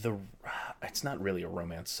it's not really a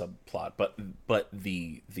romance subplot, but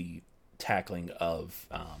the tackling of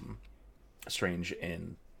Strange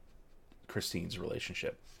and Christine's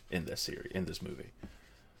relationship in this movie?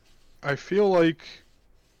 I feel like,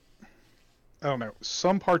 I don't know,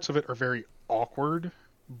 some parts of it are very awkward,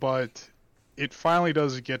 but it finally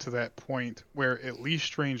does get to that point where at least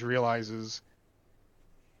Strange realizes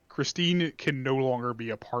Christine can no longer be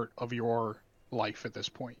a part of your life at this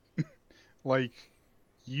point. Like,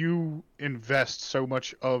 you invest so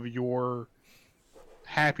much of your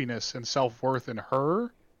happiness and self-worth in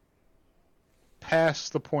her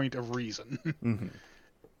past the point of reason. Mm-hmm.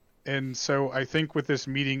 And so I think with this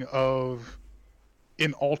meeting of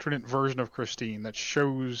an alternate version of Christine that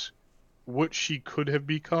shows what she could have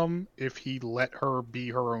become if he let her be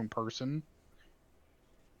her own person,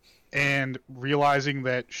 and realizing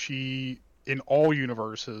that she, in all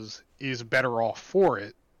universes, is better off for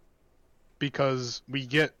it, because we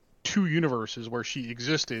get two universes where she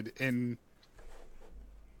existed and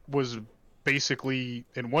was basically,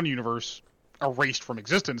 in one universe, erased from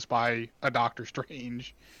existence by a Doctor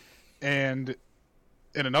Strange, and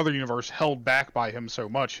in another universe held back by him so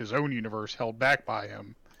much, his own universe held back by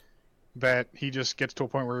him, that he just gets to a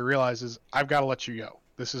point where he realizes, I've got to let you go.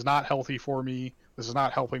 This is not healthy for me. This is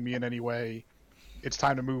not helping me in any way. It's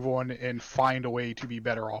time to move on and find a way to be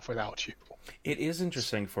better off without you. It is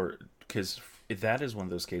interesting because that is one of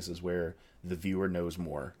those cases where the viewer knows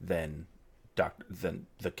more than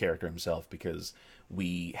the character himself, because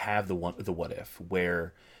we have the what if,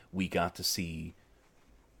 where we got to see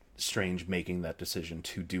Strange making that decision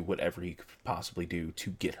to do whatever he could possibly do to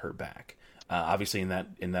get her back. Obviously, in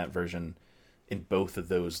that version, in both of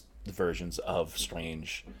those versions of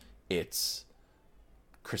Strange, it's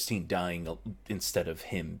Christine dying instead of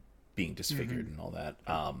him being disfigured and all that.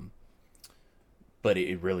 But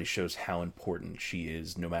it really shows how important she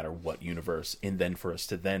is no matter what universe. And then for us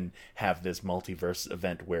to then have this multiverse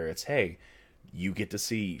event where it's, hey, you get to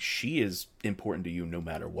see she is important to you no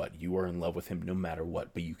matter what. You are in love with him no matter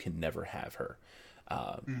what, but you can never have her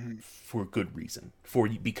for good reason,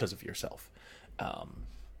 because of yourself.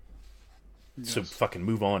 So fucking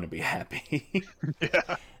move on and be happy.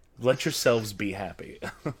 Yeah. Let yourselves be happy.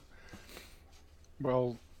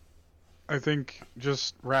 Well, I think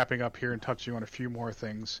just wrapping up here and touching on a few more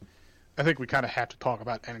things, I think we kind of have to talk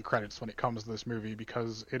about end credits when it comes to this movie,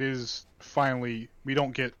 because it is finally, we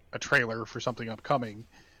don't get a trailer for something upcoming.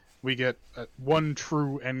 We get one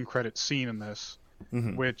true end credit scene in this,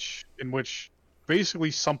 in which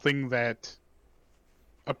basically something that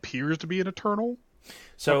appears to be an Eternal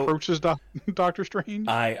approaches Doctor Strange.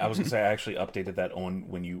 I was going to say, I actually updated that on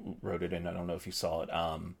when you wrote it in. I don't know if you saw it.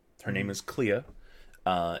 Her name is Clea.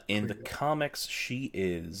 In the comics, she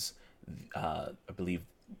is, I believe,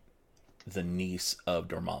 the niece of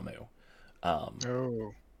Dormammu.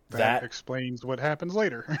 That explains what happens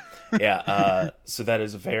later. Yeah, so that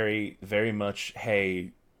is very, very much,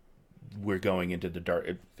 hey, we're going into the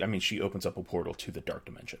dark. I mean, she opens up a portal to the dark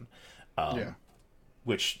dimension.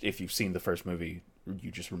 Which, if you've seen the first movie, you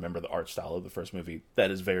just remember the art style of the first movie. That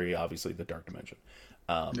is very obviously the dark dimension.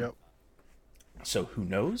 Yep. So who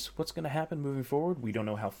knows what's going to happen moving forward? We don't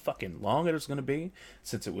know how fucking long it is going to be,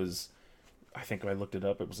 since it was, I think I looked it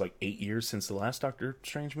up, it was like 8 years since the last Doctor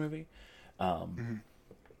Strange movie.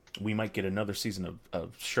 We might get another season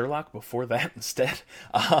of Sherlock before that instead.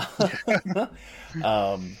 But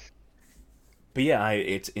yeah,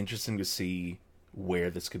 it's interesting to see where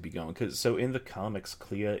this could be going. So in the comics,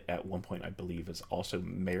 Clea at one point, I believe, is also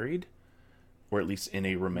married, or at least in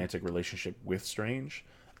a romantic relationship with Strange.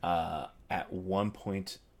 At one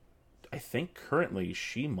point, I think currently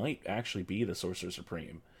she might actually be the Sorcerer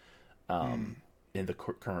Supreme in the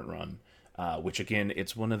current run. Which again,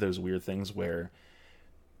 it's one of those weird things where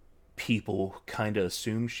people kind of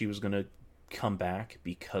assume she was going to come back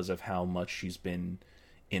because of how much she's been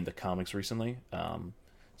in the comics recently.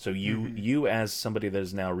 So you as somebody that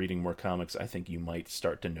is now reading more comics, I think you might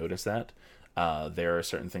start to notice that. There are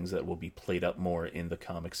certain things that will be played up more in the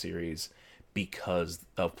comic series because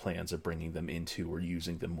of plans of bringing them into or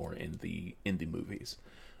using them more in the movies.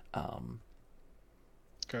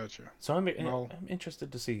 Gotcha. So I'm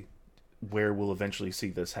interested to see where we'll eventually see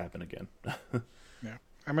this happen again. Yeah,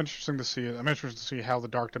 I'm interested to see it. I'm interested to see how the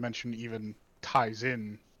Dark Dimension even ties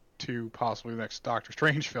in to possibly the next Doctor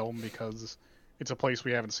Strange film, because it's a place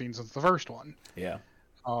we haven't seen since the first one. Yeah.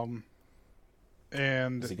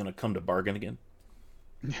 And is he going to come to bargain again?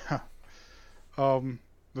 Yeah.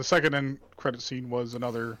 the second end credit scene was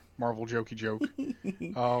another Marvel jokey joke,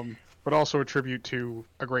 but also a tribute to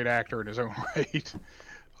a great actor in his own right.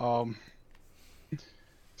 Um,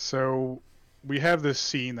 so we have this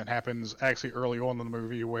scene that happens actually early on in the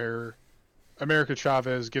movie where America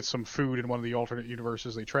Chavez gets some food in one of the alternate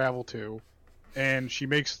universes they travel to, and she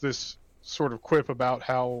makes this sort of quip about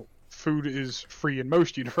how food is free in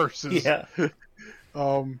most universes. Yeah.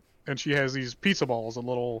 And she has these pizza balls, a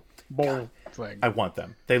little bowl thing. I want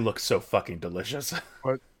them. They look so fucking delicious.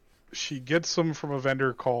 But she gets them from a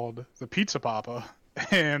vendor called the Pizza Papa,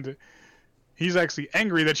 and he's actually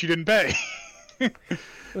angry that she didn't pay.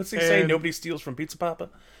 What's he say? Nobody steals from Pizza Papa?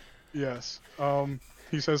 Yes.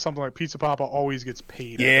 He says something like Pizza Papa always gets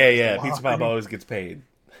paid. Yeah. Pizza Papa always gets paid.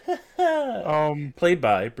 Played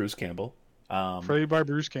by Bruce Campbell. Played by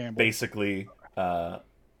Bruce Campbell. Basically,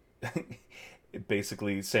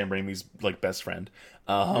 basically Sam Raimi's like best friend.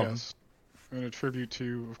 Yes. And a tribute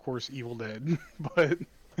to, of course, Evil Dead. But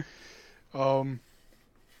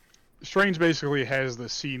Strange basically has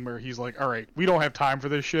this scene where he's like, all right, we don't have time for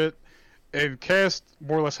this shit, and cast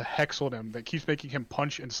more or less a hex on him that keeps making him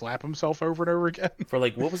punch and slap himself over and over again. For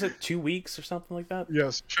like, what was it, 2 weeks or something like that?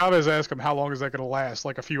 Yes. Chavez asked him, how long is that going to last?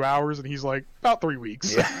 Like a few hours? And he's like, about 3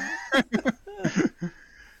 weeks. Yeah.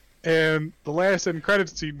 And the last end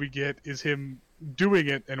credits scene we get is him doing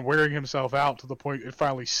it and wearing himself out to the point it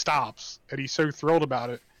finally stops, and he's so thrilled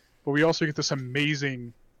about it. But we also get this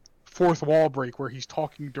amazing fourth wall break where he's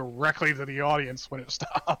talking directly to the audience when it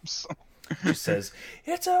stops. He says,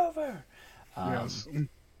 "It's over." Yes.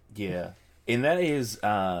 Yeah, and that is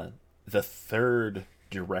the third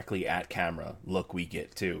directly at camera look we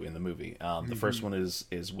get too in the movie. The first one is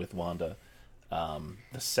with Wanda.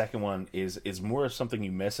 The second one is more of something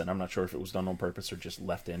you miss, and I'm not sure if it was done on purpose or just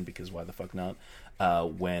left in because why the fuck not?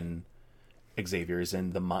 When Xavier is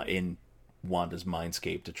in Wanda's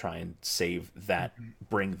mindscape to try and save that,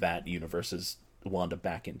 bring that universe's Wanda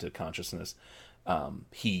back into consciousness.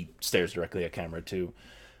 He stares directly at camera too.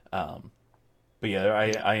 But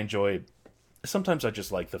yeah, I enjoy. Sometimes I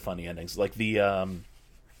just like the funny endings, like the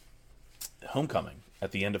Homecoming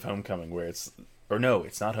at the end of Homecoming, where it's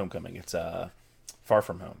not Homecoming, it's Far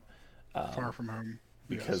From Home. Far From Home.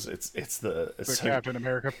 Because yes. it's the Captain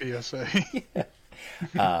America PSA.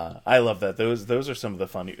 I love that. Those are some of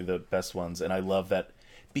the best ones, and I love that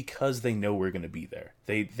because they know we're going to be there.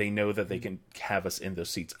 They know that they can have us in those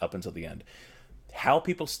seats up until the end. How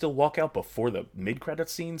people still walk out before the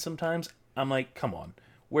mid-credits scene sometimes, I'm like, come on.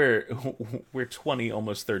 We're 20,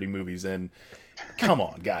 almost 30 movies in. Come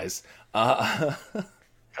on, guys. I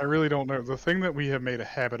really don't know. The thing that we have made a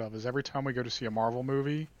habit of is every time we go to see a Marvel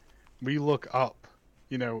movie, we look up,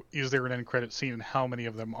 is there an end credit scene and how many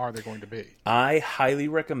of them are there going to be? I highly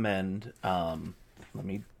recommend, let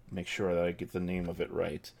me make sure that I get the name of it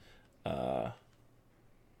right.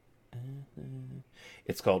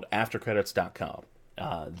 It's called aftercredits.com.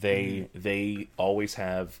 They always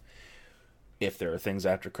have, if there are things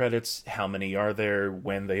after credits, how many are there,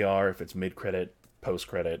 when they are, if it's mid-credit,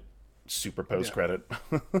 post-credit, super post-credit.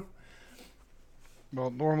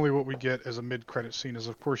 Well, normally what we get as a mid-credit scene is,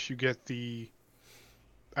 of course, you get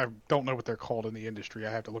I don't know what they're called in the industry.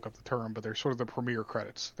 I have to look up the term, but they're sort of the premiere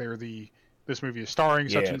credits. They're this movie is starring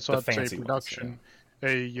such and such, a production,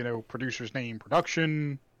 ones, yeah. Producer's name,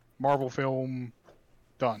 production, Marvel film,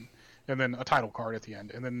 done. And then a title card at the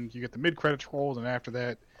end. And then you get the mid-credits roll, and after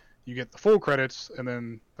that, you get the full credits, and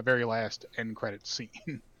then the very last end credits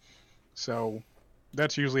scene. So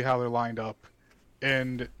that's usually how they're lined up.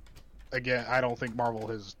 And again, I don't think Marvel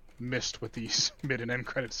has missed with these mid and end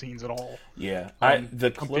credit scenes at all. Yeah,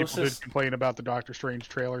 the closest people did complain about the Doctor Strange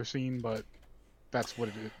trailer scene, but that's what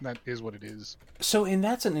it is. That is what it is. So, and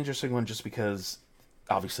that's an interesting one, just because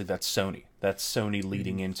obviously that's Sony. That's Sony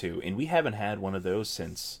leading into, and we haven't had one of those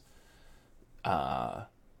since. Was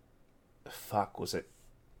it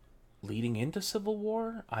leading into Civil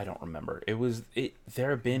War? I don't remember. There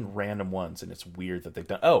have been random ones, and it's weird that they've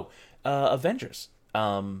done. Avengers.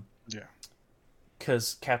 Yeah.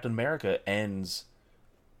 Because Captain America ends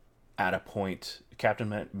at a point.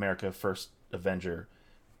 Captain America First Avenger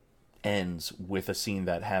ends with a scene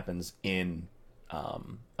that happens in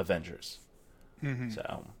Avengers. Mm-hmm.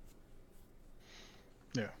 So.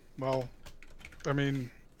 Yeah. Well, I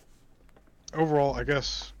mean, overall, I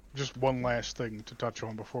guess just one last thing to touch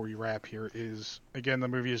on before we wrap here is, again, the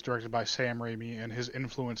movie is directed by Sam Raimi, and his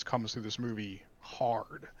influence comes through this movie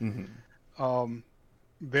hard. Mm-hmm.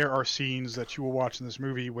 There are scenes that you will watch in this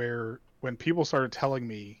movie where, when people started telling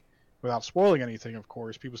me, without spoiling anything, of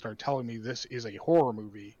course, people started telling me this is a horror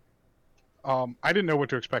movie. I didn't know what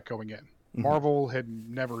to expect going in. Mm-hmm. Marvel had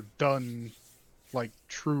never done like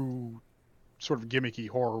true sort of gimmicky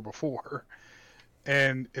horror before.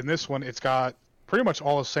 And in this one, it's got pretty much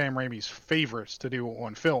all of Sam Raimi's favorites to do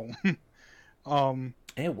on film.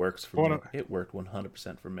 It works for me. It worked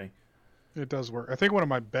 100% for me. It does work. I think one of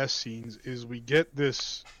my best scenes is we get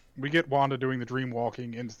Wanda doing the dream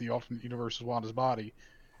walking into the alternate universe as Wanda's body,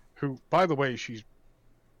 who, by the way, she's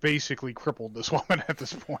basically crippled, this woman at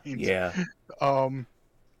this point. Yeah.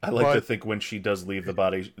 I like to think when she does leave the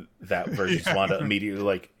body, that version's Wanda immediately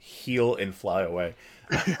like heal and fly away.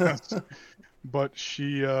 Yes. But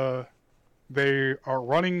they are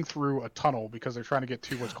running through a tunnel because they're trying to get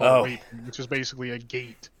to what's called a waypoint, which is basically a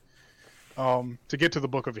gate to get to the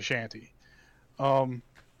Book of Ashanti.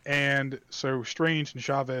 And so Strange and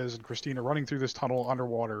Chavez and Christine are running through this tunnel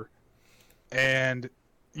underwater, and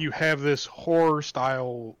you have this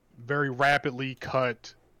horror-style, very rapidly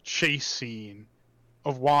cut chase scene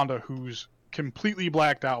of Wanda, who's completely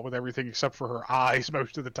blacked out with everything except for her eyes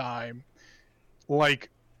most of the time, like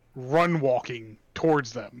run walking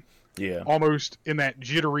towards them. Yeah. Almost in that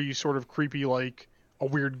jittery, sort of creepy, like a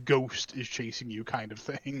weird ghost is chasing you kind of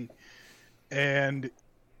thing. And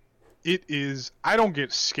it is, I don't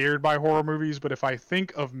get scared by horror movies, but if I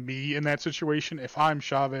think of me in that situation, if I'm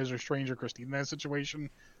Chavez or Strange or Christine in that situation,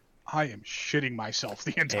 I am shitting myself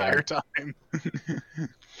the entire time.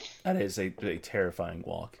 That is a terrifying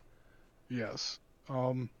walk. Yes.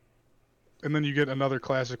 And then you get another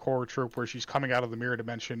classic horror trope where she's coming out of the mirror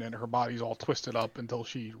dimension and her body's all twisted up until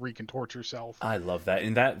she recontorts herself. I love that.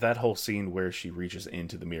 And that whole scene where she reaches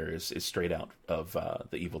into the mirror is straight out of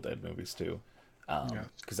the Evil Dead movies too.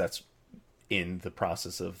 Because that's in the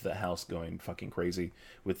process of the house going fucking crazy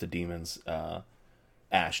with the demons.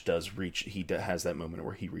 Ash does reach, has that moment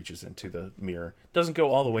where he reaches into the mirror. Doesn't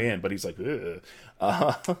go all the way in, but he's like,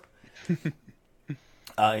 ugh.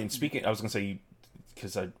 And speaking, I was going to say,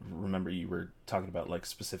 because I remember you were talking about like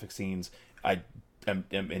specific scenes, I am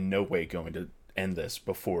in no way going to end this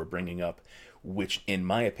before bringing up, which in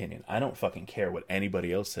my opinion, I don't fucking care what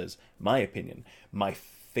anybody else says, my opinion, my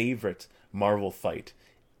favorite Marvel fight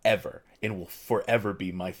ever, and will forever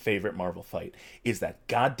be my favorite Marvel fight, is that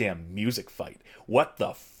goddamn music fight. What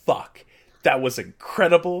the fuck? That was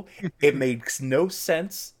incredible. It makes no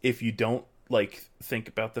sense if you don't like think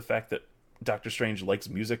about the fact that Doctor Strange likes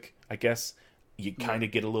music, I guess. You kind of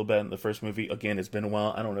get a little bit in the first movie. Again, it's been a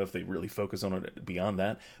while. I don't know if they really focus on it beyond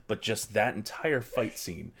that, but just that entire fight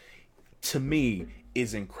scene, to me,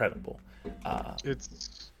 is incredible.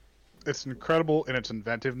 It's incredible in its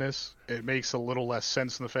inventiveness. It makes a little less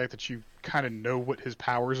sense in the fact that you kind of know what his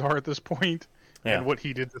powers are at this point, and what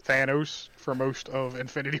he did to Thanos for most of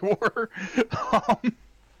Infinity War.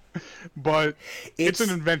 But it's an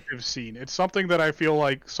inventive scene. It's something that I feel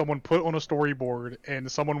like someone put on a storyboard,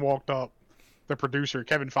 and someone walked up. The producer,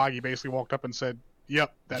 Kevin Feige, basically walked up and said,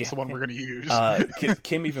 "Yep, that's the one we're going to use."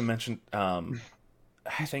 Kim even mentioned,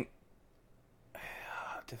 I think,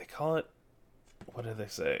 did they call it? What did they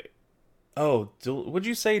say? Oh, would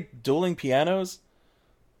you say dueling pianos?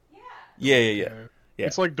 Yeah.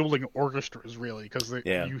 It's like dueling orchestras, really, because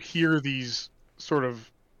you hear these sort of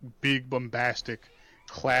big, bombastic,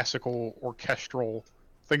 classical, orchestral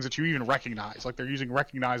things that you even recognize. Like, they're using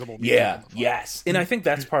recognizable music. Yes. And I think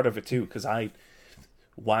that's part of it, too, because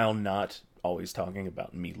while not always talking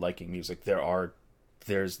about me liking music,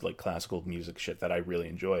 there's, like, classical music shit that I really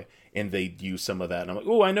enjoy, and they use some of that, and I'm like,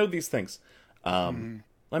 oh, I know these things. I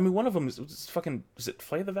mean, one of them is it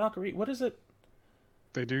Flight of the Valkyrie? What is it?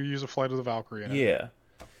 They do use a Flight of the Valkyrie in it. Yeah.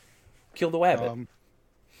 Kill the Wabbit.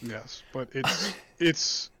 Yes, but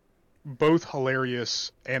it's both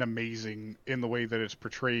hilarious and amazing in the way that it's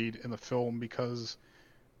portrayed in the film, because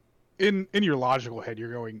in your logical head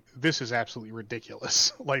you're going, this is absolutely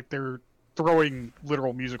ridiculous. Like, they're throwing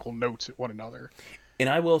literal musical notes at one another. And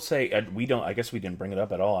I will say, I guess we didn't bring it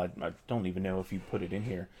up at all. I don't even know if you put it in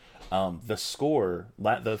here. The score,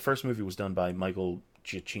 the first movie was done by Michael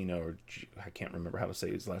Giacchino, or I can't remember how to say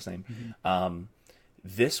his last name. Mm-hmm.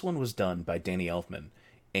 This one was done by Danny Elfman,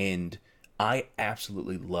 and I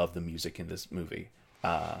absolutely love the music in this movie.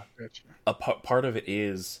 Gotcha. A part of it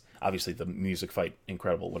is obviously the music fight,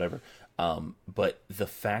 incredible, whatever. But the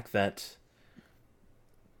fact that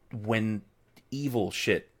when evil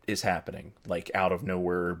shit is happening, like out of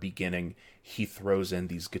nowhere or beginning, he throws in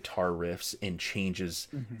these guitar riffs and changes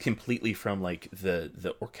completely from like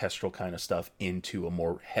the orchestral kind of stuff into a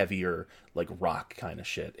more heavier like rock kind of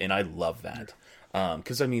shit, and I love that.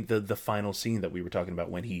 Because I mean the final scene that we were talking about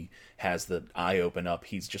when he has the eye open up,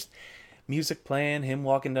 he's just music playing, him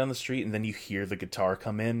walking down the street, and then you hear the guitar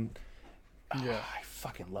come in. Yeah, I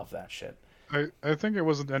fucking love that shit. I think it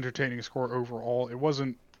was an entertaining score overall. It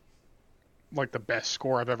wasn't like the best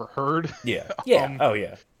score I've ever heard. Yeah, yeah, Um, oh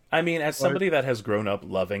yeah. I mean, as somebody that has grown up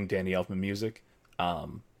loving Danny Elfman music,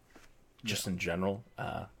 just in general,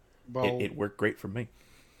 well, it worked great for me.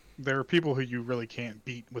 there are people who you really can't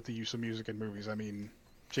beat with the use of music in movies. I mean,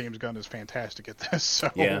 James Gunn is fantastic at this. So,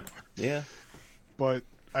 Yeah, yeah, but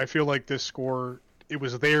I feel like this score, it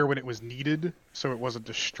was there when it was needed, so it wasn't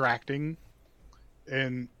distracting.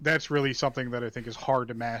 And that's really something that I think is hard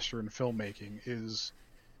to master in filmmaking is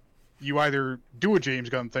you either do a James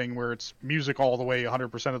Gunn thing where it's music all the way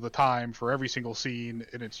 100% of the time for every single scene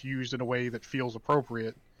and it's used in a way that feels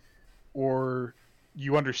appropriate, or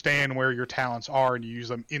you understand where your talents are and you use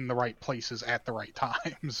them in the right places at the right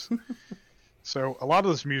times. So a lot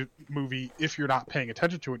of this movie, if you're not paying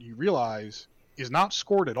attention to it, you realize is not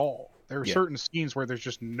scored at all. There are certain scenes where there's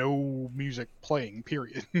just no music playing,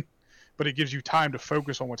 period. But it gives you time to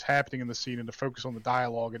focus on what's happening in the scene and to focus on the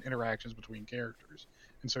dialogue and interactions between characters.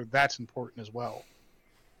 And so that's important as well.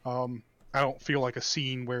 I don't feel like a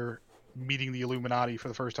scene where meeting the Illuminati for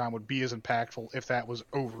the first time would be as impactful if that was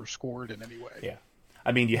overscored in any way. yeah.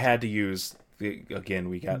 I mean, you had to use again.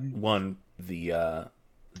 We got the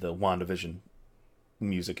WandaVision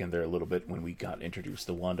music in there a little bit when we got introduced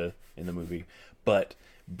to Wanda in the movie, but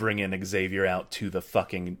bringing Xavier out to the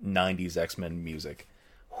fucking '90s X-Men music.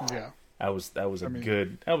 Yeah. That was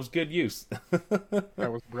good use.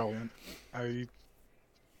 That was brilliant. I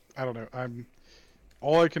don't know.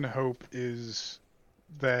 All I can hope is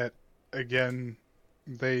that again,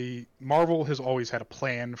 Marvel has always had a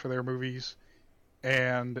plan for their movies,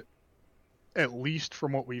 and at least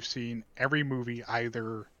from what we've seen, every movie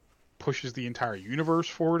either pushes the entire universe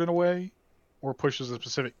forward in a way or pushes a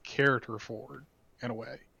specific character forward in a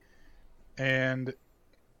way. And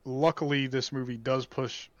luckily this movie does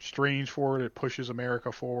push Strange forward. It pushes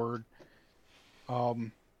America forward.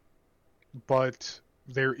 But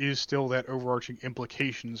there is still that overarching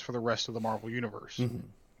implications for the rest of the Marvel universe. Mm-hmm.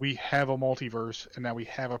 We have a multiverse, and now we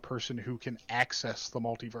have a person who can access the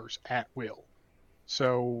multiverse at will.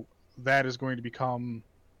 So that is going to become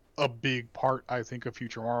a big part, I think, of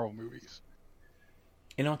future Marvel movies.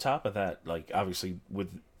 And on top of that, like obviously with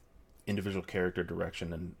individual character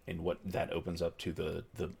direction and what that opens up to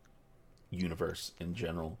the universe in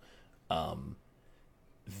general,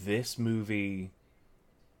 this movie,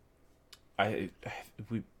 I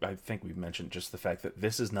think we've mentioned just the fact that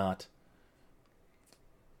this is not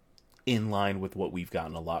in line with what we've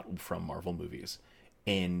gotten a lot from Marvel movies,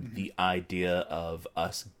 and the idea of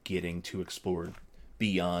us getting to explore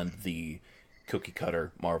beyond the cookie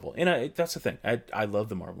cutter Marvel. And that's the thing. I love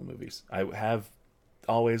the Marvel movies. I have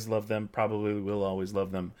always loved them, probably will always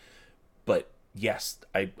love them. But yes,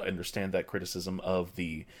 I understand that criticism of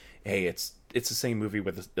the, hey, it's the same movie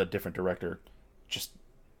with a different director, just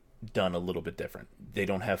done a little bit different. They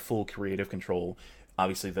don't have full creative control.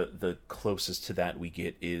 Obviously, the closest to that we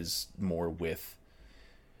get is more with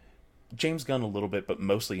James Gunn a little bit, but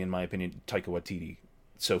mostly, in my opinion, Taika Waititi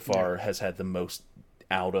so far has had the most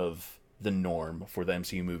out of the norm for the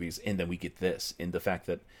MCU movies. And then we get this, in the fact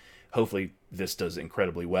that hopefully this does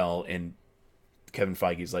incredibly well, and Kevin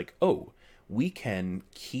Feige's like, oh, we can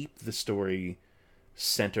keep the story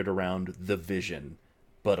centered around the vision,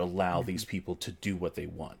 but allow these people to do what they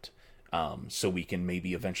want. So we can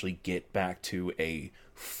maybe eventually get back to a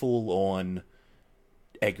full-on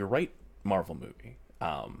Edgar Wright Marvel movie.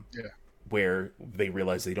 Where they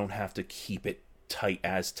realize they don't have to keep it tight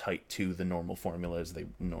to the normal formula as they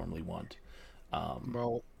normally want.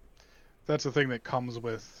 Well, that's the thing that comes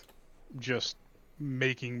with just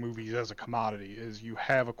making movies as a commodity, is you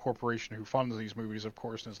have a corporation who funds these movies, of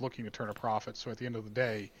course, and is looking to turn a profit. So at the end of the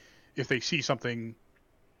day, if they see something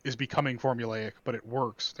is becoming formulaic, but it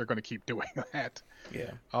works, they're going to keep doing that.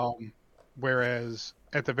 Yeah. Whereas,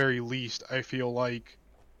 at the very least, I feel like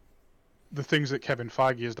the things that Kevin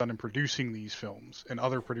Feige has done in producing these films, and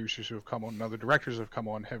other producers who have come on, and other directors who have come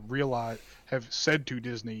on, have said to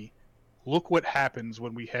Disney, look what happens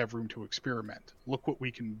when we have room to experiment. Look what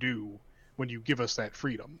we can do when you give us that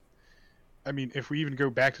freedom. I mean, if we even go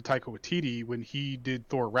back to Taika Waititi, when he did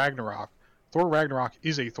Thor Ragnarok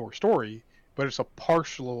is a Thor story, but it's a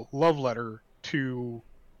partial love letter to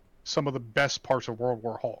some of the best parts of World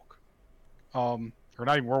War Hulk. Or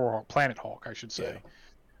not even World War Hulk, Planet Hulk, I should say.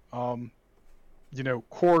 Yeah.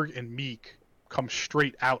 Korg and Meek come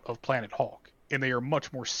straight out of Planet Hulk, and they are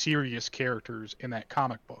much more serious characters in that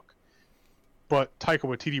comic book. But Taika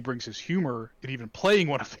Waititi brings his humor, and even playing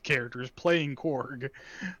one of the characters, playing Korg,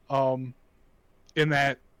 and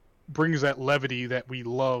that brings that levity that we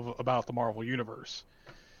love about the Marvel Universe.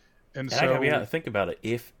 And think about it.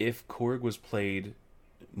 If Korg was played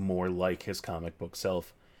more like his comic book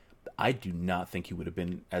self, I do not think he would have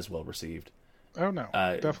been as well received. Oh no,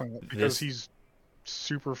 definitely because this- he's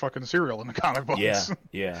super fucking serial in the comic books.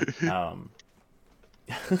 Yeah.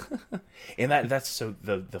 And that's so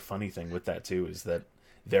the funny thing with that too is that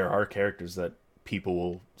there are characters that people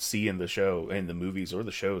will see in the movies or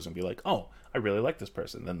the shows and be like, oh, I really like this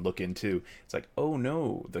person. Then look into, it's like, oh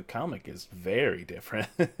no, the comic is very different.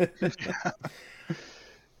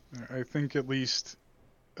 I think at least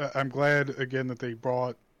I'm glad again that they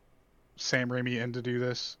brought Sam Raimi in to do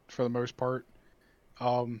this for the most part.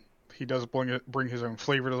 He does bring his own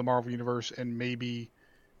flavor to the Marvel universe, and maybe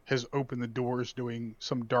has opened the doors doing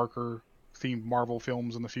some darker themed Marvel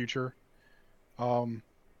films in the future.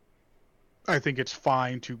 I think it's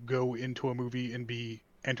fine to go into a movie and be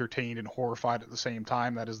entertained and horrified at the same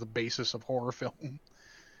time. That is the basis of horror film.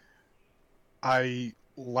 I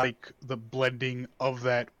like the blending of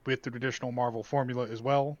that with the traditional Marvel formula as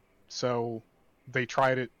well. So they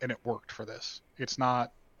tried it and it worked for this. It's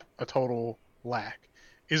not a total lack.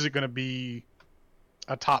 Is it going to be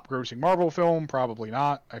a top grossing Marvel film? Probably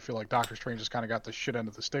not. I feel like Doctor Strange just kind of got the shit end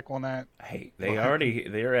of the stick on that. Hey,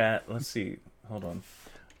 they're at, let's see, hold on.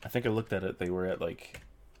 I think I looked at it. They were at like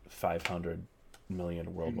 500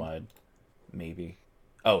 million worldwide, maybe.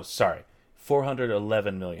 Oh, sorry.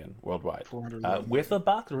 411 million worldwide. 411 with a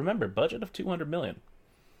box, remember, budget of 200 million.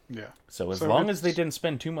 Yeah. So as long as they didn't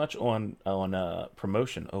spend too much on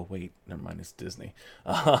promotion. Oh wait, never mind, it's Disney.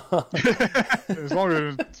 As long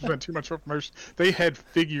as they didn't spend too much on promotion, they had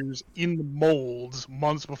figures in the molds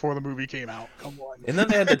months before the movie came out. Come on. And then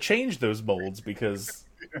they had to change those molds because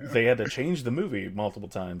they had to change the movie multiple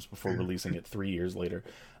times before releasing it 3 years later.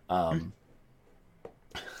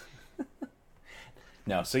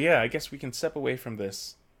 No, so yeah, I guess we can step away from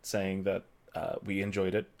this saying that we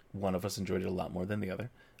enjoyed it. One of us enjoyed it a lot more than the other.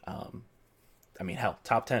 I mean, hell,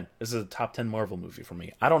 top 10. This is a top 10 Marvel movie for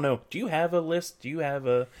me. I don't know. Do you have a list? Do you have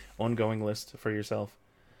a ongoing list for yourself?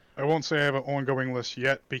 I won't say I have an ongoing list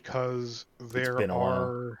yet because there been a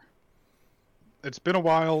are. It's been a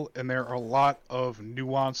while, and there are a lot of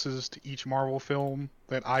nuances to each Marvel film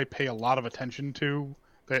that I pay a lot of attention to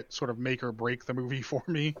that sort of make or break the movie for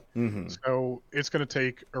me. Mm-hmm. So it's going to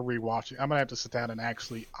take a rewatching. I'm going to have to sit down and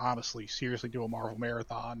actually, honestly, seriously do a Marvel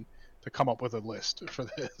marathon to come up with a list for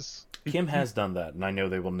this. Kim has done that, and I know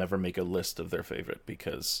they will never make a list of their favorite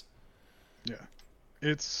because... Yeah.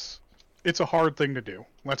 It's a hard thing to do,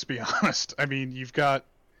 let's be honest. I mean, you've got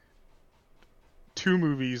two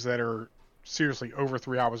movies that are seriously over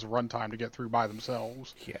 3 hours of runtime to get through by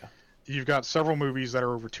themselves. Yeah. You've got several movies that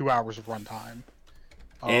are over 2 hours of runtime.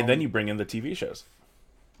 And then you bring in the TV shows.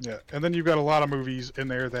 Yeah, and then you've got a lot of movies in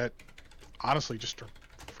there that honestly just are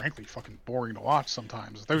frankly fucking boring to watch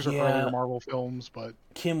sometimes. Those are earlier Marvel films, but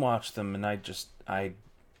Kim watched them, and I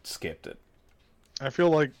skipped it. I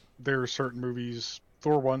feel like there are certain movies,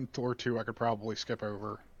 Thor 1, Thor 2, I could probably skip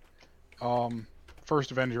over.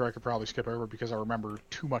 First Avenger, I could probably skip over because I remember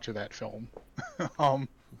too much of that film.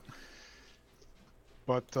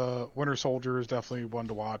 But Winter Soldier is definitely one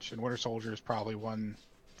to watch, and Winter Soldier is probably one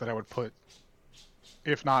that I would put,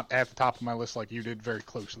 if not at the top of my list like you did, very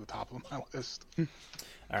close to the top of my list.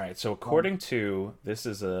 All right, so according to, this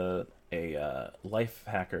is a Life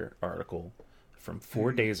Hacker article from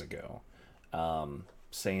 4 days ago,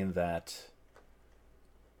 saying that,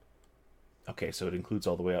 okay, so it includes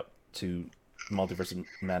all the way up to Multiverse of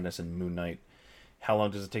Madness and Moon Knight. How long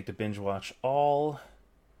does it take to binge watch all?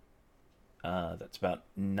 That's about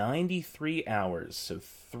 93 hours, so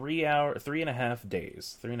 3.5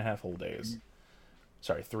 days, 3.5 whole days.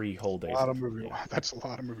 Sorry, 3 whole days. That's a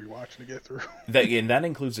lot of movie watching to get through. And that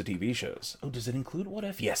includes the TV shows. Oh, does it include What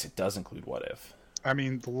If? Yes, it does include What If. I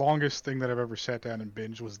mean, the longest thing that I've ever sat down and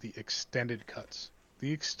binged was the extended cuts.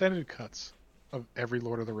 The extended cuts of every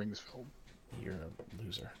Lord of the Rings film. You're a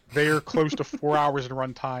loser. They are close to 4 hours in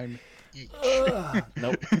runtime each.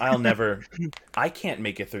 Nope, I can't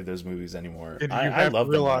make it through those movies anymore. And I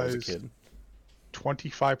loved them when I was a kid.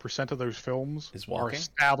 25% of those films are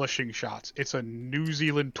establishing shots. It's a New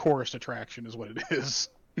Zealand tourist attraction is what it is.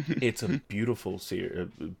 It's a beautiful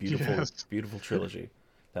beautiful trilogy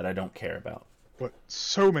that I don't care about. But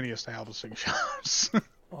so many establishing shots.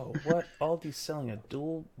 Oh, what? Aldi's selling a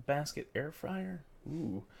dual basket air fryer?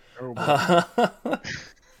 Ooh. Oh,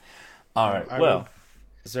 all right, well,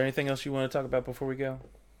 is there anything else you want to talk about before we go?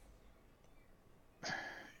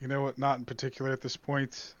 You know what? Not in particular at this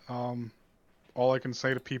point. All I can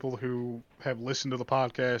say to people who have listened to the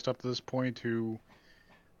podcast up to this point, who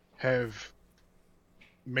have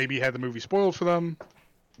maybe had the movie spoiled for them,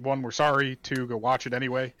 1, we're sorry. 2, go watch it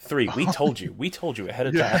anyway. 3, we told you. We told you ahead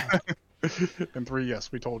of time. And 3,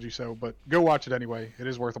 yes, we told you so. But go watch it anyway. It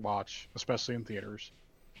is worth a watch, especially in theaters.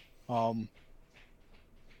 You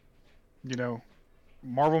know,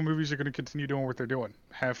 Marvel movies are going to continue doing what they're doing.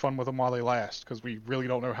 Have fun with them while they last, because we really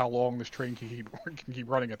don't know how long this train can keep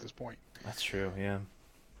running at this point. That's true. Yeah.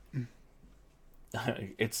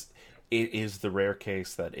 It is the rare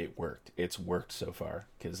case that it worked. It's worked so far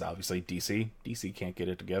because obviously DC can't get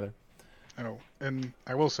it together. Oh, and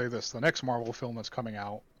I will say this: the next Marvel film that's coming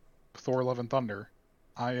out, Thor: Love and Thunder,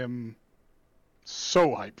 I am so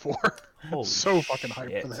hyped for. Holy so fucking hyped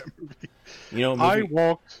shit. for that movie. You know,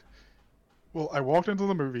 I walked into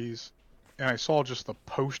the movies and I saw just the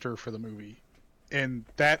poster for the movie, and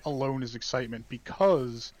that alone is excitement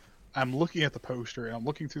because I'm looking at the poster and I'm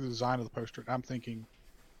looking through the design of the poster and I'm thinking,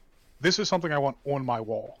 this is something I want on my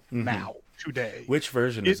wall now, today. which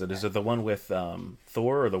version is it? Is it the one with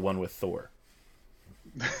Thor or the one with Thor?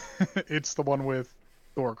 It's the one with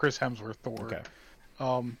Thor, Chris Hemsworth Thor,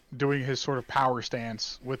 Okay. doing his sort of power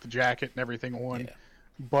stance with the jacket and everything on. Yeah.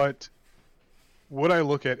 But what I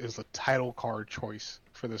look at is the title card choice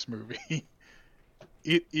for this movie.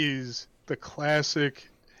 It is the classic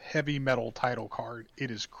heavy metal title card. It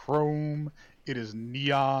is chrome, it is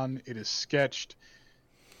neon, it is sketched.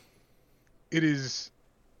 It is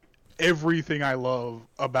everything I love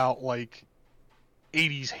about like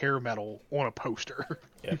 80s hair metal on a poster.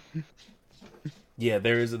 Yeah. Yeah,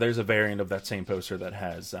 there's a variant of that same poster that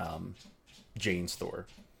has Jane's Thor.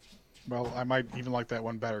 Well, I might even like that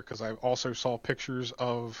one better because I also saw pictures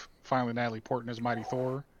of finally Natalie Portman as Mighty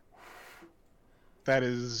Thor. That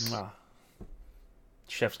is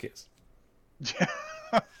Chef's kiss.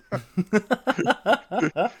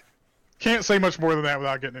 Can't say much more than that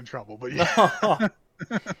without getting in trouble, but yeah.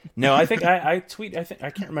 No, I think I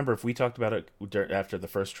can't remember if we talked about it after the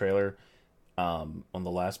first trailer on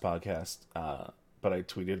the last podcast, but I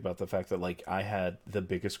tweeted about the fact that like I had the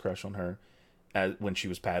biggest crush on her when she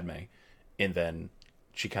was Padme, and then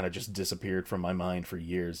she kind of just disappeared from my mind for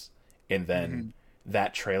years, and then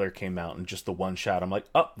that trailer came out and just the one shot, I'm like,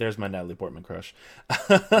 oh, there's my Natalie Portman crush.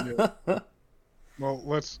 Yeah.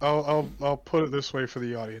 Well, I'll put it this way for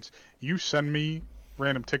the audience. You send me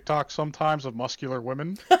random TikToks sometimes of muscular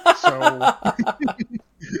women, so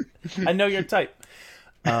I know your type.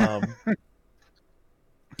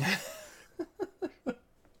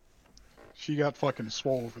 she got fucking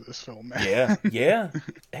swole for this film, man. Yeah.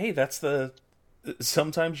 Hey,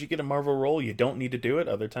 sometimes you get a Marvel role, you don't need to do it.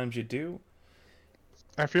 Other times you do.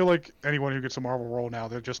 I feel like anyone who gets a Marvel role now,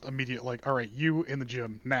 they're just immediate like, all right, you in the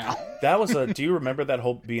gym now. That was do you remember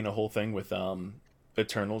that being a whole thing with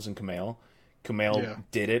Eternals and Kumail? Kumail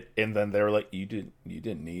did it, and then they were like, you didn't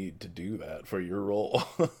need to do that for your role.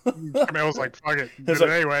 Kumail was like, fuck it, did it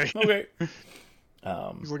anyway. Okay.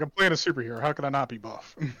 He's like, I'm playing a superhero. How can I not be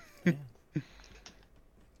buff?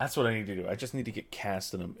 That's what I need to do. I just need to get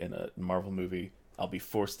cast in a Marvel movie. I'll be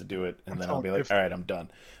forced to do it, and then I'll be like, all right, I'm done.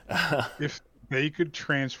 If they could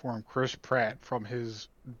transform Chris Pratt from his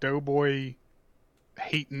doughboy,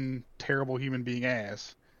 hating, terrible human being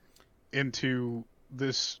ass into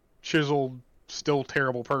this chiseled, still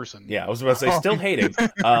terrible person. Yeah, I was about to say, still hating.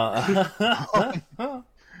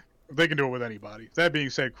 They can do it with anybody. That being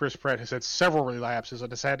said, Chris Pratt has had several relapses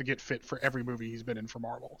and has had to get fit for every movie he's been in for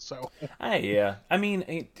Marvel. So, yeah, I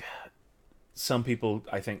mean, some people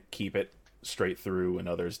I think keep it straight through, and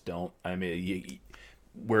others don't. I mean,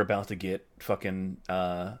 we're about to get fucking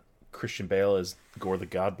Christian Bale as Gore the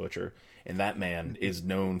God Butcher, and that man is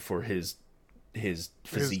known for his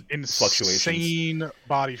physique fluctuations, insane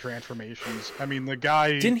body transformations. I mean, the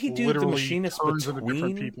guy didn't he do the Machinist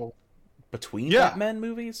between Batman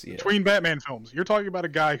movies? Yeah. Between Batman films. You're talking about a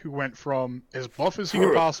guy who went from as buff as he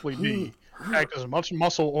could possibly be, packed as much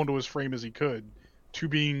muscle onto his frame as he could, to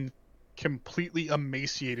being completely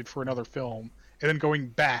emaciated for another film, and then going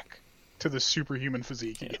back to the superhuman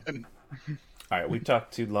physique again. All right, we've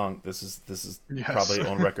talked too long. This is probably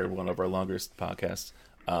on record one of our longest podcasts.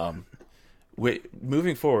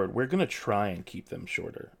 Moving forward, we're gonna try and keep them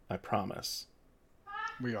shorter. I promise.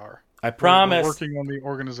 We are. I promise. We're working on the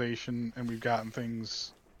organization, and we've gotten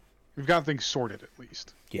things sorted at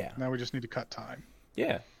least. Yeah. Now we just need to cut time.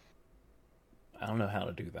 Yeah. I don't know how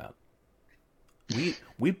to do that.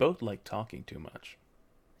 We both like talking too much.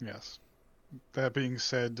 Yes. That being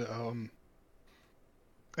said,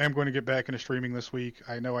 I am going to get back into streaming this week.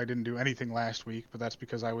 I know I didn't do anything last week, but that's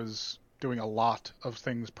because I was doing a lot of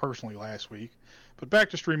things personally last week. But back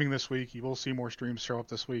to streaming this week. You will see more streams show up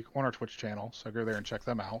this week on our Twitch channel, so go there and check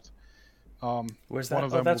them out. Where's that?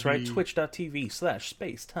 Oh, that's right.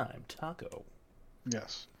 Twitch.tv/Spacetime Taco.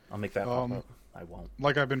 Yes. I'll make that pop up. I won't.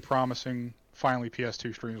 Like I've been promising, finally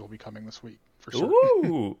PS2 streams will be coming this week for certain.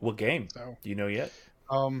 Ooh, what game? So, Do you know yet?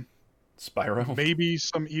 um, Spyro? maybe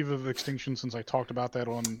some Eve of Extinction, since I talked about that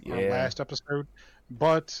on our Yeah. last episode.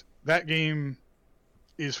 But that game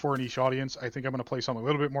is for a niche audience. I think I'm going to play something a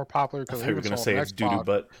little bit more popular I because thought you were going to say it's doo-doo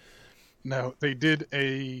butt. No, they did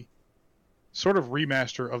a sort of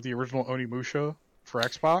remaster of the original Onimusha for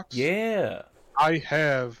Xbox. Yeah. I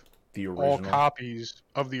have The all original. copies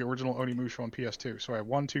of the original Onimusha on PS2. So I have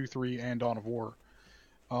 1, 2, 3, and Dawn of War.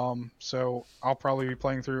 So I'll probably be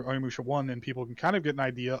playing through Onimusha 1, and people can kind of get an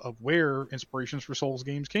idea of where inspirations for Souls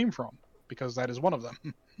games came from, because that is one of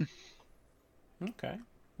them. Okay.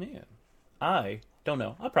 Man. I don't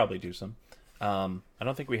know. I'll probably do some. I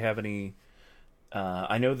don't think we have any...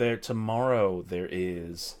 I know that tomorrow there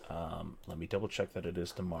is... let me double check that it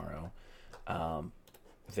is tomorrow.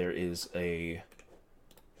 There is a...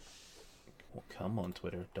 Well, come on,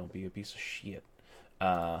 Twitter. Don't be a piece of shit.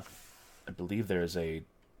 I believe there is a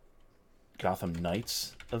Gotham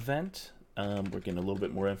Knights event. We're getting a little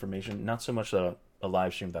bit more information. Not so much a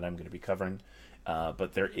live stream that I'm going to be covering,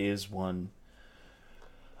 but there is one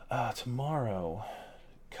tomorrow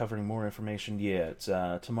covering more information. Yeah, it's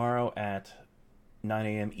tomorrow at 9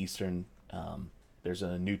 a.m. Eastern. There's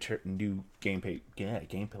a new gameplay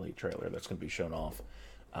trailer that's going to be shown off.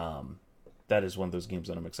 That is one of those games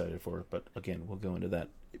that I'm excited for. But again, we'll go into that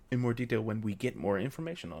in more detail when we get more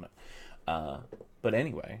information on it. But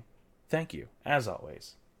anyway, thank you, as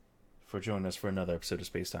always, for joining us for another episode of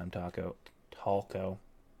Space Time Talko.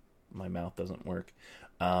 My mouth doesn't work.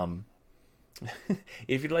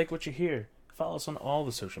 If you like what you hear, follow us on all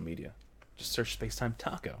the social media. Just search Spacetime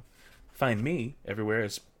Taco. Find me everywhere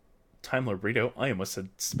as Time Lord Burrito. I almost said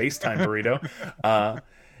Spacetime Burrito.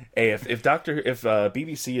 Hey, if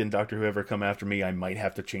BBC and Doctor Who ever come after me, I might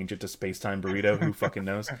have to change it to Spacetime Burrito. Who fucking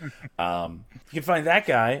knows? You can find that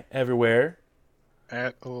guy everywhere.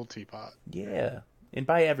 At a little teapot. Yeah. And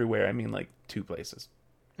by everywhere, I mean like 2 places.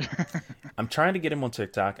 I'm trying to get him on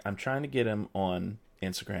TikTok. I'm trying to get him on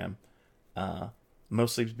Instagram.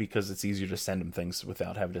 Mostly because it's easier to send him things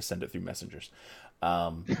without having to send it through messengers.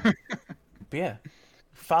 But yeah.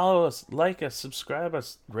 Follow us, like us, subscribe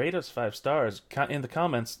us, rate us 5 stars. In the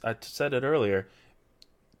comments, I said it earlier,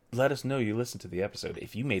 let us know you listened to the episode.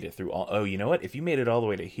 If you made it through all... Oh, you know what? If you made it all the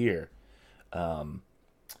way to here,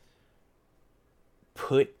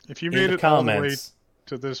 put If you in made the it all the way comments...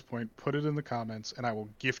 to this point, put it in the comments, and I will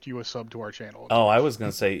gift you a sub to our channel. Oh, I was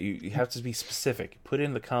going to say, you have to be specific. Put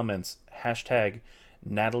in the comments, hashtag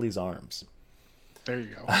Natalie's Arms. There you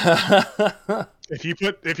go.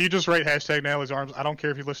 If you just write hashtag Natalie's Arms, I don't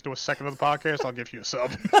care if you listen to a second of the podcast, I'll give you a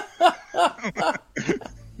sub.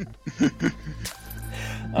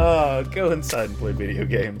 Go inside and play video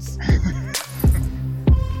games.